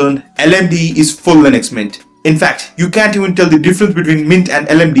are concerned, LMD is full Linux Mint. In fact, you can't even tell the difference between Mint and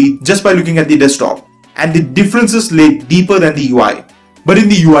LMD just by looking at the desktop. And the differences lay deeper than the UI. But in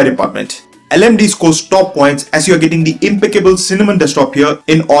the UI department, LMD scores top points as you are getting the impeccable Cinnamon Desktop here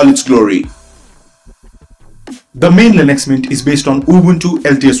in all its glory. The main Linux Mint is based on Ubuntu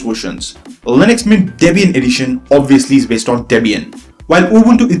LTS versions. Linux Mint Debian Edition obviously is based on Debian. While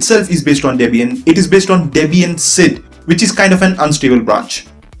Ubuntu itself is based on Debian, it is based on Debian SIG, which is kind of an unstable branch.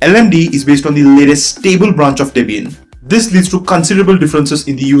 LMD is based on the latest stable branch of Debian. This leads to considerable differences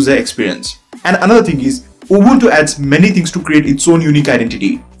in the user experience. And another thing is, Ubuntu adds many things to create its own unique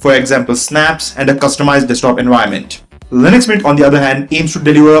identity. For example, snaps and a customized desktop environment. Linux Mint on the other hand aims to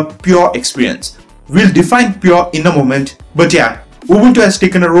deliver a pure experience. We'll define pure in a moment, but yeah, Ubuntu has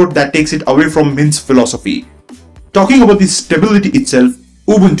taken a road that takes it away from Mint's philosophy. Talking about the stability itself,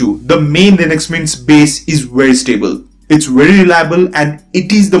 Ubuntu, the main Linux Mint's base, is very stable. It's very reliable and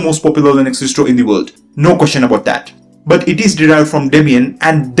it is the most popular Linux distro in the world. No question about that. But it is derived from Debian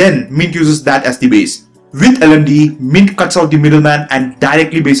and then Mint uses that as the base. With LMD, Mint cuts out the middleman and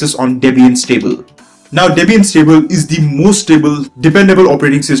directly bases on Debian Stable. Now Debian Stable is the most stable, dependable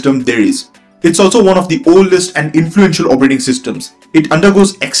operating system there is. It's also one of the oldest and influential operating systems. It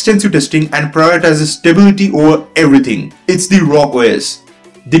undergoes extensive testing and prioritizes stability over everything. It's the rock OS.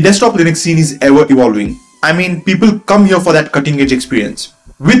 The desktop Linux scene is ever evolving. I mean, people come here for that cutting edge experience.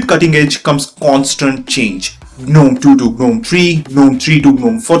 With cutting edge comes constant change. GNOME 2 to GNOME 3, GNOME 3 to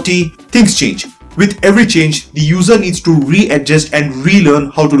GNOME 40, things change. With every change, the user needs to readjust and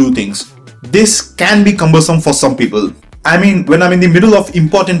relearn how to do things. This can be cumbersome for some people. I mean, when I'm in the middle of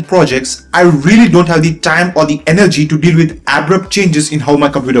important projects, I really don't have the time or the energy to deal with abrupt changes in how my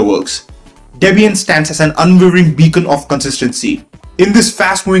computer works. Debian stands as an unwavering beacon of consistency. In this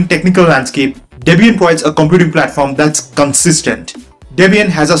fast-moving technical landscape, Debian provides a computing platform that's consistent. Debian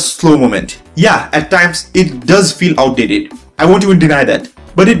has a slow moment. Yeah, at times it does feel outdated. I won't even deny that.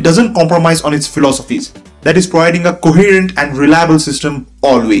 But it doesn't compromise on its philosophies. That is providing a coherent and reliable system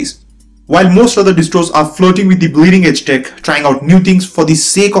always. While most other distros are flirting with the bleeding edge tech, trying out new things for the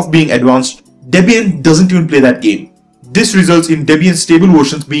sake of being advanced, Debian doesn't even play that game. This results in Debian stable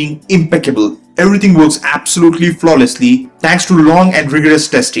versions being impeccable. Everything works absolutely flawlessly thanks to long and rigorous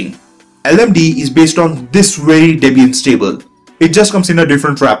testing. LMD is based on this very Debian stable. It just comes in a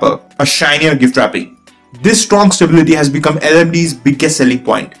different wrapper, a shinier gift wrapping. This strong stability has become LMD's biggest selling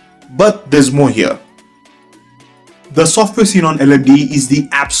point, but there's more here. The software scene on LMD is the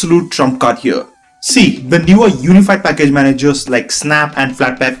absolute trump card here. See, the newer unified package managers like Snap and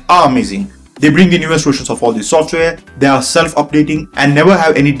Flatpak are amazing. They bring the newest versions of all the software, they are self-updating and never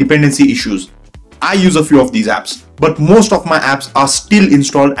have any dependency issues. I use a few of these apps, but most of my apps are still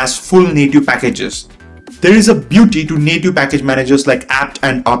installed as full native packages. There is a beauty to native package managers like apt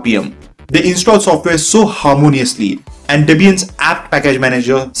and RPM. They install software so harmoniously, and Debian's apt package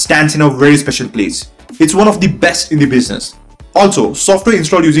manager stands in a very special place. It's one of the best in the business. Also, software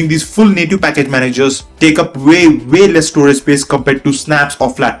installed using these full native package managers take up way less storage space compared to snaps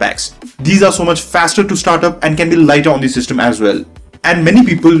or flatpaks. These are so much faster to start up and can be lighter on the system as well. And many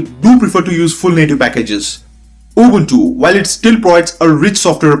people do prefer to use full native packages. Ubuntu, while it still provides a rich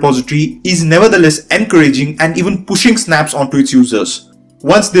software repository, is nevertheless encouraging and even pushing snaps onto its users.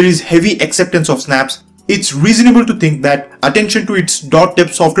 Once there is heavy acceptance of snaps, it's reasonable to think that attention to its .deb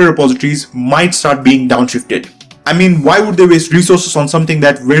software repositories might start being downshifted. I mean, why would they waste resources on something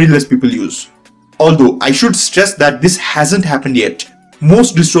that very less people use? Although I should stress that this hasn't happened yet.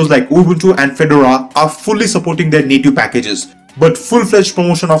 Most distros like Ubuntu and Fedora are fully supporting their native packages, but full-fledged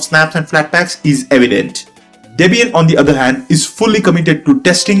promotion of snaps and flatpaks is evident. Debian, on the other hand, is fully committed to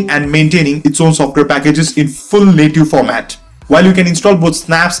testing and maintaining its own software packages in full native format. While you can install both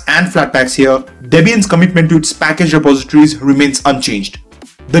snaps and flatpaks here, Debian's commitment to its package repositories remains unchanged.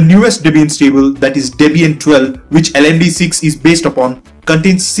 The newest Debian stable, that is Debian 12, which LMD6 is based upon,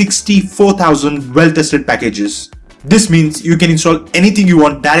 contains 64,000 well-tested packages. This means you can install anything you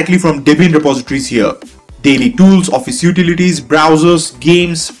want directly from Debian repositories here. Daily tools, office utilities, browsers,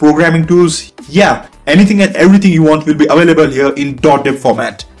 games, programming tools, yeah, anything and everything you want will be available here in .deb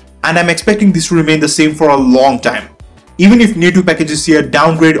format. And I'm expecting this to remain the same for a long time. Even if native packages here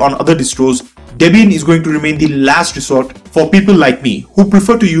downgrade on other distros, Debian is going to remain the last resort for people like me who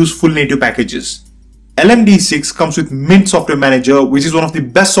prefer to use full native packages. LMD6 comes with Mint Software Manager, which is one of the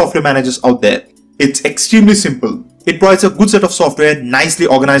best software managers out there. It's extremely simple. It provides a good set of software nicely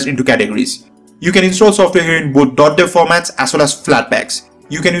organized into categories. You can install software here in both .deb formats as well as flatpaks.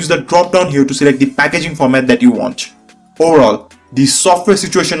 You can use the drop down here to select the packaging format that you want. Overall, the software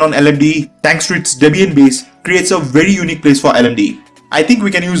situation on LMD, thanks to its Debian base, creates a very unique place for LMD. I think we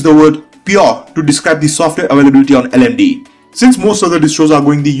can use the word pure to describe the software availability on LMD. Since most other distros are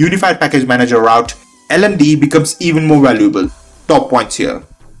going the unified package manager route, LMD becomes even more valuable. Top points here.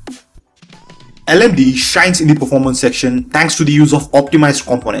 LMD shines in the performance section thanks to the use of optimized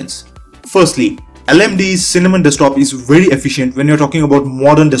components. Firstly, LMD's Cinnamon desktop is very efficient when you're talking about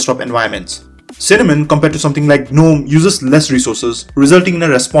modern desktop environments. Cinnamon, compared to something like GNOME, uses less resources, resulting in a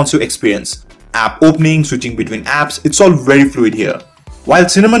responsive experience. App opening, switching between apps, it's all very fluid here. While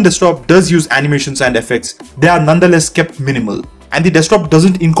Cinnamon desktop does use animations and effects, they are nonetheless kept minimal, and the desktop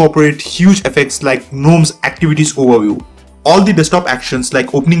doesn't incorporate huge effects like GNOME's Activities Overview. All the desktop actions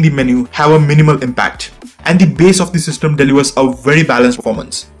like opening the menu have a minimal impact, and the base of the system delivers a very balanced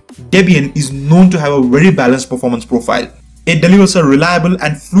performance. Debian is known to have a very balanced performance profile. It delivers a reliable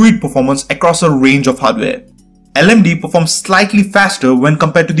and fluid performance across a range of hardware. LMD performs slightly faster when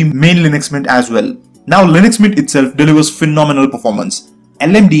compared to the main Linux Mint as well. Now Linux Mint itself delivers phenomenal performance.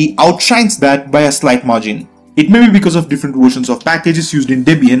 LMD outshines that by a slight margin. It may be because of different versions of packages used in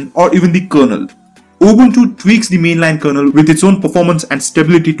Debian or even the kernel. Ubuntu tweaks the mainline kernel with its own performance and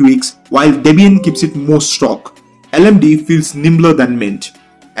stability tweaks, while Debian keeps it more stock. LMD feels nimbler than Mint.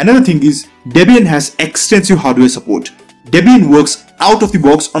 Another thing is, Debian has extensive hardware support. Debian works out of the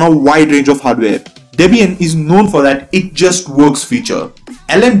box on a wide range of hardware. Debian is known for that it just works feature.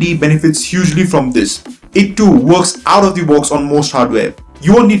 LMD benefits hugely from this. It too works out of the box on most hardware.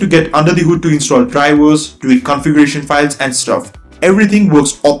 You won't need to get under the hood to install drivers, tweak configuration files and stuff. Everything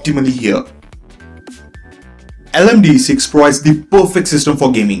works optimally here. LMD6 provides the perfect system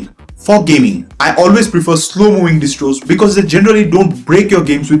for gaming. For gaming, I always prefer slow-moving distros because they generally don't break your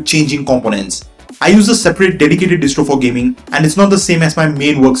games with changing components. I use a separate dedicated distro for gaming and it's not the same as my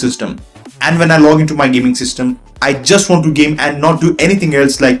main work system. And when I log into my gaming system, I just want to game and not do anything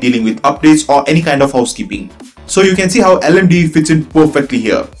else like dealing with updates or any kind of housekeeping. So you can see how LMD fits in perfectly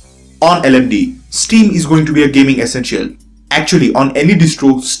here. On LMD, Steam is going to be a gaming essential. Actually, on any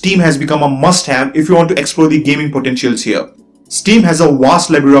distro, Steam has become a must-have if you want to explore the gaming potentials here. Steam has a vast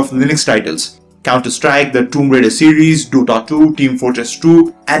library of Linux titles. Counter-Strike, the Tomb Raider series, Dota 2, Team Fortress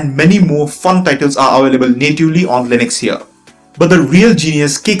 2, and many more fun titles are available natively on Linux here. But the real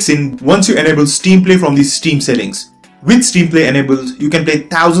genius kicks in once you enable Steam Play from the Steam settings. With Steam Play enabled, you can play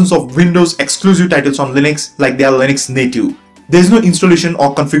thousands of Windows exclusive titles on Linux like they are Linux native. There is no installation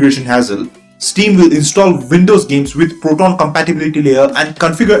or configuration hassle. Steam will install Windows games with Proton compatibility layer and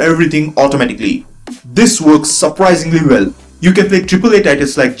configure everything automatically. This works surprisingly well. You can play AAA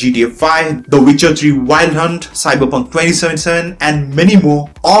titles like GTA 5, The Witcher 3 Wild Hunt, Cyberpunk 2077 and many more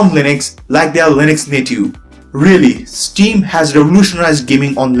on Linux like they are Linux native. Really, Steam has revolutionized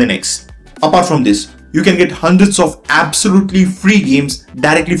gaming on Linux. Apart from this, you can get hundreds of absolutely free games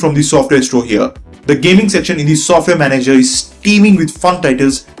directly from the software store here. The gaming section in the software manager is teeming with fun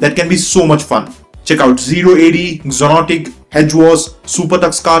titles that can be so much fun. Check out Zero AD, Xonotic, Hedge Wars, Super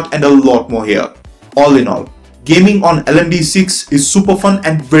Tux Kart and a lot more here. All in all, gaming on LMD6 is super fun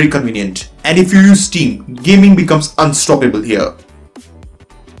and very convenient. And if you use Steam, gaming becomes unstoppable here.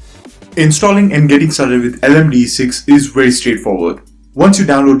 Installing and getting started with LMD6 is very straightforward. Once you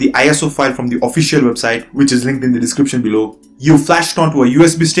download the ISO file from the official website, which is linked in the description below, you flash it onto a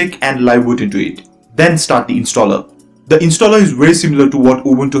USB stick and live boot into it. Then start the installer. The installer is very similar to what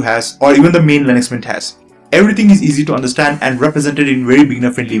Ubuntu has or even the main Linux Mint has. Everything is easy to understand and represented in very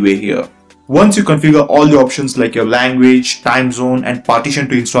beginner friendly way here. Once you configure all the options like your language, time zone and partition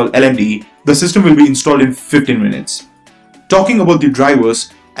to install LMD, the system will be installed in 15 minutes. Talking about the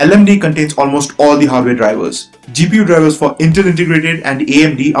drivers, LMD contains almost all the hardware drivers. GPU drivers for Intel integrated and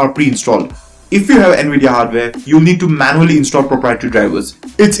AMD are pre-installed. If you have NVIDIA hardware, you'll need to manually install proprietary drivers.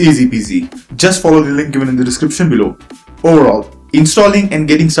 It's easy peasy. Just follow the link given in the description below. Overall, installing and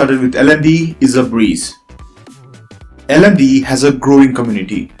getting started with LMD is a breeze. LMD has a growing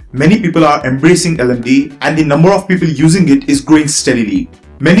community. Many people are embracing LMD and the number of people using it is growing steadily.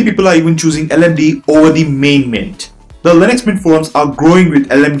 Many people are even choosing LMD over the main Mint. The Linux Mint forums are growing with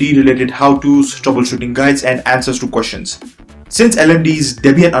LMD related how-tos, troubleshooting guides and answers to questions. Since LMD is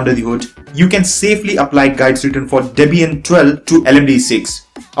Debian under the hood, you can safely apply guides written for Debian 12 to LMD 6.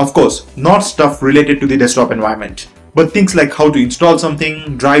 Of course, not stuff related to the desktop environment, but things like how to install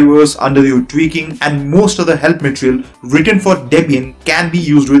something, drivers, under the hood tweaking and most other help material written for Debian can be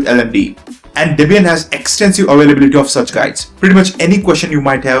used with LMD. And Debian has extensive availability of such guides. Pretty much any question you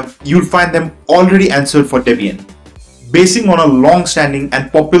might have, you'll find them already answered for Debian. Basing on a long-standing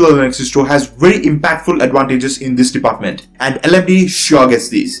and popular Linux distro has very impactful advantages in this department, and LMD sure gets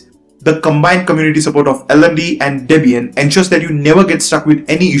these. The combined community support of LMD and Debian ensures that you never get stuck with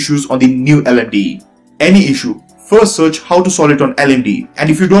any issues on the new LMD. Any issue, first search how to solve it on LMD, and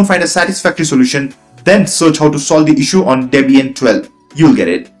if you don't find a satisfactory solution, then search how to solve the issue on Debian 12. You'll get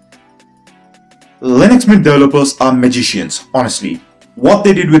it. Linux Mint developers are magicians, honestly. What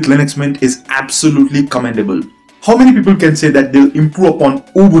they did with Linux Mint is absolutely commendable. How many people can say that they'll improve upon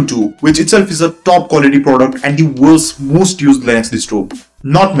Ubuntu, which itself is a top quality product and the world's most used Linux distro?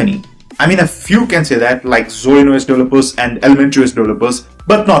 Not many. I mean, a few can say that, like Zorin OS developers and Elementary OS developers,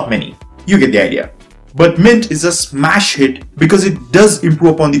 but not many. You get the idea. But Mint is a smash hit because it does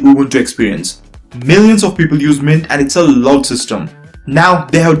improve upon the Ubuntu experience. Millions of people use Mint and it's a loud system. Now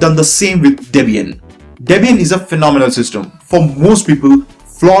they have done the same with Debian. Debian is a phenomenal system. For most people,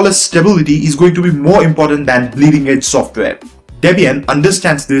 flawless stability is going to be more important than bleeding edge software. Debian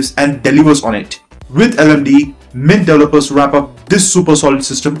understands this and delivers on it. With LMD, Mint developers wrap up this super solid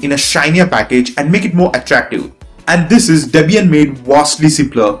system in a shinier package and make it more attractive. And this is Debian made vastly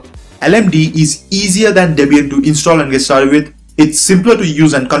simpler. LMD is easier than Debian to install and get started with. It's simpler to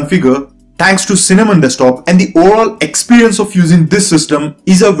use and configure thanks to Cinnamon Desktop, and the overall experience of using this system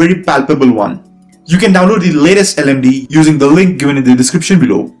is a very palpable one. You can download the latest LMD using the link given in the description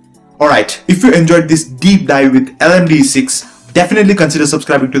below. Alright, if you enjoyed this deep dive with LMD 6, definitely consider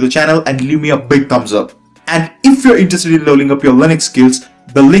subscribing to the channel and leave me a big thumbs up. And if you're interested in leveling up your Linux skills,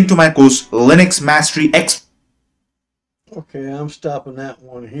 the link to my course Linux Mastery X. Okay, I'm stopping that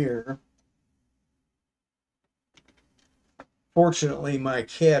one here. Fortunately, my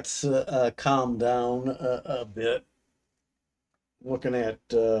cat's calmed down a bit. Looking at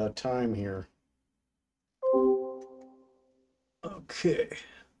time here. Okay.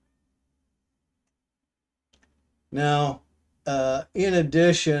 Now, in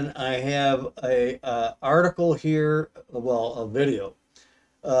addition, I have a article here, well, a video.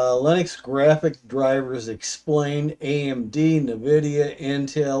 Linux graphic drivers explained, AMD, NVIDIA,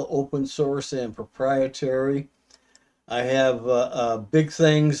 Intel, open source and proprietary. I have big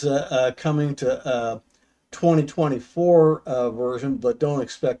things coming to 2024 version, but don't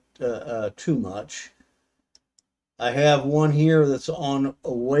expect too much. I have one here that's on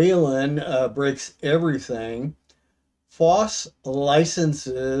Wayland, breaks everything. FOSS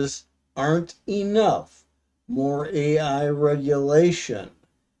licenses aren't enough. More AI regulation.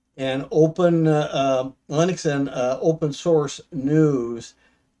 And open Linux and open source news.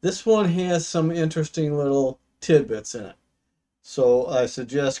 This one has some interesting little tidbits in it. So I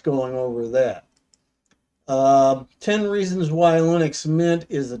suggest going over that. 10 reasons why Linux Mint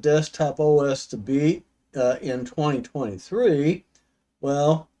is the desktop OS to beat in 2023.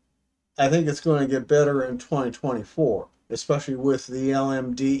 Well, I think it's going to get better in 2024, especially with the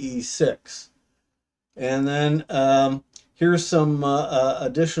LMDE 6. And then here's some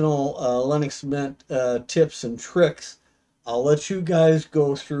additional Linux Mint tips and tricks. I'll let you guys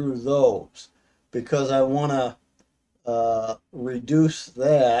go through those because I want to reduce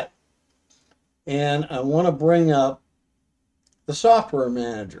that. And I want to bring up the software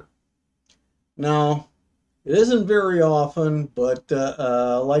manager. Now, it isn't very often, but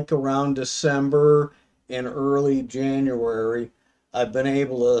like around December and early January, I've been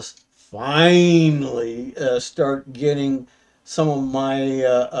able to finally start getting some of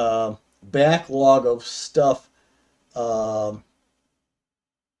my backlog of stuff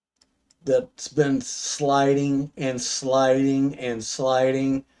that's been sliding and sliding and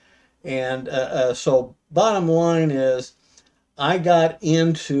sliding. And so bottom line is I got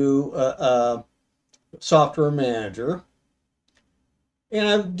into Software Manager, and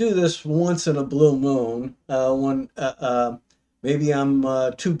I do this once in a blue moon when maybe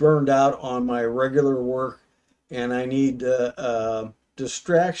I'm too burned out on my regular work and I need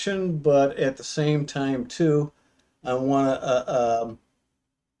distraction, but at the same time too, I want to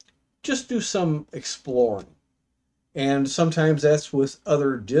just do some exploring. And sometimes that's with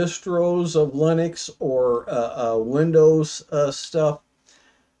other distros of Linux or Windows stuff.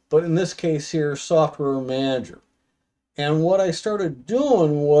 But in this case here, Software Manager. And what I started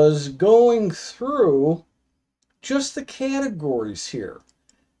doing was going through just the categories here.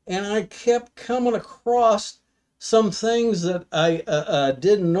 And I kept coming across some things that I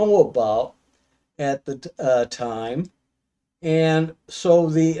didn't know about at the time. And so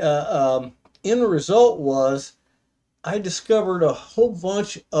the end result was I discovered a whole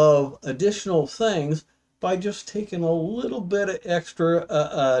bunch of additional things by just taking a little bit of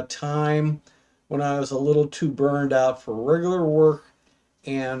extra time when I was a little too burned out for regular work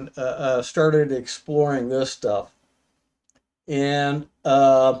and started exploring this stuff. And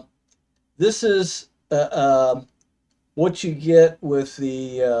this is what you get with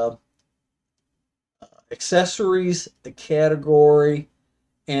the accessories, the category,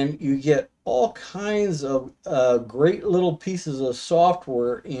 and you get all kinds of great little pieces of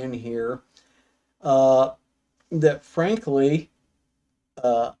software in here that frankly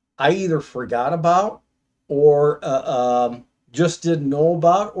I either forgot about or just didn't know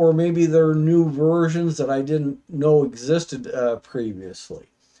about, or maybe there are new versions that I didn't know existed previously.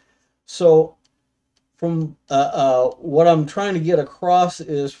 So from what I'm trying to get across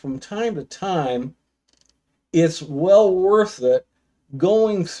is from time to time, it's well worth it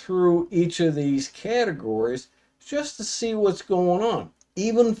going through each of these categories just to see what's going on.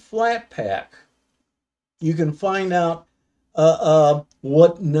 Even Flatpak, you can find out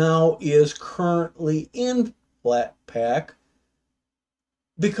what now is currently in Flatpak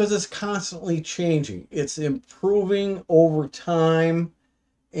because it's constantly changing. It's improving over time,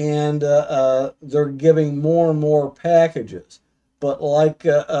 and they're giving more and more packages. But like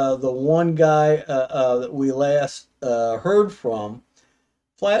the one guy that we last heard from,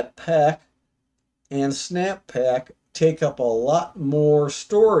 Flatpak and Snappak take up a lot more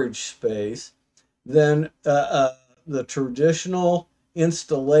storage space than the traditional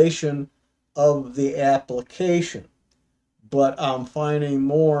installation of the application. But I'm finding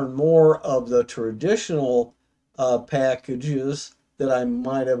more and more of the traditional packages that I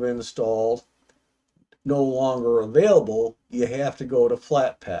might have installed no longer available. You have to go to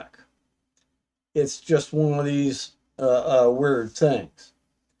Flatpak. It's just one of these weird things.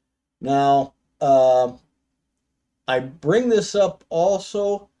 Now, I bring this up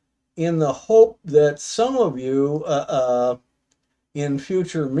also in the hope that some of you in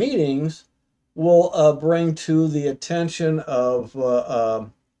future meetings will bring to the attention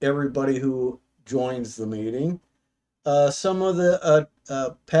of everybody who joins the meeting some of the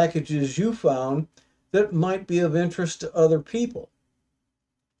packages you found that might be of interest to other people.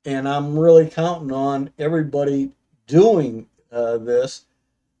 And I'm really counting on everybody doing this.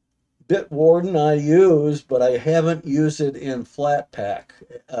 Bitwarden I use, but I haven't used it in Flatpak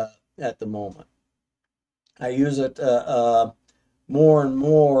at the moment. I use it more and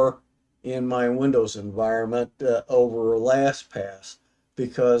more in my Windows environment over LastPass,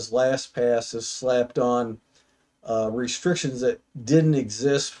 because LastPass has slapped on restrictions that didn't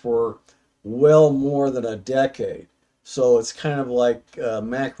exist for well more than a decade. So it's kind of like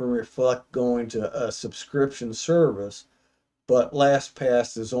Macro Reflect going to a subscription service, but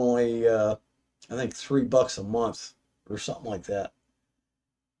LastPass is only, I think, $3 a month or something like that.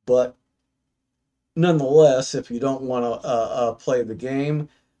 But nonetheless, if you don't want to play the game,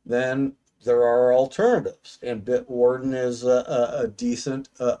 then there are alternatives, and Bitwarden is a decent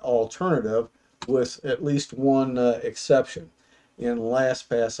alternative with at least one exception. In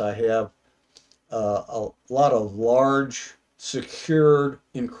LastPass, I have a lot of large, secured,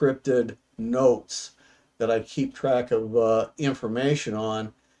 encrypted notes that I keep track of information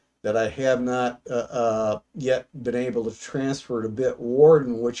on that I have not yet been able to transfer to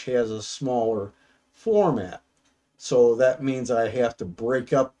Bitwarden, which has a smaller format. So that means I have to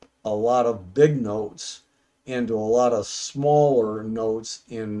break up a lot of big notes into a lot of smaller notes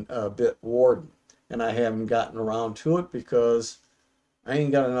in Bitwarden. And I haven't gotten around to it because I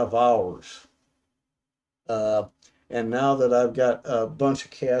ain't got enough hours. And now that I've got a bunch of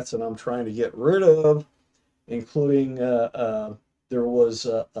cats that I'm trying to get rid of, including there was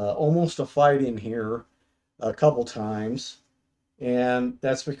almost a fight in here a couple times, and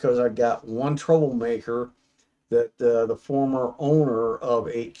that's because I got one troublemaker that the former owner of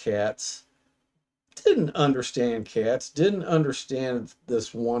 8 Cats didn't understand cats, didn't understand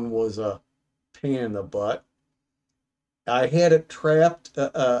this one was a pain in the butt. I had it trapped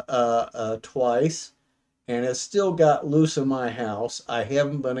twice, and it still got loose in my house. I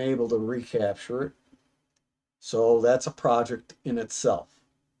haven't been able to recapture it, so that's a project in itself.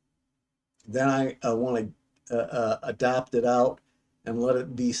 Then I want to adopt it out and let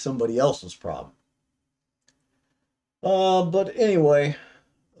it be somebody else's problem. But anyway,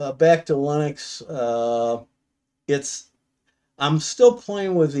 back to Linux. I'm still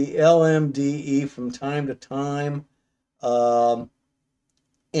playing with the LMDE from time to time.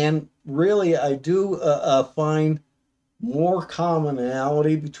 And really, I do find more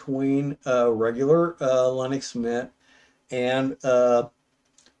commonality between regular Linux Mint and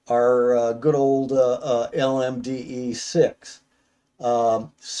our good old LMDE 6.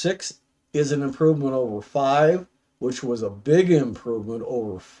 6 is an improvement over 5, which was a big improvement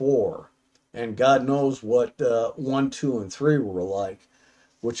over 4. And God knows what 1, 2, and 3 were like,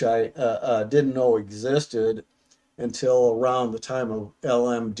 which I didn't know existed until around the time of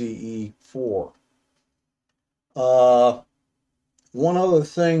LMDE 4. One other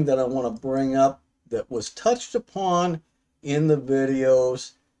thing that I want to bring up that was touched upon in the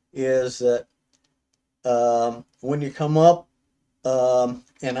videos is that when you come up,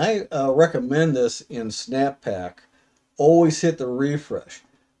 and I recommend this in SnapPack, always hit the refresh.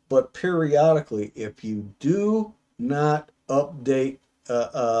 But periodically, if you do not update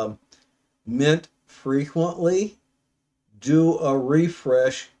Mint frequently, do a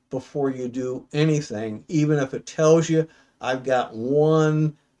refresh before you do anything, even if it tells you I've got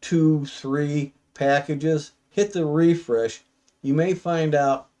 1, 2, 3 packages. Hit the refresh. You may find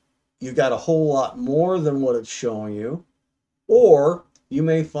out you got a whole lot more than what it's showing you, or you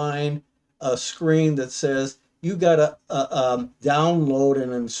may find a screen that says you got to download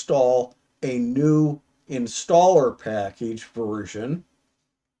and install a new installer package version,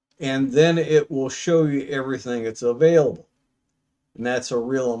 and then it will show you everything that's available. And that's a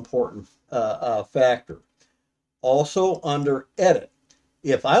real important factor. Also, under Edit,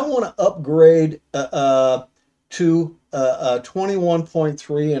 if I want to upgrade to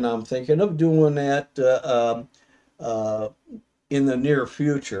 21.3, and I'm thinking of doing that in the near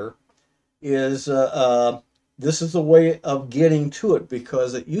future, is this is a way of getting to it,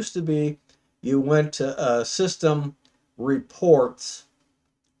 because it used to be you went to System Reports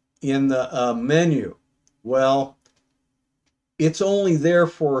in the menu. Well, it's only there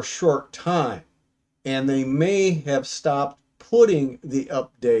for a short time, and they may have stopped putting the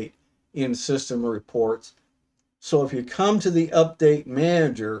update in System Reports. So if you come to the Update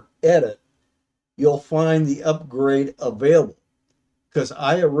Manager, Edit, you'll find the upgrade available, because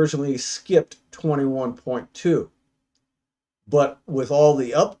I originally skipped 21.2. But with all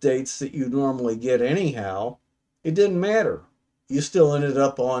the updates that you normally get anyhow, it didn't matter. You still ended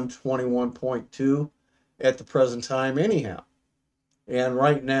up on 21.2 at the present time anyhow. And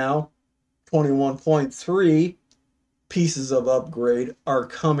right now, 21.3 pieces of upgrade are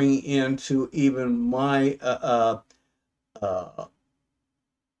coming into even my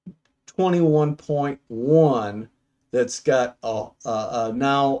 21.1 that's got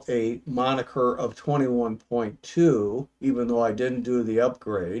now a moniker of 21.2, even though I didn't do the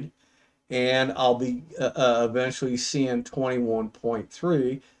upgrade. And I'll be eventually seeing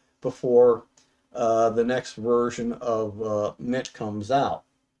 21.3 before the next version of Mint comes out.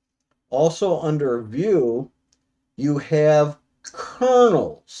 Also under View, you have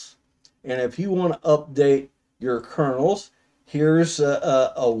kernels. And if you want to update your kernels, here's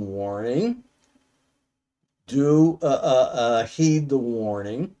a warning. Do heed the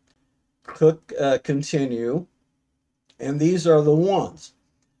warning. Click Continue. And these are the ones.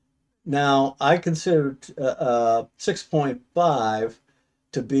 Now, I consider 6.5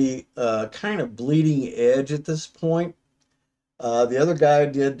 to be kind of bleeding edge at this point. The other guy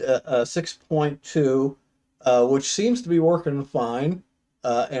did 6.2, which seems to be working fine,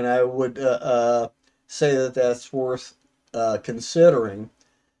 and I would say that that's worth considering.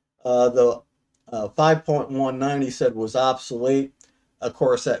 The 5.19 he said was obsolete. Of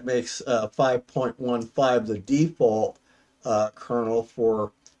course, that makes 5.15 the default kernel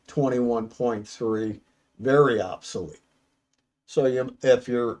for 21.3 very obsolete. So if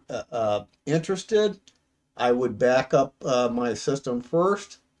you're interested, I would back up my system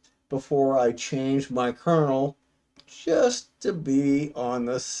first before I change my kernel, just to be on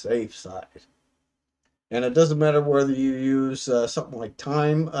the safe side. And it doesn't matter whether you use something like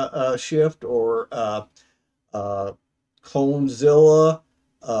Time Shift or Clonezilla,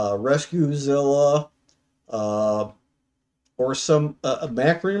 RescueZilla, or some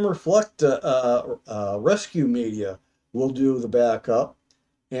Macrium Reflect Rescue Media will do the backup.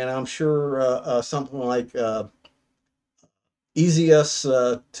 And I'm sure something like Easiest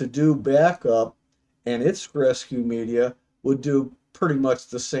to do backup and its rescue media would do pretty much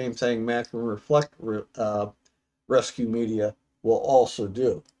the same thing Macrium Reflect rescue media will also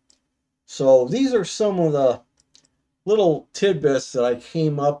do. So these are some of the little tidbits that I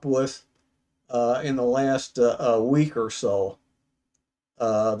came up with in the last week or so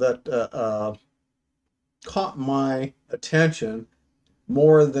that caught my attention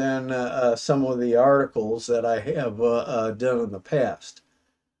more than some of the articles that I have done in the past.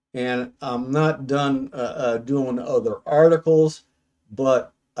 And I'm not done doing other articles,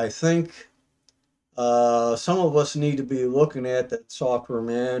 but I think some of us need to be looking at that software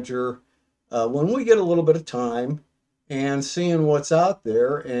manager when we get a little bit of time and seeing what's out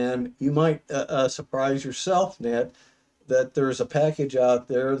there. And you might surprise yourself, Ned, that there's a package out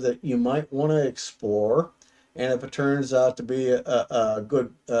there that you might want to explore. And if it turns out to be a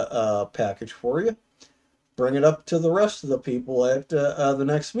good package for you, bring it up to the rest of the people at the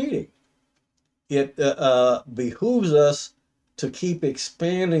next meeting. It behooves us to keep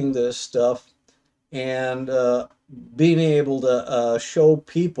expanding this stuff and being able to show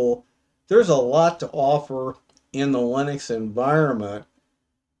people there's a lot to offer in the Linux environment,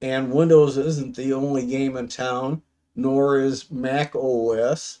 and Windows isn't the only game in town, nor is Mac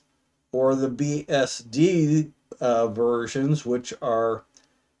OS or the BSD versions, which are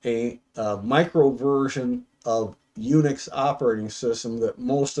a micro version of Unix operating system that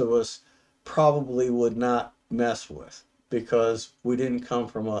most of us probably would not mess with because we didn't come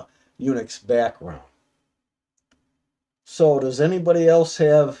from a Unix background. So does anybody else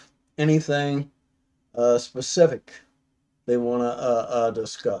have anything specific they want to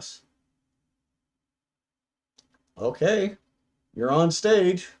discuss? Okay, you're on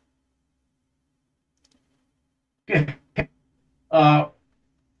stage.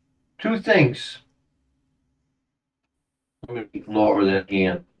 Two things. Let me lower that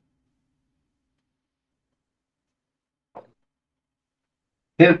hand.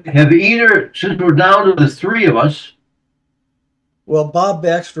 Have either, since we're down to the three of us, Well, Bob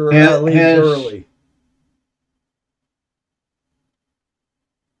Baxter leaves early.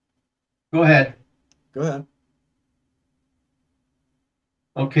 Go ahead. Go ahead.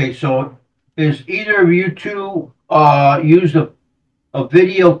 Okay, so is either of you two used a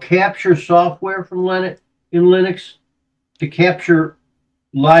video capture software from Linux to capture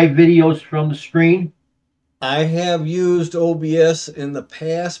live videos from the screen? I have used OBS in the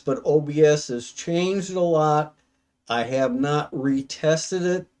past, but OBS has changed a lot. I have not retested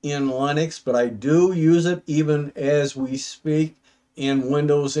it in Linux, but I do use it even as we speak in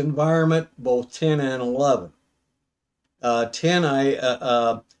Windows environment, both 10 and 11. 10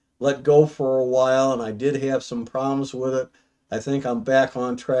 I let go for a while, and I did have some problems with it. I think I'm back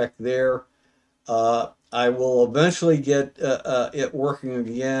on track there. I will eventually get it working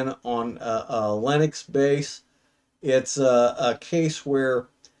again on a Linux base. It's a case where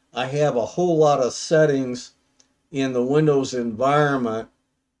I have a whole lot of settings in the Windows environment,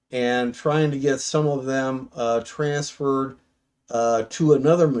 and trying to get some of them transferred to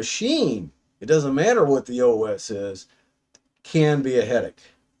another machine, it doesn't matter what the OS is, can be a headache.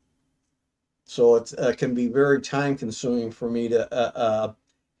 So it can be very time consuming for me to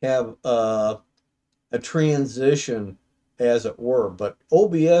have a transition, as it were. But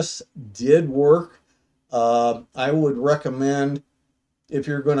OBS did work. I would recommend, if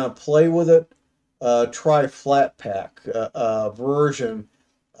you're going to play with it, try Flatpak version.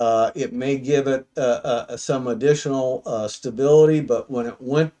 It may give it some additional stability, but when it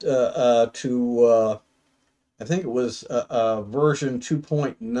went to, I think it was version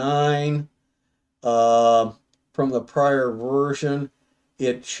 2.9 from the prior version,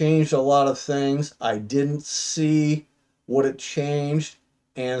 it changed a lot of things. I didn't see what it changed,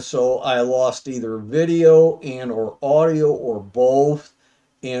 and so I lost either video and or audio or both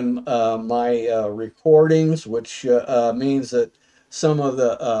in my recordings, which means that some of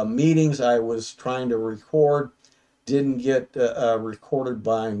the meetings I was trying to record didn't get recorded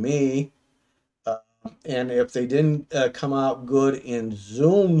by me. And if they didn't come out good in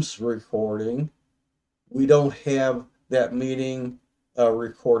Zoom's recording, we don't have that meeting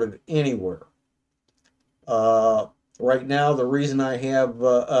recorded anywhere. Right now, the reason I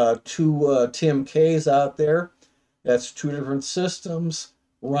have two Tim Ks out there, that's two different systems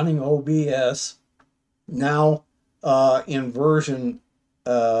running OBS. now in version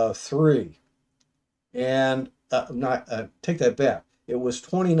 3. And not take that back. It was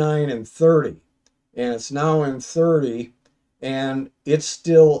 29 and 30, and it's now in 30, and it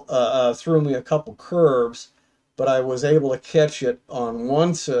still threw me a couple curves, but I was able to catch it on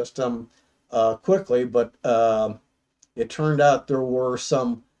one system quickly. But it turned out there were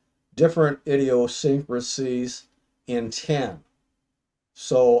some different idiosyncrasies in 10.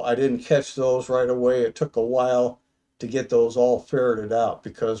 So I didn't catch those right away. It took a while to get those all ferreted out,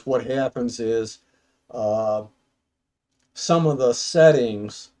 because what happens is some of the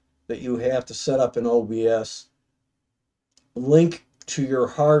settings that you have to set up in OBS link to your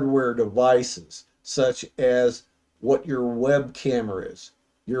hardware devices, such as what your web camera is,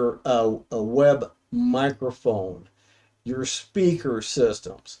 your a web microphone, your speaker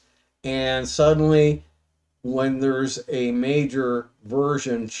systems. And suddenly, when there's a major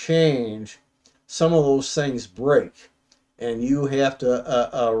version change, some of those things break. And you have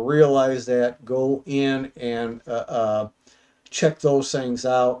to realize that, go in and check those things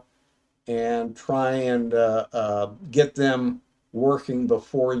out, and try and get them working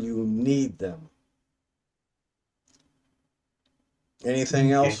before you need them.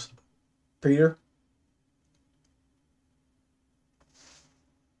 Anything else, Peter?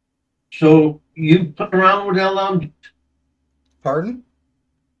 So you played around with LM? Pardon?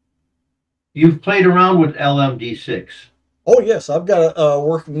 You've played around with LMD6. Oh yes, I've got a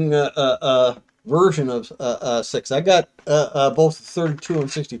working version of 6. I got both 32 and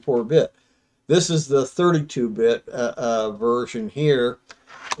 64-bit. This is the 32-bit version here,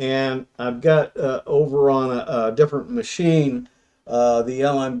 and I've got over on a different machine the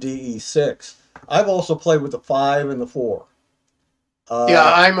LMDE6. I've also played with the 5 and the 4.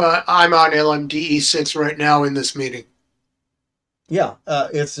 Yeah, I'm on LMDE6 right now in this meeting. Yeah,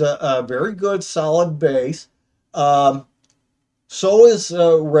 it's a very good, solid base. So is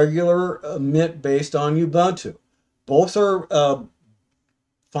regular Mint based on Ubuntu. Both are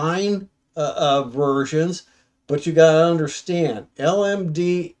fine versions, but you got to understand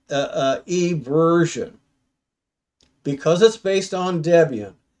LMDE version, because it's based on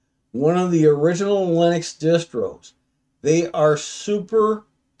Debian, one of the original Linux distros. They are super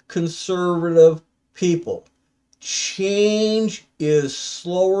conservative people. Change is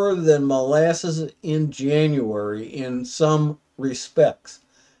slower than molasses in January in some respects.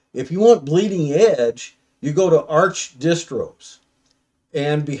 If you want bleeding edge, you go to Arch distros.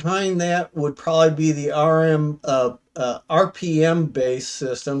 And behind that would probably be the RPM-based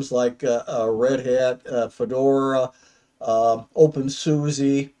systems like Red Hat, Fedora,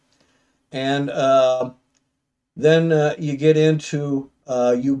 OpenSUSE, and then you get into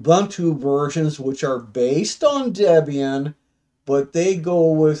Ubuntu versions, which are based on Debian, but they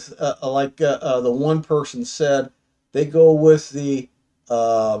go with, like the one person said, they go with the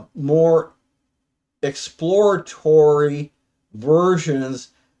more exploratory versions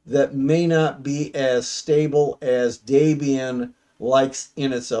that may not be as stable as Debian likes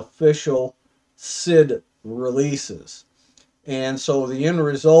in its official SID releases. And so the end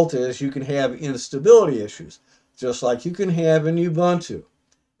result is you can have instability issues, just like you can have in Ubuntu.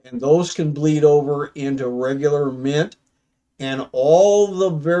 And those can bleed over into regular Mint and all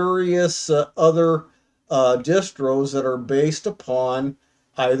the various other distros that are based upon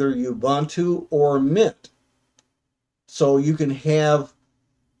either Ubuntu or Mint. So you can have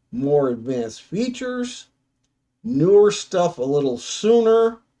more advanced features, newer stuff a little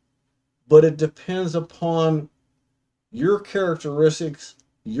sooner, but it depends upon your characteristics,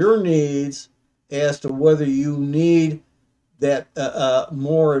 your needs, as to whether you need that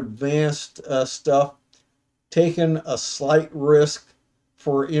more advanced stuff, taking a slight risk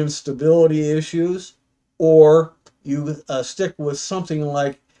for instability issues, or you stick with something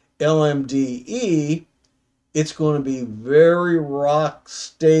like LMDE. It's going to be very rock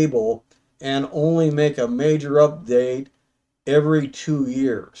stable and only make a major update every 2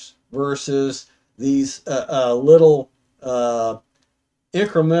 years, versus these little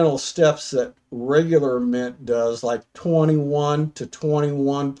incremental steps that regular Mint does, like 21 to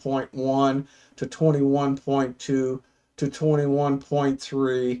 21.1 to 21.2 to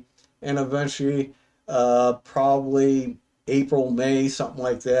 21.3, and eventually probably April, May, something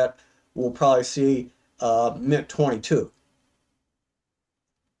like that, we'll probably see Mint 22.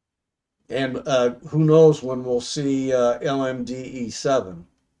 And who knows when we'll see LMDE 7.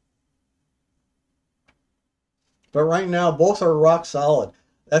 But right now, both are rock solid.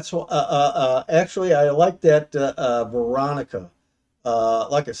 That's actually, I like that Veronica.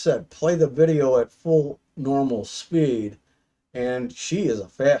 Like I said, play the video at full normal speed, and she is a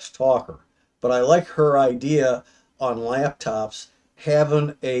fast talker. but I like her idea on laptops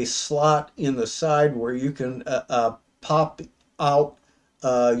having a slot in the side where you can pop out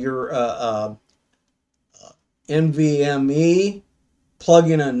your NVMe, plug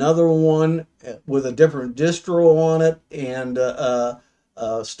in another one with a different distro on it, and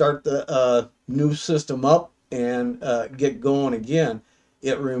start the new system up and get going again.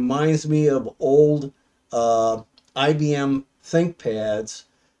 It reminds me of old IBM ThinkPads.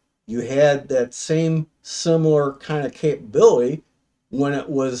 You had that same similar kind of capability when it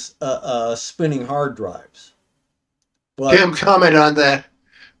was spinning hard drives. But Tim, comment on that.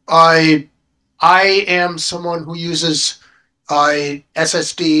 I am someone who uses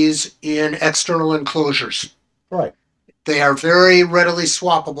SSDs in external enclosures. right, They are very readily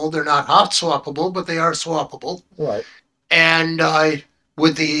swappable. They're not hot swappable, but they are swappable. right. And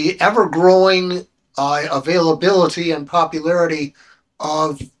with the ever-growing availability and popularity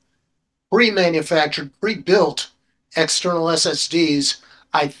of pre-manufactured, pre-built external SSDs,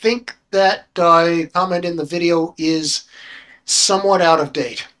 I think that comment in the video is somewhat out of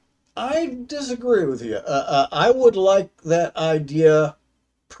date. I disagree with you. I would like that idea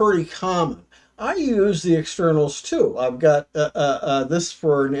pretty common. I use the externals too. I've got this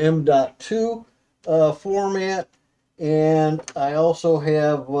for an M.2 format, and I also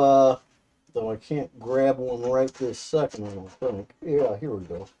have, though I can't grab one right this second, I don't think. Yeah, here we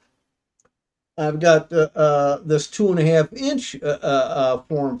go. I've got this 2.5 inch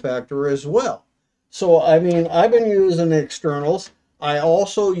form factor as well. So, I mean, I've been using the externals. I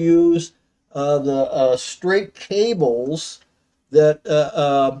also use the straight cables that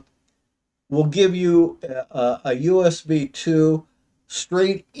will give you a USB 2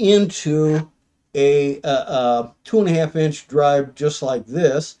 straight into a 2.5 inch drive just like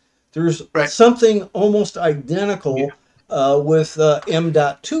this. There's Right. something almost identical with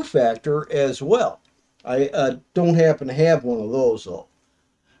M.2 factor as well. I don't happen to have one of those though.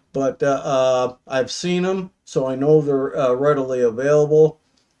 But I've seen them, so I know they're readily available.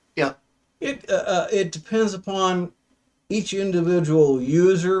 Yeah. It depends upon each individual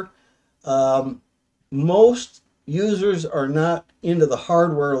user. Most users are not into the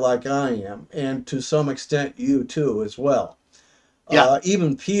hardware like I am, and to some extent you too as well. Yeah.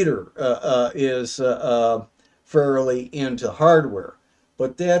 Even Peter is fairly into hardware,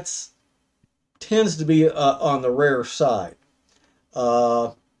 but that's tends to be on the rare side.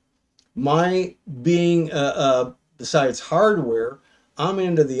 My being besides hardware, I'm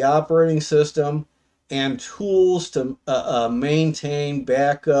into the operating system and tools to maintain,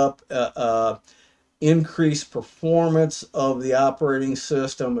 backup, increase performance of the operating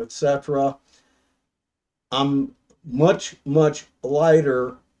system, etc. I'm much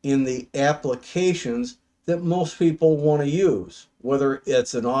lighter in the applications that most people want to use, whether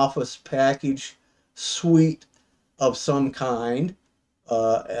it's an office package suite of some kind,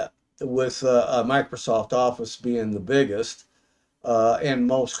 with Microsoft Office being the biggest and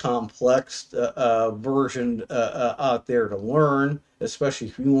most complex version out there to learn, especially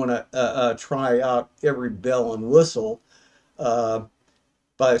if you want to try out every bell and whistle.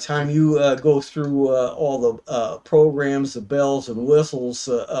 By the time you go through all the programs, the bells and whistles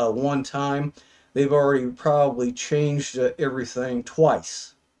one time, they've already probably changed everything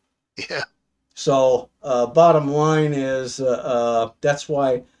twice. Yeah. So bottom line is that's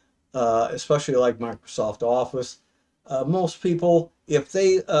why, especially like Microsoft Office, most people, if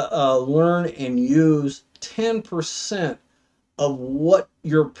they learn and use 10% of what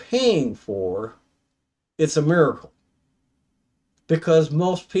you're paying for, it's a miracle. Because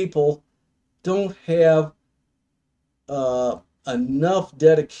most people don't have enough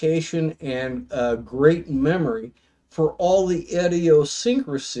dedication and great memory for all the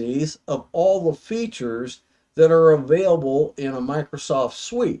idiosyncrasies of all the features that are available in a Microsoft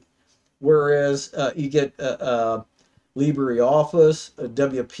suite. Whereas you get LibreOffice,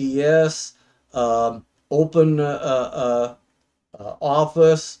 WPS, Open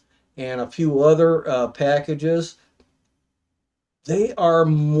Office, and a few other packages, they are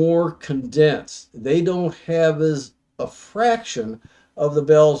more condensed. They don't have as a fraction of the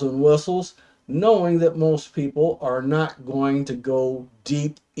bells and whistles, knowing that most people are not going to go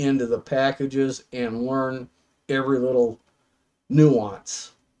deep into the packages and learn every little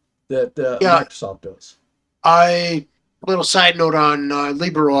nuance that Microsoft does. Little side note on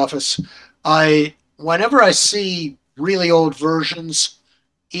LibreOffice. Whenever I see really old versions,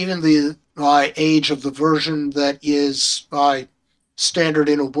 even the age of the version that is standard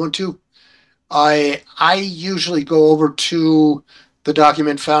in Ubuntu, I usually go over to the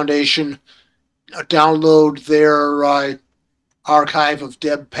Document Foundation, download their archive of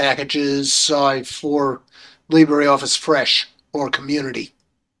deb packages for LibreOffice Fresh or Community.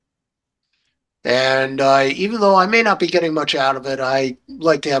 And even though I may not be getting much out of it, I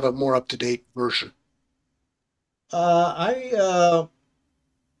like to have a more up-to-date version. I'm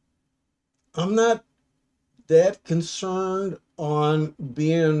not that concerned on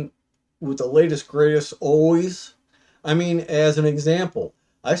being with the latest greatest always. I mean, as an example,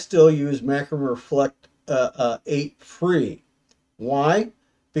 I still use Macrometer Reflect 8 free. Why?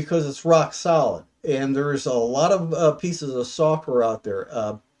 Because it's rock solid, and there's a lot of pieces of software out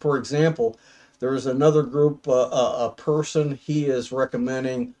there. For example, there's another group, a person, he is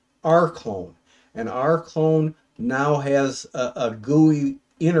recommending rclone, and rclone now has a GUI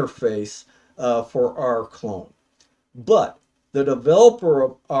interface for rclone. But the developer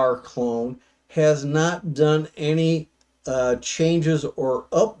of rclone has not done any changes or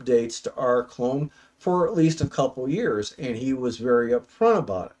updates to rclone for at least a couple years, and he was very upfront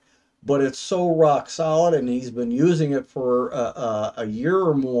about it. But it's so rock solid, and he's been using it for a year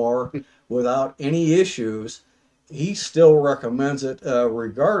or more without any issues. He still recommends it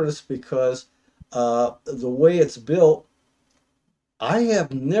regardless, because the way it's built, I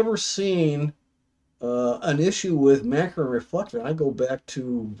have never seen an issue with macro reflector. I go back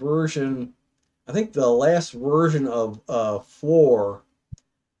to version, I think the last version of 4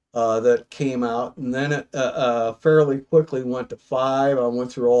 that came out, and then it fairly quickly went to 5. I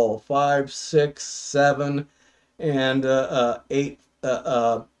went through all of 5, 6, 7, and 8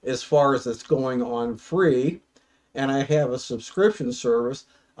 as far as it's going on free. And I have a subscription service.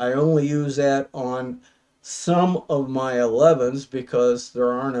 I only use that on some of my 11s because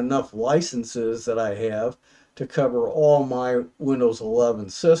there aren't enough licenses that I have to cover all my Windows 11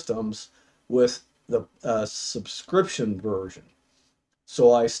 systems with the subscription version.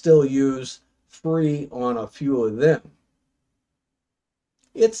 So I still use free on a few of them.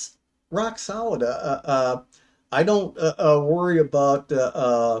 It's rock solid. I don't worry about,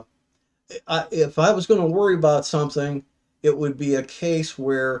 if I was going to worry about something, it would be a case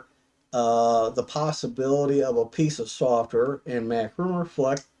where the possibility of a piece of software, and Macrometer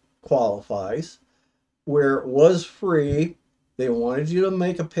Reflect qualifies, where it was free, they wanted you to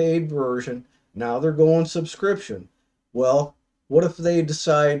make a paid version, now they're going subscription. Well, what if they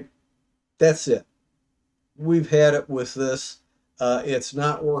decide, that's it, we've had it with this, it's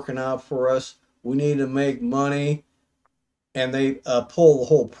not working out for us, we need to make money, and they pull the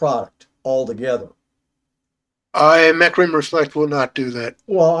whole product altogether? Macrometer Reflect will not do that.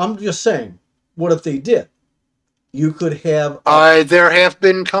 Well, I'm just saying, what if they did? You could have... there have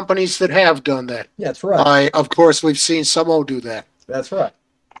been companies that have done that. That's right. Of course, we've seen Samo do that. That's right.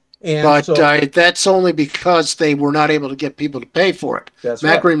 And but so, that's only because they were not able to get people to pay for it. That's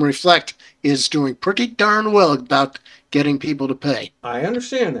Macrometer right. Reflect is doing pretty darn well about getting people to pay. I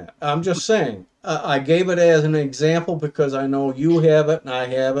understand that. I'm just saying, I gave it as an example because I know you have it and I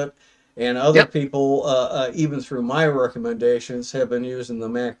have it, and other people, even through my recommendations, have been using the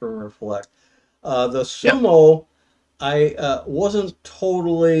Macrometer Reflect. The Sumo, I wasn't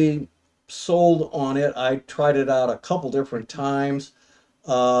totally sold on it. I tried it out a couple different times.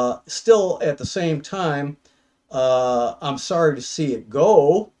 Still, at the same time, I'm sorry to see it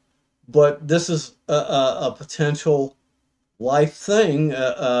go, but this is a potential life thing.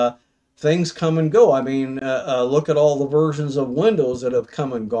 Things come and go. I mean, look at all the versions of Windows that have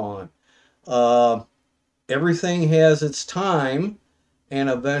come and gone. Everything has its time, and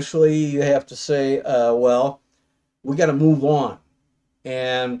eventually you have to say, well, we got to move on.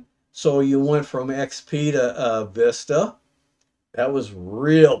 And so you went from XP to Vista. That was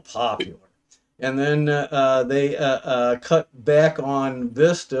real popular. And then they cut back on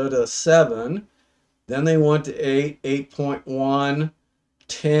Vista to 7. Then they went to 8, 8.1,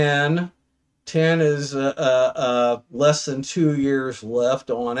 10. 10 is less than 2 years left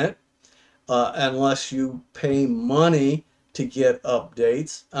on it, unless you pay money to get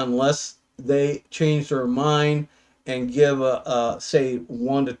updates, unless they change their mind and give a say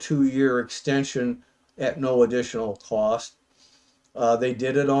 1 to 2 year extension at no additional cost. They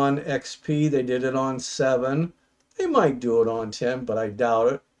did it on XP, they did it on 7. They might do it on 10, but I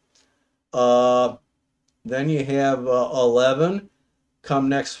doubt it. Then you have 11. Come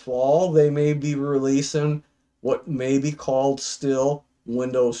next fall, they may be releasing what may be called still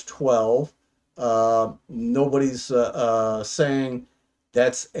Windows 12. Nobody's saying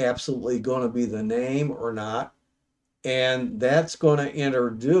that's absolutely going to be the name or not. And that's going to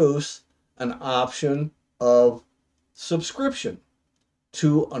introduce an option of subscription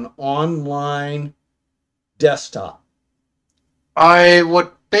to an online desktop.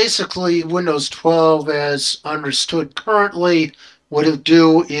 What basically Windows 12 as understood currently, what it'll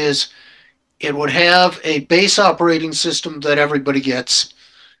do is it would have a base operating system that everybody gets,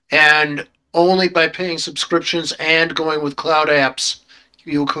 and only by paying subscriptions and going with cloud apps,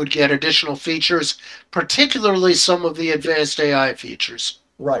 you could get additional features, particularly some of the advanced AI features.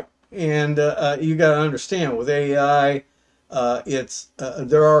 Right. And you got to understand with AI,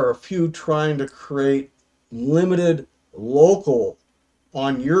 there are a few trying to create limited local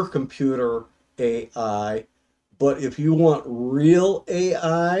on your computer AI, but if you want real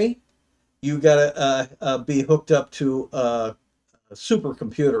AI, you got to be hooked up to a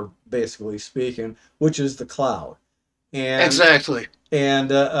supercomputer, basically speaking, which is the cloud. And Exactly. and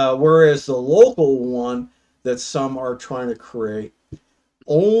whereas the local one that some are trying to create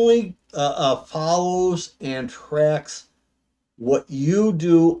only follows and tracks what you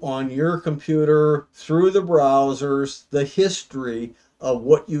do on your computer through the browsers, the history of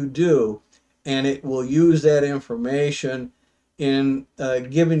what you do, and it will use that information in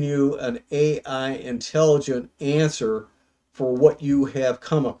giving you an AI intelligent answer for what you have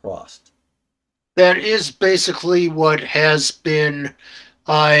come across. That is basically what has been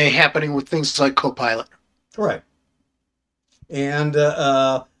happening with things like Copilot. Right. And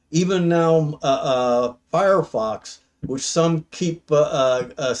even now, Firefox, which some keep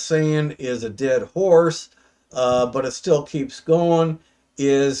saying is a dead horse, but it still keeps going,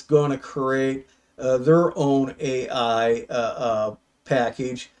 is going to create their own AI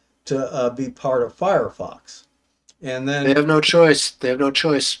package to be part of Firefox. And then They have no choice. They have no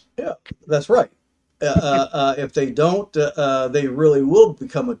choice. yeah, that's right. If they don't, they really will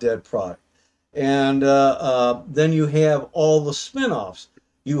become a dead product. And then you have all the spin-offs.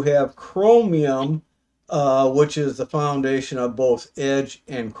 You have Chromium, which is the foundation of both Edge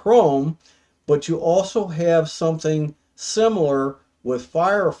and Chrome, but you also have something similar with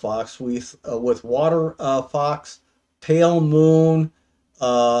Firefox, with WaterFox, Pale Moon,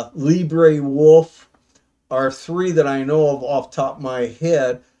 Libre Wolf are three that I know of off the top of my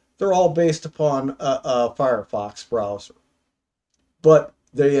head. They're all based upon a Firefox browser. But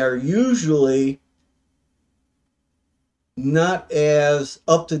they are usually not as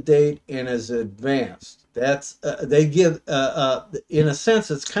up to date and as advanced. That's they give in a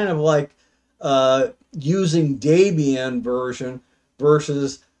sense it's kind of like using Debian version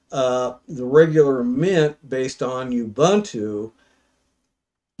versus the regular Mint based on Ubuntu.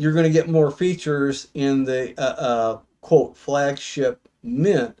 You're going to get more features in the quote flagship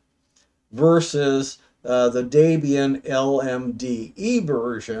Mint versus the Debian LMDE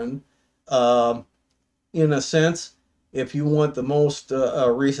version. In a sense, if you want the most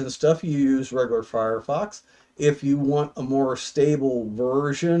recent stuff, you use regular Firefox. If you want a more stable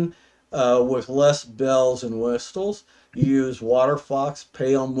version with less bells and whistles, you use WaterFox,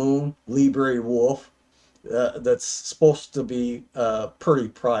 Pale Moon, Libre Wolf. That's supposed to be pretty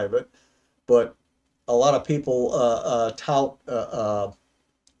private, but a lot of people tout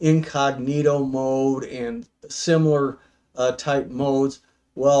incognito mode and similar type modes.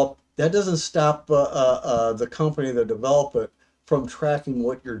 Well, that doesn't stop the company that develop it from tracking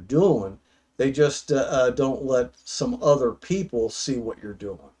what you're doing. They just don't let some other people see what you're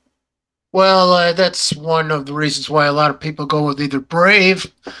doing. Well, that's one of the reasons why a lot of people go with either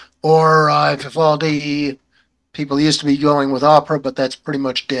Brave or Vivaldi. People used to be going with Opera, but that's pretty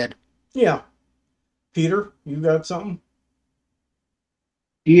much dead. Yeah. Peter, you got something?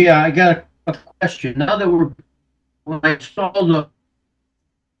 Yeah, I got a question. Now that when I installed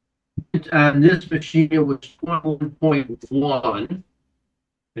on this machine, it was 21.1,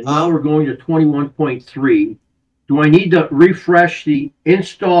 and now we're going to 21.3. Do I need to refresh the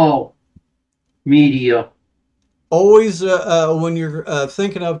install media? Always, when you're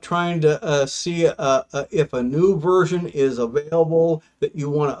thinking of trying to see if a new version is available that you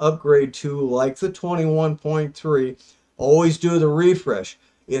want to upgrade to, like the 21.3, always do the refresh.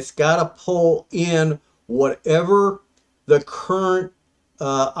 It's got to pull in whatever the current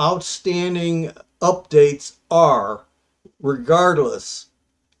outstanding updates are, regardless.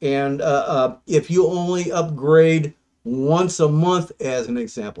 And if you only upgrade once a month, as an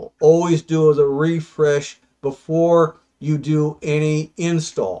example, always do the refresh before you do any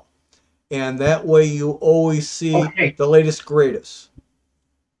install. And that way you always see the latest, greatest.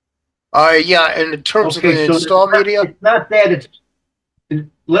 Yeah, and in terms of the install media, it's not that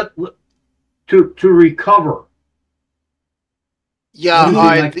to recover. Yeah,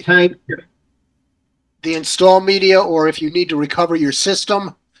 the install media, or if you need to recover your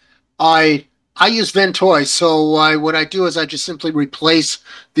system, I use Ventoy. So what I do is I just simply replace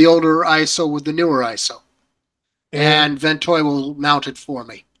the older ISO with the newer ISO. and Ventoy will mount it for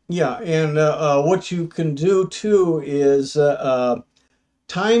me. Yeah, and what you can do too is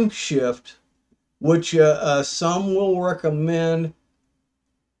time shift, which some will recommend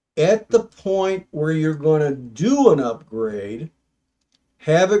at the point where you're going to do an upgrade,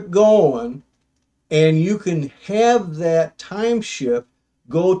 have it going, and you can have that time shift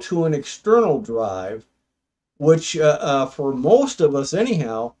go to an external drive, which for most of us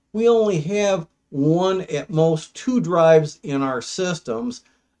anyhow, we only have one, at most two drives in our systems,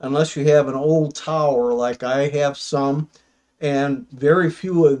 unless you have an old tower like I have some, and very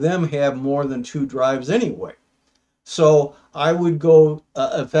few of them have more than two drives anyway. So I would go,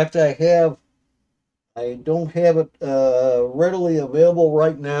 in fact, I don't have it readily available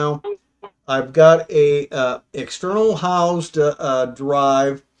right now. I've got a external housed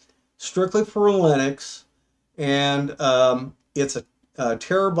drive strictly for Linux, and it's a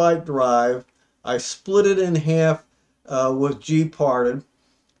terabyte drive. I split it in half with gparted.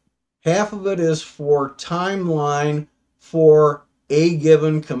 Half of it is for timeline for a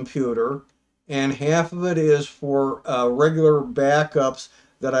given computer, and half of it is for regular backups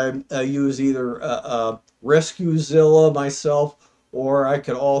that I use either RescueZilla myself, or I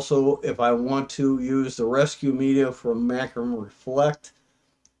could also, if I want to, use the rescue media from Macrom Reflect,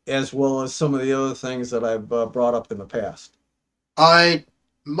 as well as some of the other things that I've brought up in the past.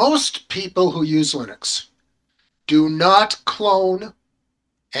 Most people who use Linux do not clone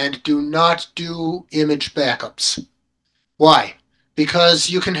and do not do image backups. Why?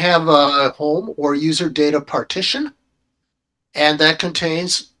 Because you can have a home or user data partition, and that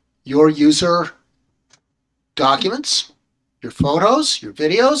contains your user documents, your photos, your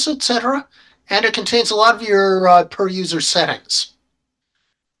videos, etc., and it contains a lot of your per user settings.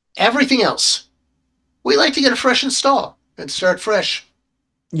 Everything else, we like to get a fresh install and start fresh.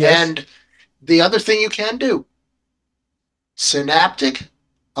 Yes. And the other thing you can do, Synaptic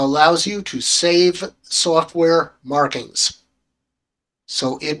allows you to save software markings.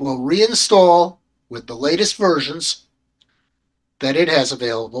 So it will reinstall with the latest versions that it has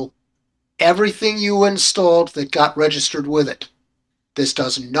available everything you installed that got registered with it. This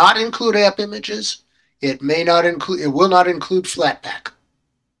does not include app images. It will not include Flatpak.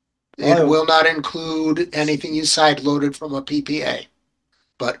 It will not include anything you side-loaded from a PPA.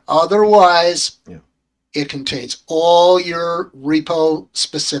 But otherwise, it contains all your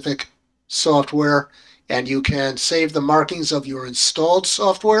repo-specific software, and you can save the markings of your installed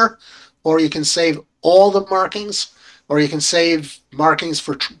software, or you can save all the markings, or you can save markings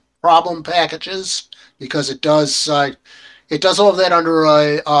for problem packages, because it does all of that under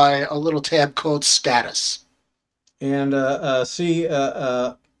a little tab called status. And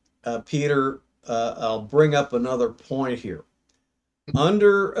Peter, I'll bring up another point here.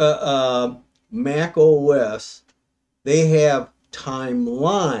 Under Mac OS, they have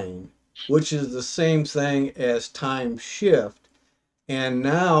timeline, which is the same thing as time shift. And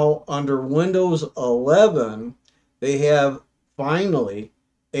now under Windows 11, they have finally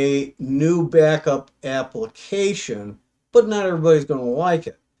a new backup application, but not everybody's going to like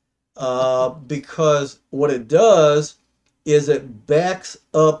it because what it does is it backs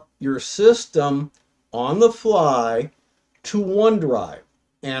up your system on the fly to OneDrive,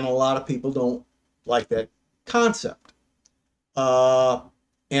 and a lot of people don't like that concept.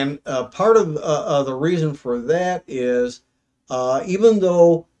 And part of the reason for that is even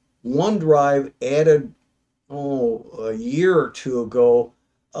though OneDrive added a year or two ago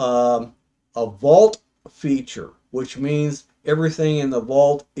a vault feature, which means everything in the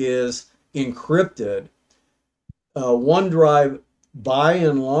vault is encrypted, OneDrive by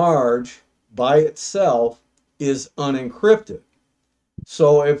and large by itself is unencrypted.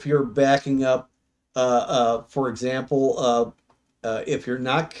 So if you're backing up, for example, if you're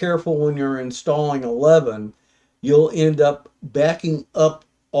not careful when you're installing 11, you'll end up backing up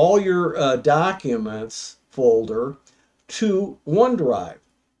all your documents folder to OneDrive.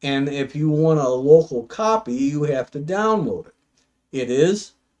 And if you want a local copy, you have to download it. It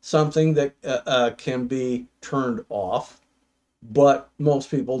is something that can be turned off, but most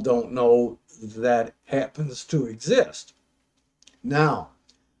people don't know that happens to exist. Now,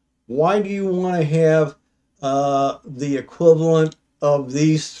 why do you want to have the equivalent of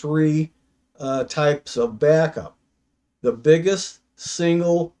these three types of backup? The biggest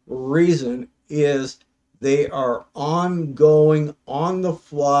single reason is they are ongoing,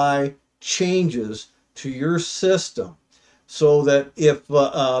 on-the-fly changes to your system, so that if,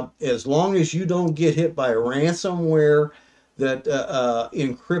 as long as you don't get hit by ransomware that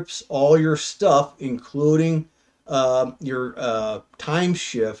encrypts all your stuff, including your time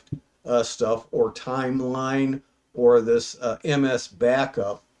shift stuff or timeline or this MS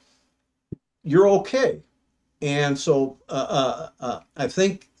backup, you're okay. And so I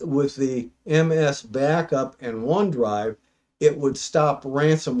think with the MS backup and OneDrive, it would stop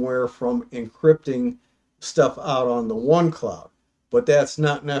ransomware from encrypting stuff out on the OneCloud. But that's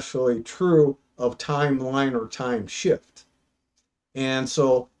not necessarily true of Timeline or Time Shift. And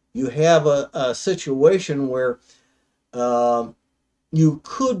so you have a situation where you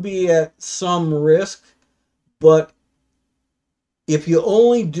could be at some risk, but if you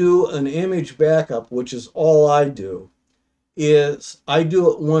only do an image backup, which is all I do, is I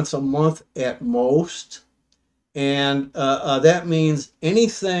do it once a month at most. And that means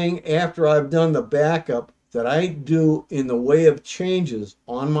anything after I've done the backup that I do in the way of changes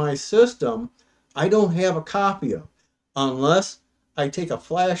on my system, I don't have a copy of, unless I take a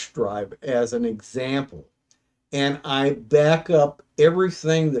flash drive as an example and I back up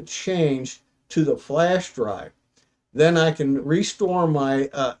everything that changed to the flash drive. Then I can restore my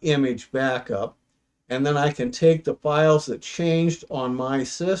image backup, and then I can take the files that changed on my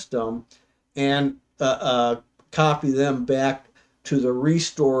system and copy them back to the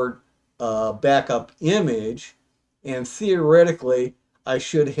restored backup image. And theoretically, I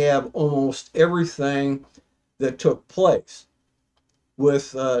should have almost everything that took place.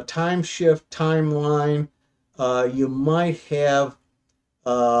 With time shift, timeline, you might have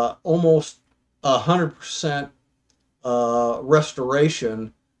almost 100%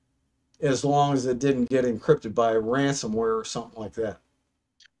 restoration as long as it didn't get encrypted by ransomware or something like that.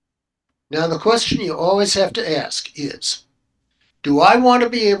 Now, the question you always have to ask is, do I want to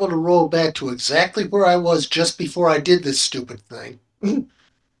be able to roll back to exactly where I was just before I did this stupid thing?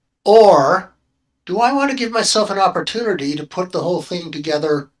 Or do I want to give myself an opportunity to put the whole thing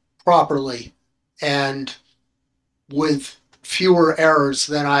together properly and with fewer errors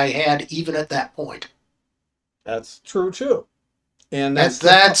than I had even at that point? That's true too. And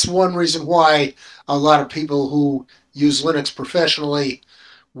that's one reason why a lot of people who use Linux professionally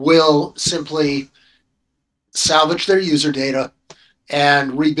will simply salvage their user data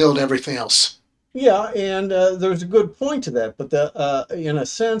and rebuild everything else. Yeah, and there's a good point to that. But in a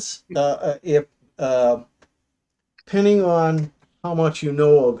sense, if depending on how much you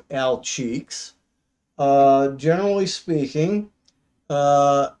know of Al Cheeks, generally speaking,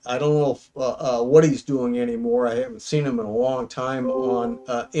 I don't know if, what he's doing anymore. I haven't seen him in a long time on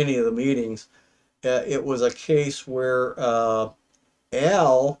any of the meetings. It was a case where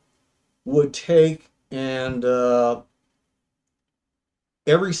Al would take and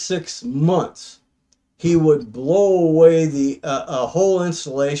every 6 months he would blow away the whole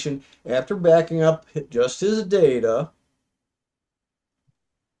installation after backing up just his data.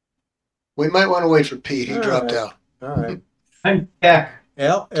 We might want to wait for Pete. He dropped right. out. All right. I'm back.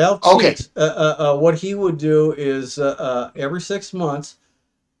 Al Okay. Cheeks, what he would do is every 6 months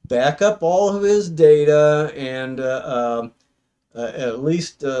back up all of his data and at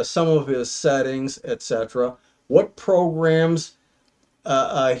least some of his settings, etc. What programs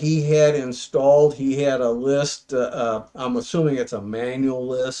he had installed. He had a list. I'm assuming it's a manual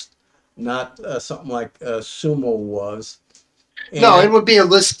list, not something like Sumo was. And, no, it would be a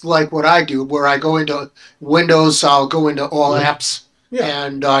list like what I do, where I go into Windows, I'll go into all apps,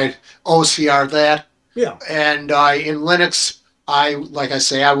 and I OCR that. Yeah. And in Linux, like I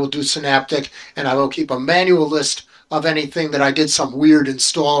say, I will do Synaptic, and I will keep a manual list of anything that I did some weird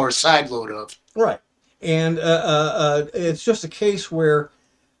install or sideload of. Right. And it's just a case where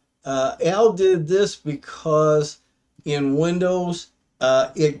Al did this because in Windows,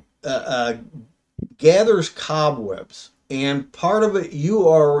 it gathers cobwebs. And part of it you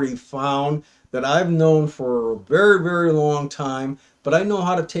already found that I've known for a very, very long time, but I know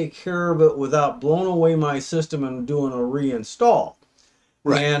how to take care of it without blowing away my system and doing a reinstall.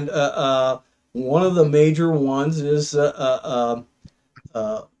 Right. And one of the major ones is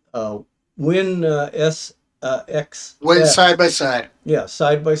Win X. Win side by side. Yeah,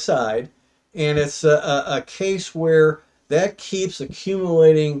 side by side. And it's a case where that keeps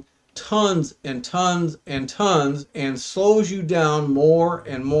accumulating tons and tons and tons and slows you down more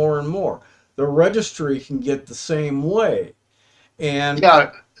and more and more. The registry can get the same way. And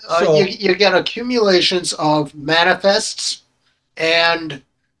yeah, so, you get accumulations of manifests and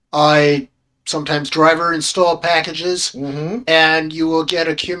sometimes driver install packages, and you will get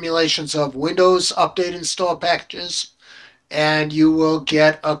accumulations of Windows update install packages, and you will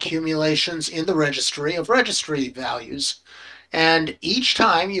get accumulations in the registry of registry values. And each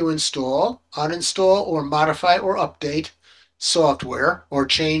time you install, uninstall, or modify or update software or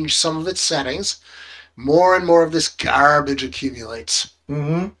change some of its settings, more and more of this garbage accumulates.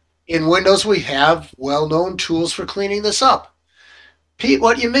 In Windows, we have well-known tools for cleaning this up. Pete,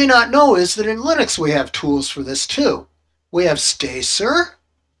 what you may not know is that in Linux, we have tools for this too. We have Stacer,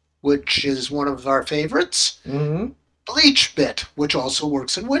 which is one of our favorites. Mm-hmm. BleachBit, which also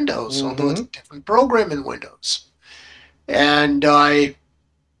works in Windows, although it's a Mm-hmm. different program in Windows. And in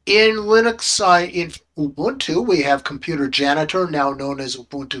Linux, in Ubuntu, we have Computer Janitor, now known as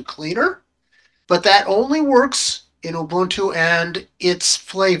Ubuntu Cleaner, but that only works in Ubuntu and its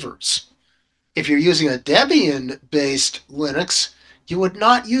flavors. If you're using a Debian-based Linux, you would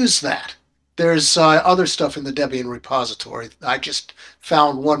not use that. There's other stuff in the Debian repository. I just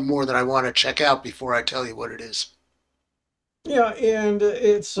found one more that I want to check out before I tell you what it is. Yeah, and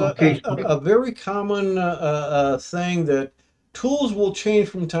it's Okay, a very common thing that tools will change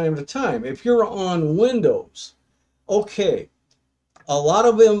from time to time. If you're on Windows, okay, a lot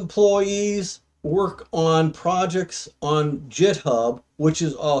of employees work on projects on GitHub, which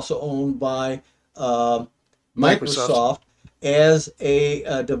is also owned by Microsoft as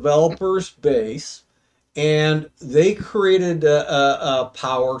a developer's base. And they created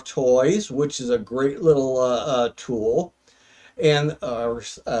Power Toys, which is a great little tool, and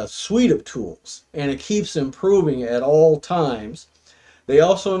a suite of tools, and it keeps improving at all times. They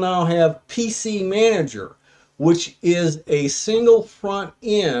also now have PC Manager, which is a single front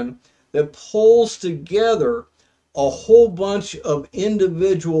end that pulls together a whole bunch of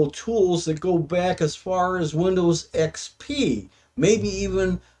individual tools that go back as far as Windows XP, maybe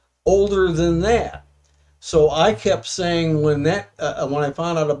even older than that. So I kept saying when I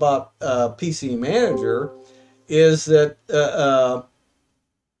found out about PC Manager, is that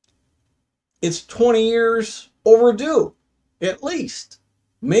it's 20 years overdue, at least,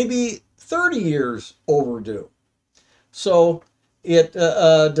 maybe 30 years overdue. So it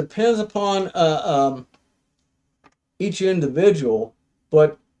depends upon each individual,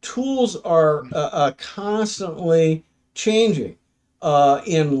 but tools are constantly changing.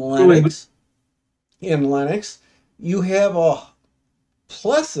 In Linux, you have a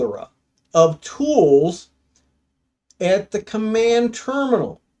plethora of tools at the command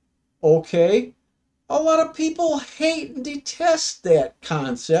terminal. Okay? A lot of people hate and detest that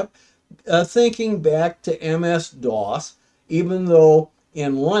concept, thinking back to MS-DOS, even though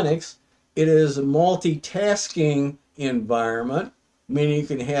in Linux it is a multitasking environment, meaning you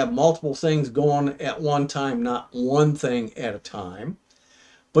can have multiple things going at one time, not one thing at a time.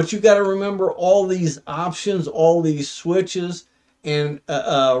 But you got to remember all these options, all these switches, and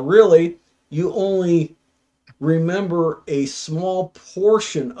really you only remember a small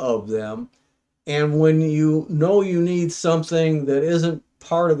portion of them. And when you know you need something that isn't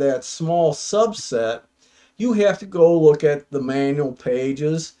part of that small subset, you have to go look at the manual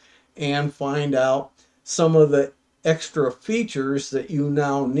pages and find out some of the extra features that you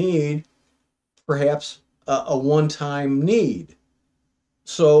now need, perhaps a one-time need.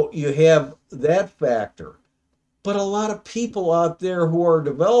 So you have that factor. But a lot of people out there who are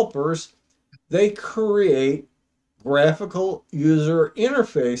developers, they create graphical user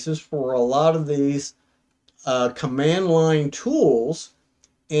interfaces for a lot of these command line tools,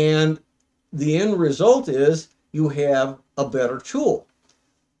 and the end result is you have a better tool.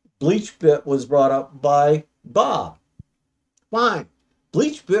 BleachBit was brought up by Bob. Fine.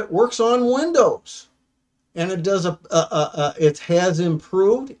 BleachBit works on Windows, and it does it has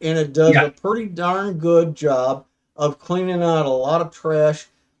improved, and it does a pretty darn good job of cleaning out a lot of trash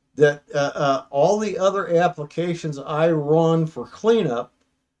that all the other applications I run for cleanup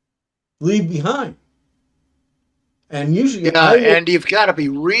leave behind. And usually, and you've got to be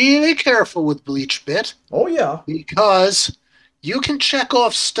really careful with BleachBit. Oh yeah, because you can check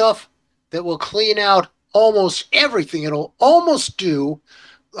off stuff that will clean out almost everything. It'll almost do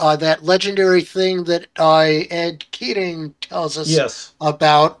that legendary thing that Ed Keating tells us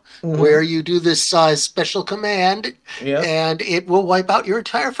about, where you do this special command, and it will wipe out your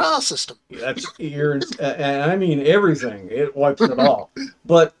entire file system. That's and I mean everything. It wipes it all.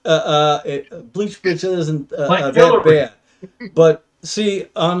 But BleachBit isn't that bad. But see,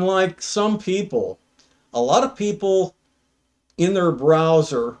 unlike some people, a lot of people in their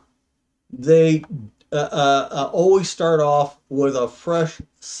browser, they always start off with a fresh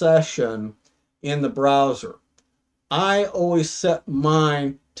session in the browser. I always set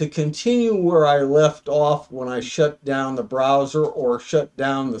mine to continue where I left off when I shut down the browser or shut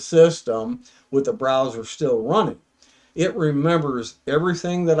down the system with the browser still running. It remembers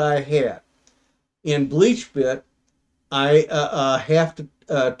everything that I had. In BleachBit, I have to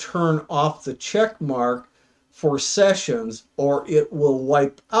turn off the check mark for sessions, or it will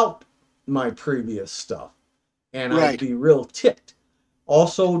wipe out my previous stuff, and I'd be real ticked.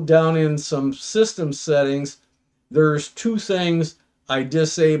 Also down in some system settings, there's two things I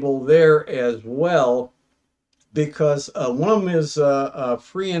disable there as well, because one of them is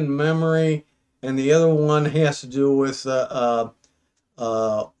free in memory, and the other one has to do with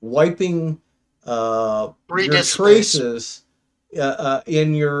wiping Free your disk space. traces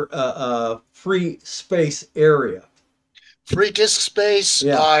in your free space area. Free disk space.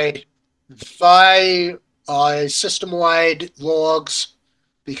 Yeah. I system-wide logs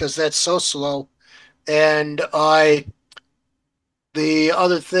because that's so slow, and the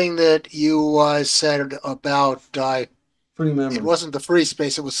other thing that you said about Free memory. it wasn't the free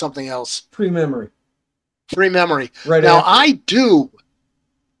space, it was something else. Free memory. Free memory. Right Now after. I do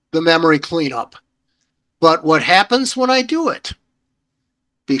the memory cleanup, but what happens when I do it?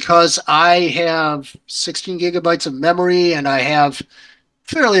 Because I have 16 gigabytes of memory and I have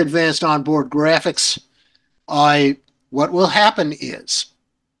fairly advanced onboard graphics, what will happen is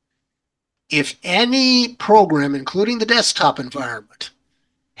if any program, including the desktop environment,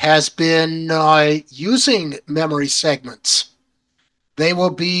 has been using memory segments, they will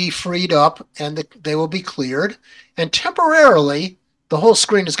be freed up and they will be cleared, and temporarily the whole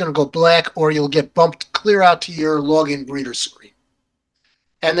screen is going to go black, or you'll get bumped clear out to your login greeter screen.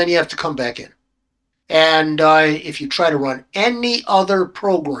 And then you have to come back in. And if you try to run any other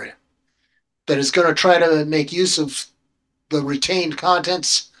program that is going to try to make use of the retained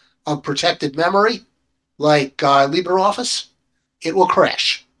contents of protected memory, like LibreOffice, it will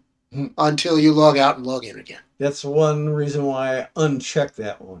crash until you log out and log in again. That's one reason why I unchecked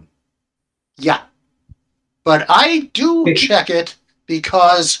that one. Yeah. But I do check it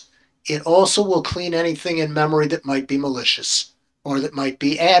because it also will clean anything in memory that might be malicious or that might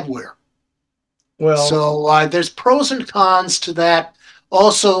be adware. Well, so there's pros and cons to that.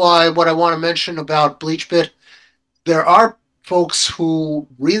 Also, what I want to mention about BleachBit, there are folks who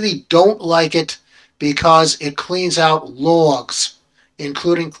really don't like it because it cleans out logs,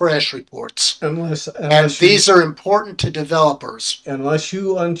 including crash reports. And these are important to developers. Unless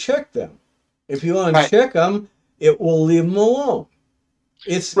you uncheck them. If you uncheck them, it will leave them alone.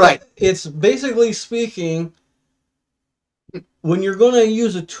 It's right. It's basically speaking, when you're going to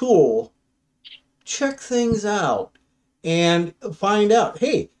use a tool, check things out and find out,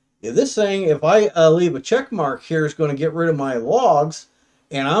 hey, this thing, if I leave a check mark here, is going to get rid of my logs,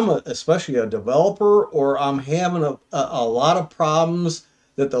 and I'm especially a developer, or I'm having a lot of problems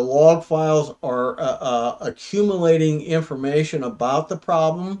that the log files are accumulating information about the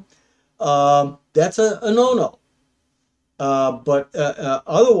problem, that's a no-no. But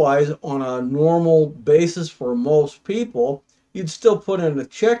otherwise, on a normal basis for most people, you'd still put in a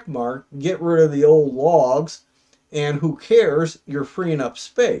check mark, get rid of the old logs, and who cares? You're freeing up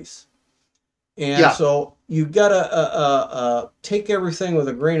space. And so you've got to take everything with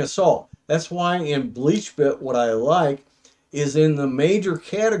a grain of salt. That's why in BleachBit, what I like is in the major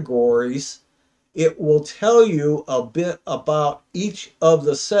categories, it will tell you a bit about each of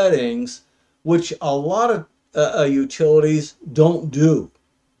the settings, which a lot of utilities don't do.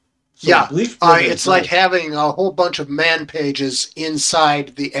 So it's like having a whole bunch of man pages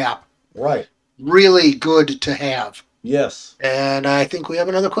inside the app. Right. Really good to have. Yes. And I think we have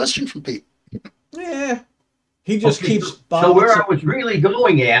another question from Pete. Yeah. He just keeps bouncing. So where I was really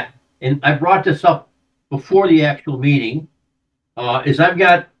going at, and I brought this up before the actual meeting, is I've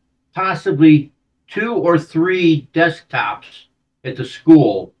got possibly 2 or 3 desktops at the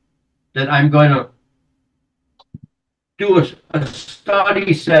school that I'm going to do a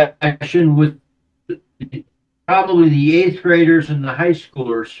study session with probably the 8th graders and the high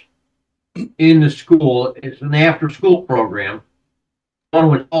schoolers in the school. It's an after-school program,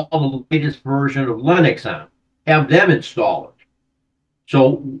 one with all the latest version of Linux on. Have them install it.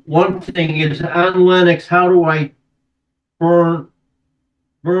 So one thing is, on Linux, how do I burn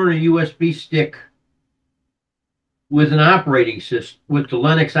a USB stick with an operating system, with the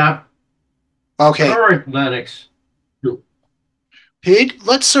Linux current Linux? Pete,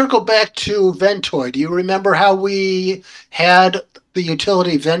 let's circle back to Ventoy. Do you remember how we had the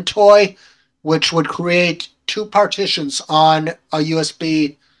utility Ventoy, which would create 2 partitions on a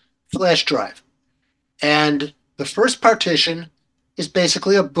USB flash drive? And the first partition is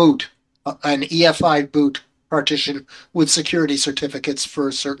basically a boot, an EFI boot partition with security certificates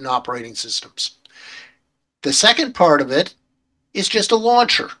for certain operating systems. The second part of it is just a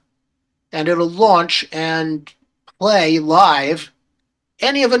launcher, and it'll launch and play live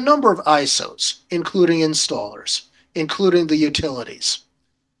any of a number of ISOs, including installers, including the utilities.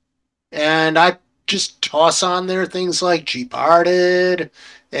 And I just toss on there things like gparted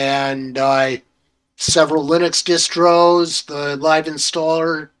and several Linux distros, the live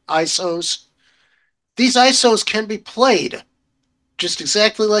installer ISOs. These ISOs can be played just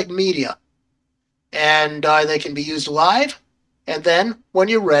exactly like media, and they can be used live. And then when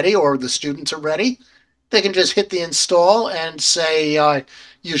you're ready, or the students are ready, they can just hit the install and say,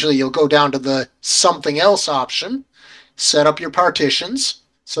 usually you'll go down to the something else option, set up your partitions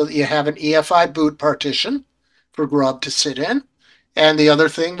so that you have an EFI boot partition for Grub to sit in. And the other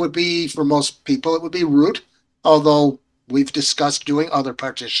thing would be, for most people, it would be root, although we've discussed doing other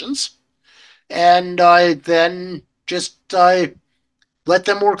partitions. And then just let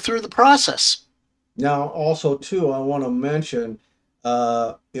them work through the process. Now, also too, I want to mention,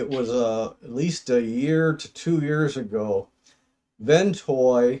 it was at least a year to 2 years ago,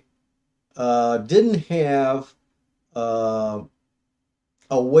 Ventoy didn't have uh,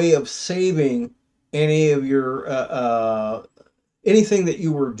 a way of saving any of your anything that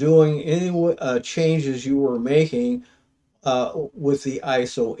you were doing, any changes you were making with the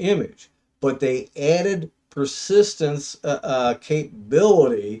ISO image, but they added persistence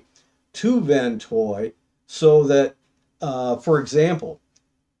capability to Ventoy so that, for example,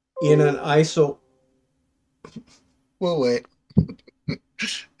 in an ISO, We'll wait.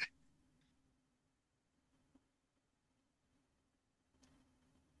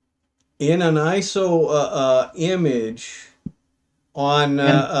 image on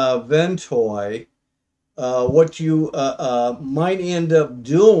Ventoy, what you might end up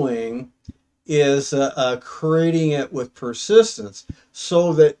doing is creating it with persistence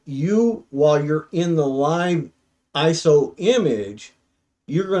so that you, while you're in the live ISO image,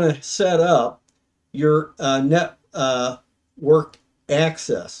 you're going to set up your network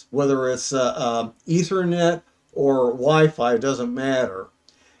access, whether it's Ethernet or Wi-Fi, doesn't matter.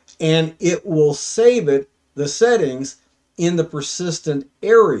 And it will save the settings in the persistent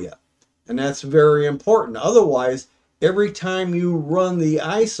area. And that's very important. Otherwise, every time you run the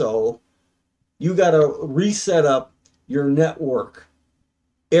ISO, you got to reset up your network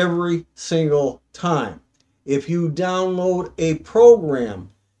every single time. If you download a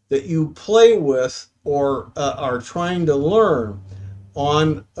program that you play with or are trying to learn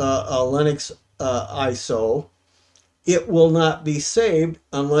on a Linux ISO, it will not be saved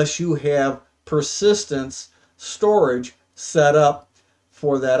unless you have persistence storage set up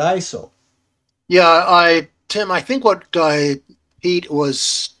for that ISO. Yeah, Tim, I think what Pete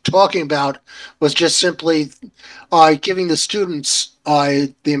was talking about was just simply giving the students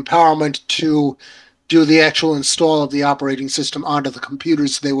the empowerment to do the actual install of the operating system onto the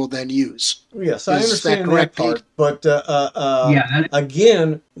computers they will then use. Yes, I Is understand that correct, that part, Pete? but Yeah,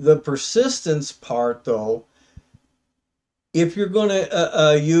 again, the persistence part, though, if you're going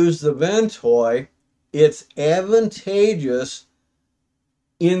to use the Ventoy, it's advantageous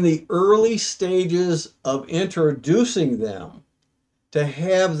in the early stages of introducing them to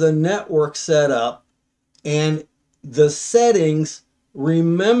have the network set up and the settings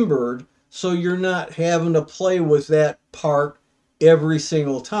remembered so you're not having to play with that part every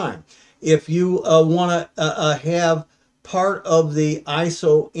single time. If you want to have part of the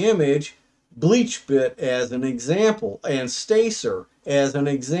ISO image, bleach bit as an example, and stacer as an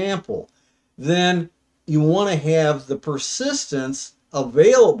example, then you want to have the persistence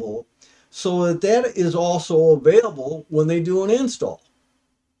available so that that is also available when they do an install.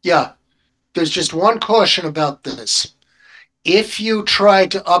 Yeah, there's just one caution about this. If you try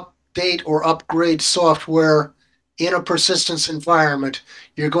to update or upgrade software in a persistence environment,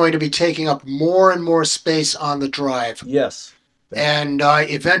 you're going to be taking up more and more space on the drive. Yes. And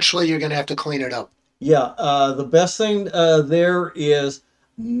eventually you're going to have to clean it up. Yeah, the best thing there is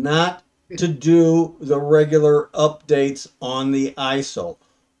not to do the regular updates on the ISO.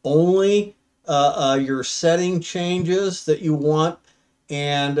 Only your setting changes that you want,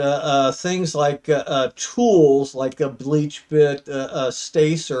 and things like tools like a bleach bit, a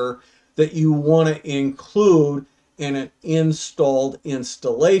stacer that you want to include in an installed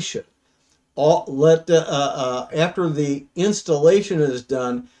installation. After the installation is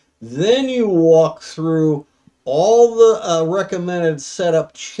done, then you walk through all the recommended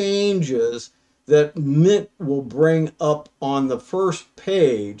setup changes that Mint will bring up on the first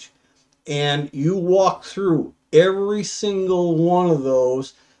page, and you walk through every single one of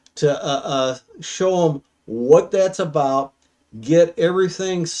those to show them what that's about, get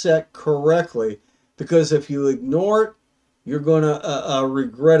everything set correctly, because if you ignore it, you're going to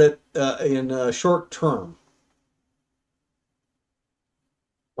regret it in short term.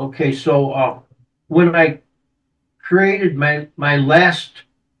 okay, so when I created my last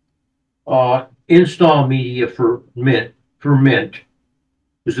install media for Mint,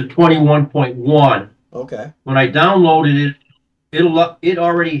 is a 21.1. Okay. When I downloaded it, it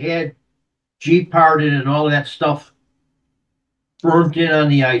already had G-parted and all that stuff burnt in on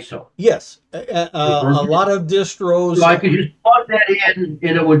the ISO. Yes. A It lot of distros. So I could just plug that in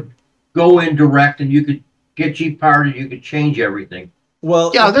and it would go in direct and you could get G-parted, you could change everything.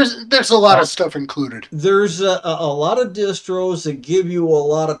 Well, Yeah, there's a lot of stuff included. there's a lot of distros that give you a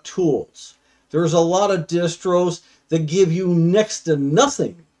lot of tools. There's a lot of distros that give you next to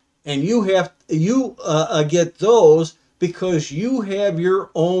nothing, and you get those because you have your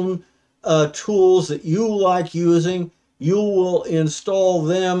own tools that you like using. You will install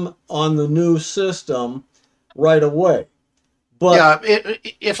them on the new system right away. But Yeah,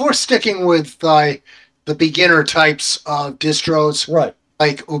 if we're sticking with the beginner types of distros, right,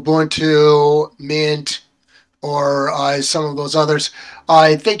 like Ubuntu, Mint, or some of those others,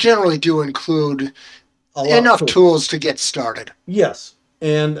 they generally do include enough tools to get started. Yes,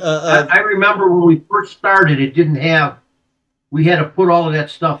 and I remember when we first started, it didn't have. We had to put all of that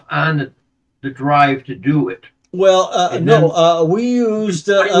stuff on the drive to do it. well, no, we used.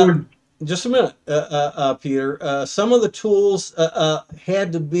 Just a minute, Peter. Some of the tools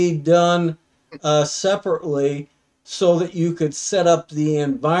had to be done separately so that you could set up the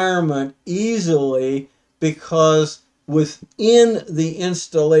environment easily, because within the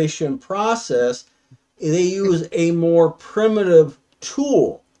installation process, they use a more primitive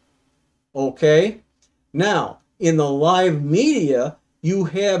tool. Okay? Now, in the live media, you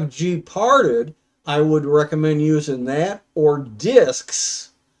have G-parted. I would recommend using that or discs.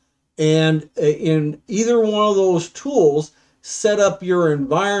 And in either one of those tools, set up your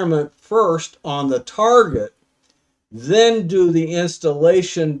environment first on the target, then do the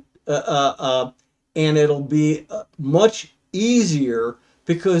installation, and it'll be much easier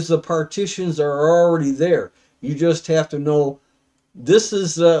because the partitions are already there. You just have to know this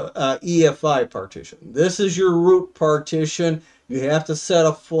is the EFI partition. This is your root partition. You have to set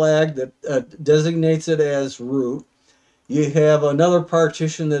a flag that designates it as root. You have another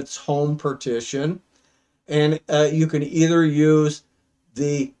partition that's home partition, and you can either use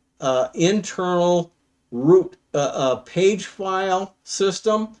the internal root page file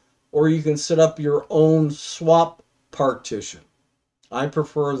system, or you can set up your own swap partition. I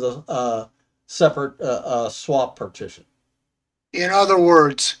prefer the separate swap partition. In other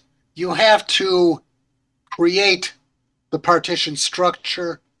words, you have to create the partition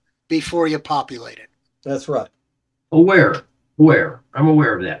structure before you populate it. That's right. Aware. I'm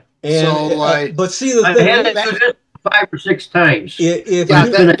aware of that. And So, but see the I've thing, had to do this 5 or 6 times. if yeah,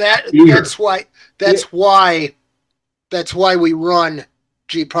 you, that's why we run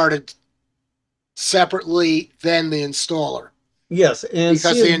G-parted separately than the installer. yes, and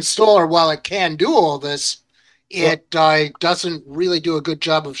Because see, the installer, while it can do all this, it doesn't really do a good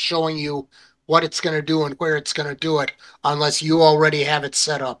job of showing you what it's going to do and where it's going to do it unless you already have it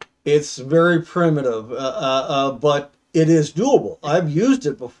set up. it's very primitive, but it is doable. I've used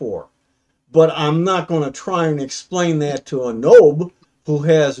it before, but I'm not going to try and explain that to a noob who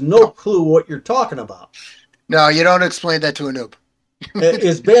has no clue what you're talking about. No, you don't explain that to a noob.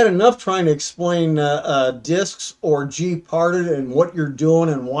 It's bad enough trying to explain discs or G-parted and what you're doing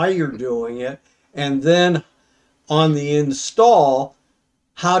and why you're doing it, and then on the install,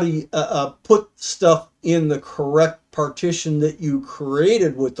 how do you put stuff in the correct partition that you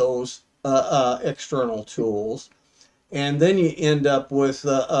created with those external tools, and then you end up with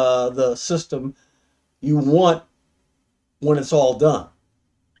the system you want when it's all done.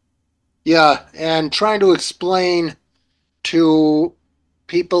 Yeah, and trying to explain to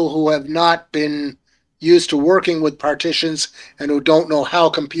people who have not been used to working with partitions and who don't know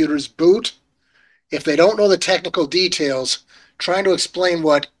how computers boot, if they don't know the technical details, trying to explain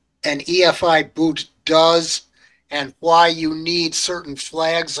what an EFI boot does and why you need certain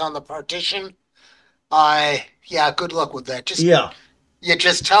flags on the partition, yeah, good luck with that. You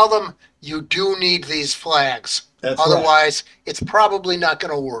just tell them you do need these flags. That's Otherwise, it's probably not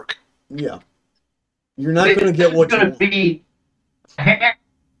going to work. Yeah. You're not going to get what you want. Be...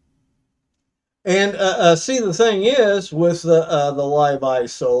 And see, the thing is with the live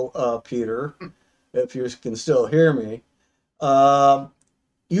ISO, Peter, if you can still hear me,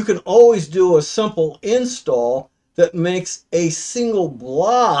 you can always do a simple install that makes a single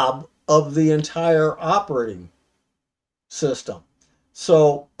blob of the entire operating system.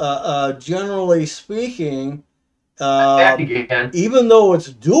 So generally speaking, even though it's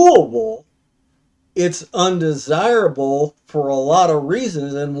doable, it's undesirable for a lot of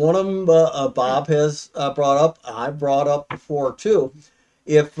reasons, and one of them Bob has brought up, I brought up before too.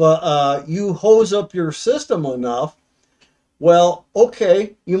 If you hose up your system enough, Well,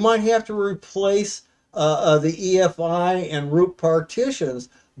 okay, you might have to replace the EFI and root partitions,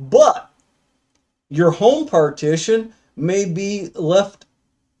 but your home partition may be left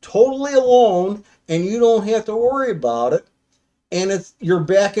totally alone and you don't have to worry about it, and you're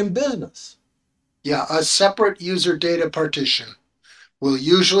back in business. Yeah, a separate user data partition will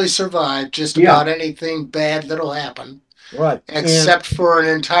usually survive just about anything bad that'll happen, Right. except for an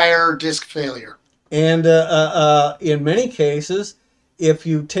entire disk failure. And in many cases, if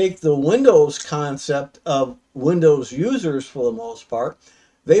you take the Windows concept of Windows users for the most part,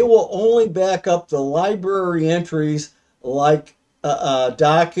 they will only back up the library entries like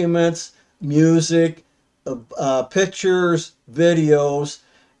documents, music, pictures, videos,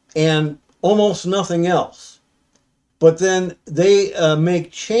 and almost nothing else. But then they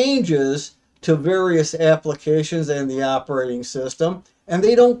make changes to various applications and the operating system, and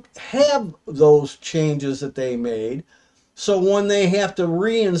they don't have those changes that they made. So when they have to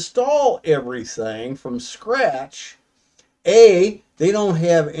reinstall everything from scratch, A, they don't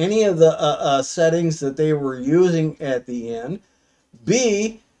have any of the settings that they were using at the end.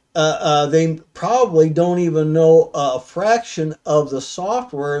 B, they probably don't even know a fraction of the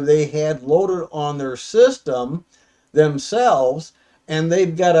software they had loaded on their system themselves, and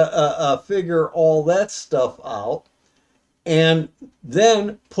they've got to figure all that stuff out and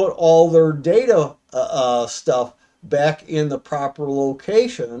then put all their data stuff back in the proper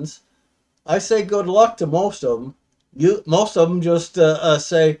locations. I say good luck to most of them. Most of them just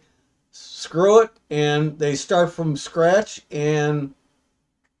say screw it, and they start from scratch and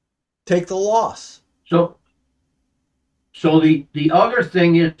take the loss. So the other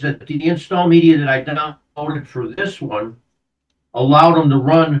thing is that the install media that I downloaded for this one allowed them to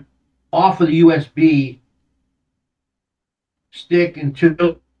run off of the USB stick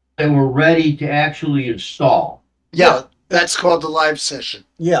until they were ready to actually install. Yeah, that's called the live session.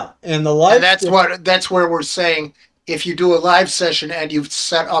 Yeah, and the live and that's where we're saying if you do a live session and you've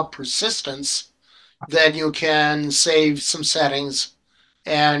set up persistence, then you can save some settings,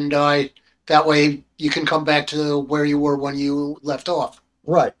 and that way you can come back to where you were when you left off.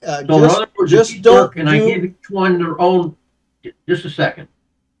 Right. So in other words, just don't. And I give each one their own. Just a second.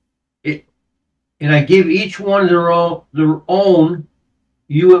 And I give each one their own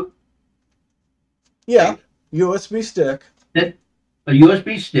USB stick. A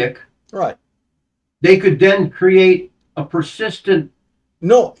USB stick. Right. They could then create a persistent.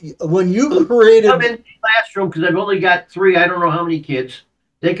 No, when you created. I'm in the classroom because I've only got 3. I don't know how many kids.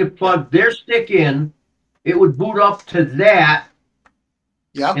 They could plug their stick in. It would boot up to that.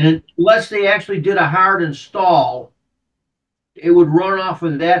 Yeah. And unless they actually did a hard install, it would run off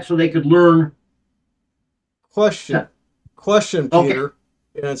of that so they could learn. Question, Peter,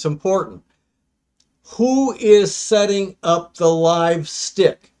 and it's important. Who is setting up the live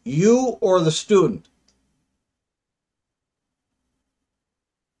stick? You or the student?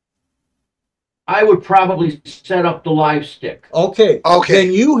 I would probably set up the live stick. Okay.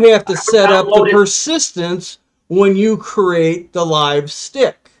 Then you have to set up the persistence when you create the live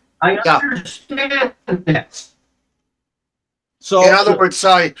stick. I understand that. So, in other words,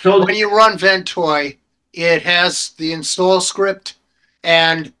 when you run Ventoy, it has the install script,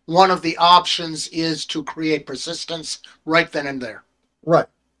 and one of the options is to create persistence right then and there. Right.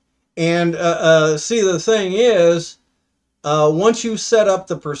 And see, the thing is, once you set up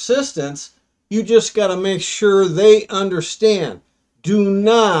the persistence, you just got to make sure they understand. Do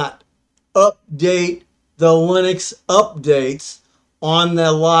not update the Linux updates on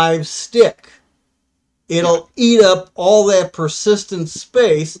the live stick. It'll eat up all that persistent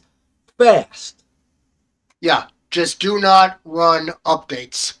space fast. Yeah, just do not run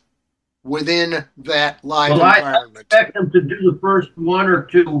updates within that live environment. I expect them to do the first 1 or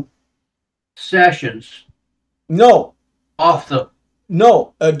 2 sessions. No.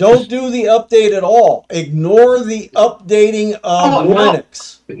 No, don't do the update at all. Ignore the updating of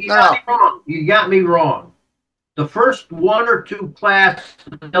Linux. No. You got me wrong. The first 1 or 2 classes,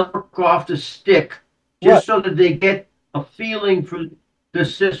 they'll work off the stick just so that they get a feeling for the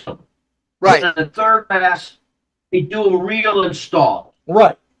system. Right. And the third class, they do a real install.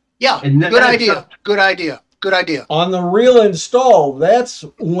 Right. Yeah. Good idea. Good idea. Good idea. On the real install, that's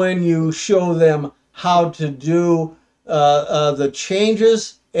when you show them how to do the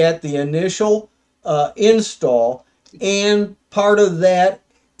changes at the initial install, and part of that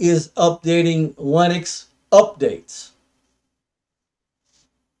is updating Linux updates.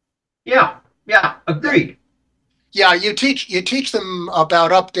 Yeah, agreed. Yeah, you teach them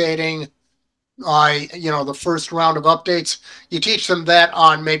about updating. The first round of updates. You teach them that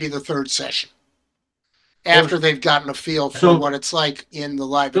on maybe the 3rd session. after they've gotten a feel for So- what it's like in the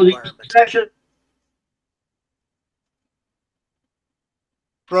live So the environment. session,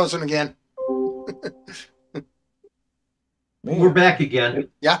 Frozen again. Man, we're back again.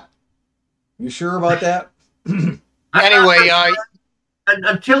 Yeah. you sure about that? Anyway,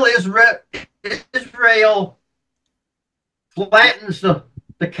 Until Israel flattens the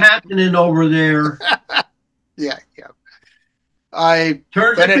continent over there, yeah.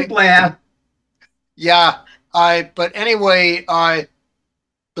 turns But it to glass. But anyway,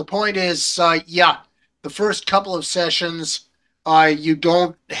 the point is, the first couple of sessions, you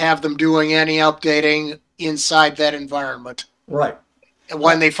don't have them doing any updating inside that environment. Right. And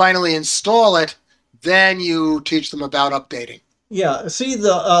when they finally install it, then you teach them about updating. Yeah. See,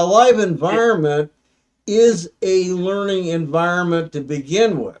 the live environment is a learning environment to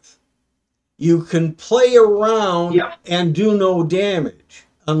begin with. You can play around Yeah. and do no damage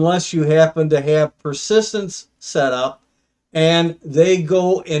unless you happen to have persistence set up and they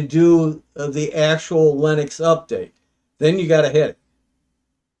go and do the actual Linux update. Then you got to hit it.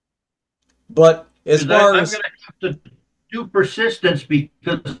 But as far I'm as going to have to do persistence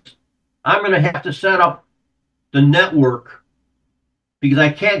because I'm going to have to set up the network because I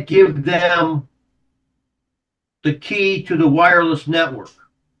can't give them the key to the wireless network.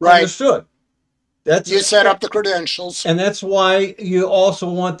 Right. understood, that's You set up the credentials. and that's why you also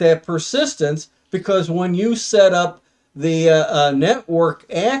want that persistence, because when you set up the network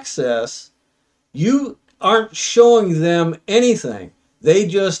access, you aren't showing them anything. They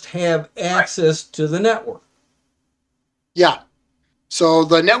just have access to the network. Yeah. So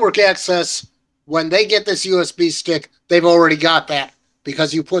the network access, when they get this USB stick, they've already got that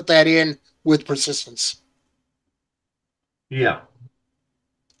because you put that in with persistence. Yeah.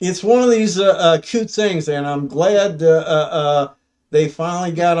 It's one of these cute things, and I'm glad they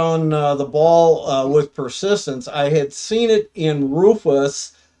finally got on the ball with persistence. I had seen it in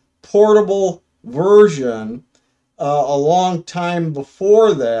Rufus portable version a long time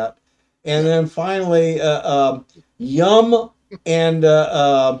before that, and then finally Yum and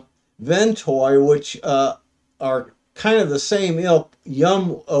Ventoy, which are kind of the same ilk.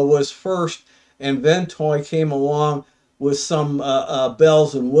 Yum was first, and Ventoy came along with some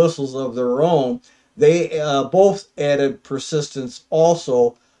bells and whistles of their own. They both added persistence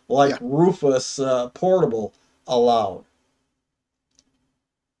also, like Rufus Portable allowed.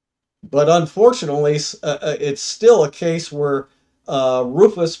 But unfortunately, it's still a case where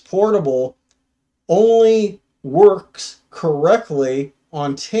Rufus Portable only works correctly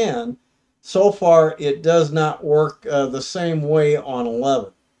on 10. So far, it does not work the same way on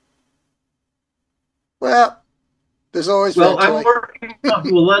 11. Well, there's always Well, Ventoy. I'm working on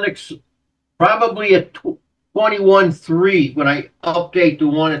the Linux probably at 21.3 when I update the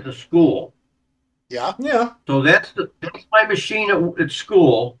one at the school. Yeah. Yeah. So that's my machine at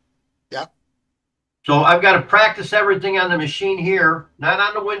school. Yeah. So I've got to practice everything on the machine here, not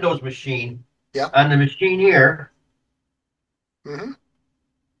on the Windows machine. Yeah. On the machine here. Mm-hmm.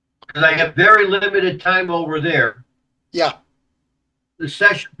 Because I have very limited time over there. Yeah. The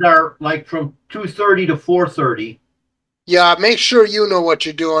sessions are like from 2:30 to 4:30. Yeah. Make sure you know what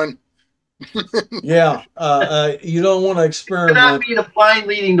you're doing. Yeah. You don't want to Not experiment. being a blind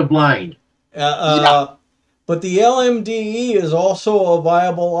leading the blind. But the LMDE is also a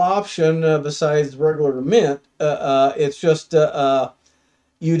viable option besides regular Mint. It's just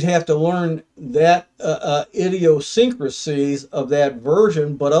you'd have to learn that idiosyncrasies of that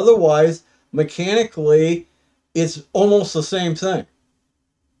version, but otherwise, mechanically, it's almost the same thing.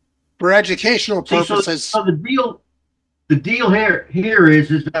 For educational See, purposes. so the deal here is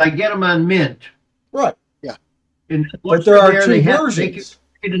that I get them on Mint. Right. Yeah. And But once there they're are there, two they versions.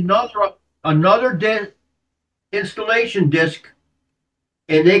 can get another installation disk,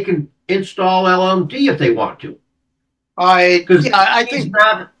 and they can install LMD if they want to. I It's think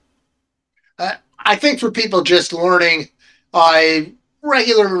not. I think for people just learning,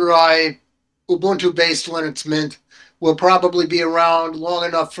 regular Ubuntu-based Linux Mint will probably be around long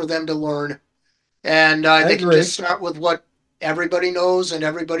enough for them to learn, and they can agree. just start with what everybody knows, and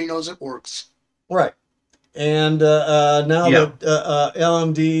everybody knows it works. Right. And now Yeah. that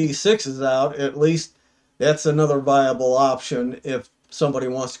LMD 6 is out, at least that's another viable option if somebody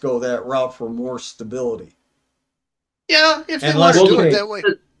wants to go that route for more stability. Yeah, if they And want to less do it change. that way.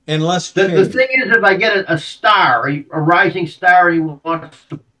 And less The change. thing is, if I get a star, a rising star, and he wants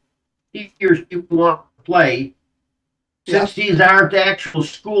to, he or she wants to play, since these aren't actual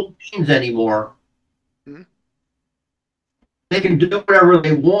school machines anymore, Mhm. they can do whatever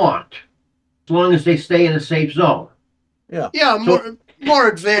they want, as long as they stay in a safe zone. Yeah, So more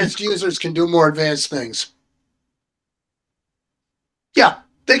advanced users can do more advanced things. Yeah,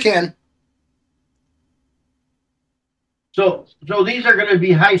 they can. So these are going to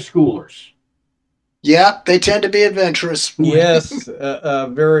be high schoolers. Yeah, they tend to be adventurous. Yes,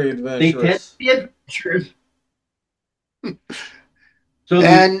 very They tend to adventurous. be adventurous. So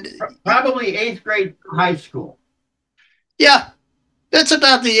And probably 8th grade high school. yeah, that's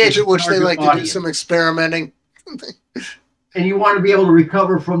about the age at which they Target like to do audience. some experimenting. And you want to be able to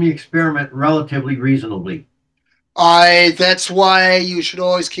recover from the experiment relatively reasonably. That's why you should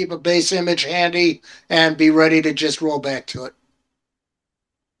always keep a base image handy and be ready to just roll back to it.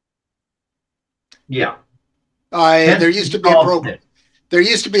 Yeah. There used to be a program. It. There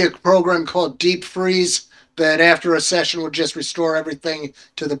used to be a program called Deep Freeze that after a session would just restore everything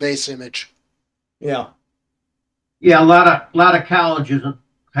to the base image. Yeah. Yeah, a lot of colleges and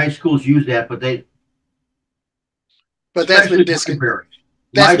high schools use that, but that's been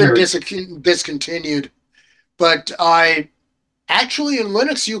discontinued. But actually in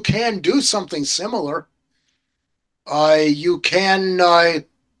Linux you can do something similar. You can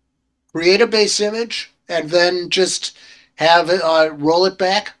create a base image and then just have it roll it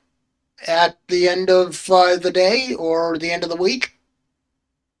back at the end of the day or the end of the week,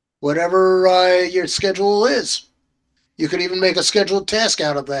 whatever your schedule is. You could even make a scheduled task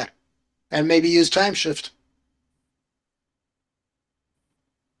out of that and maybe use time shift.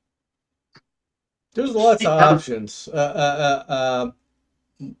 There's lots of options.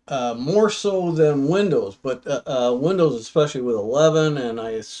 More so than Windows, but Windows, especially with 11, and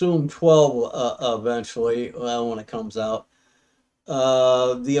I assume 12 eventually when it comes out.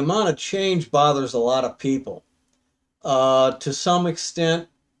 The amount of change bothers a lot of people. To some extent,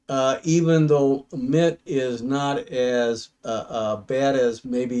 even though Mint is not as bad as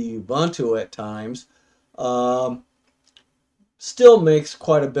maybe Ubuntu at times, still makes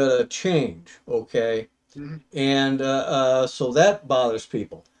quite a bit of change, okay? Mm-hmm. And so that bothers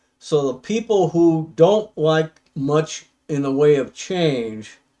people. So the people who don't like much in the way of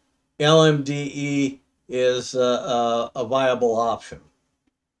change, LMDE is a viable option.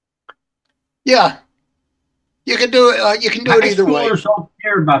 Yeah, you can do it. You can do it either way. High schoolers don't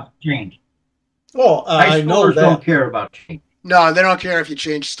care about change. Oh, I know that. Don't care about change. No, they don't care if you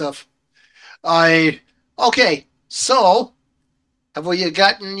change stuff. Okay. So, have we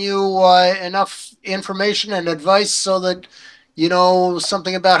gotten you enough information and advice so that you know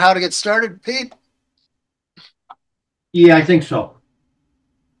something about how to get started, Pete? Yeah, I think so.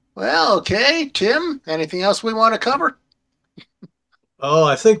 Well, okay. Tim, anything else we want to cover? Oh,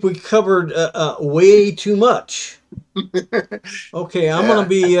 I think we covered way too much. Okay, I'm going to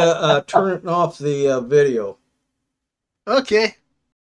be turning off the video. Okay.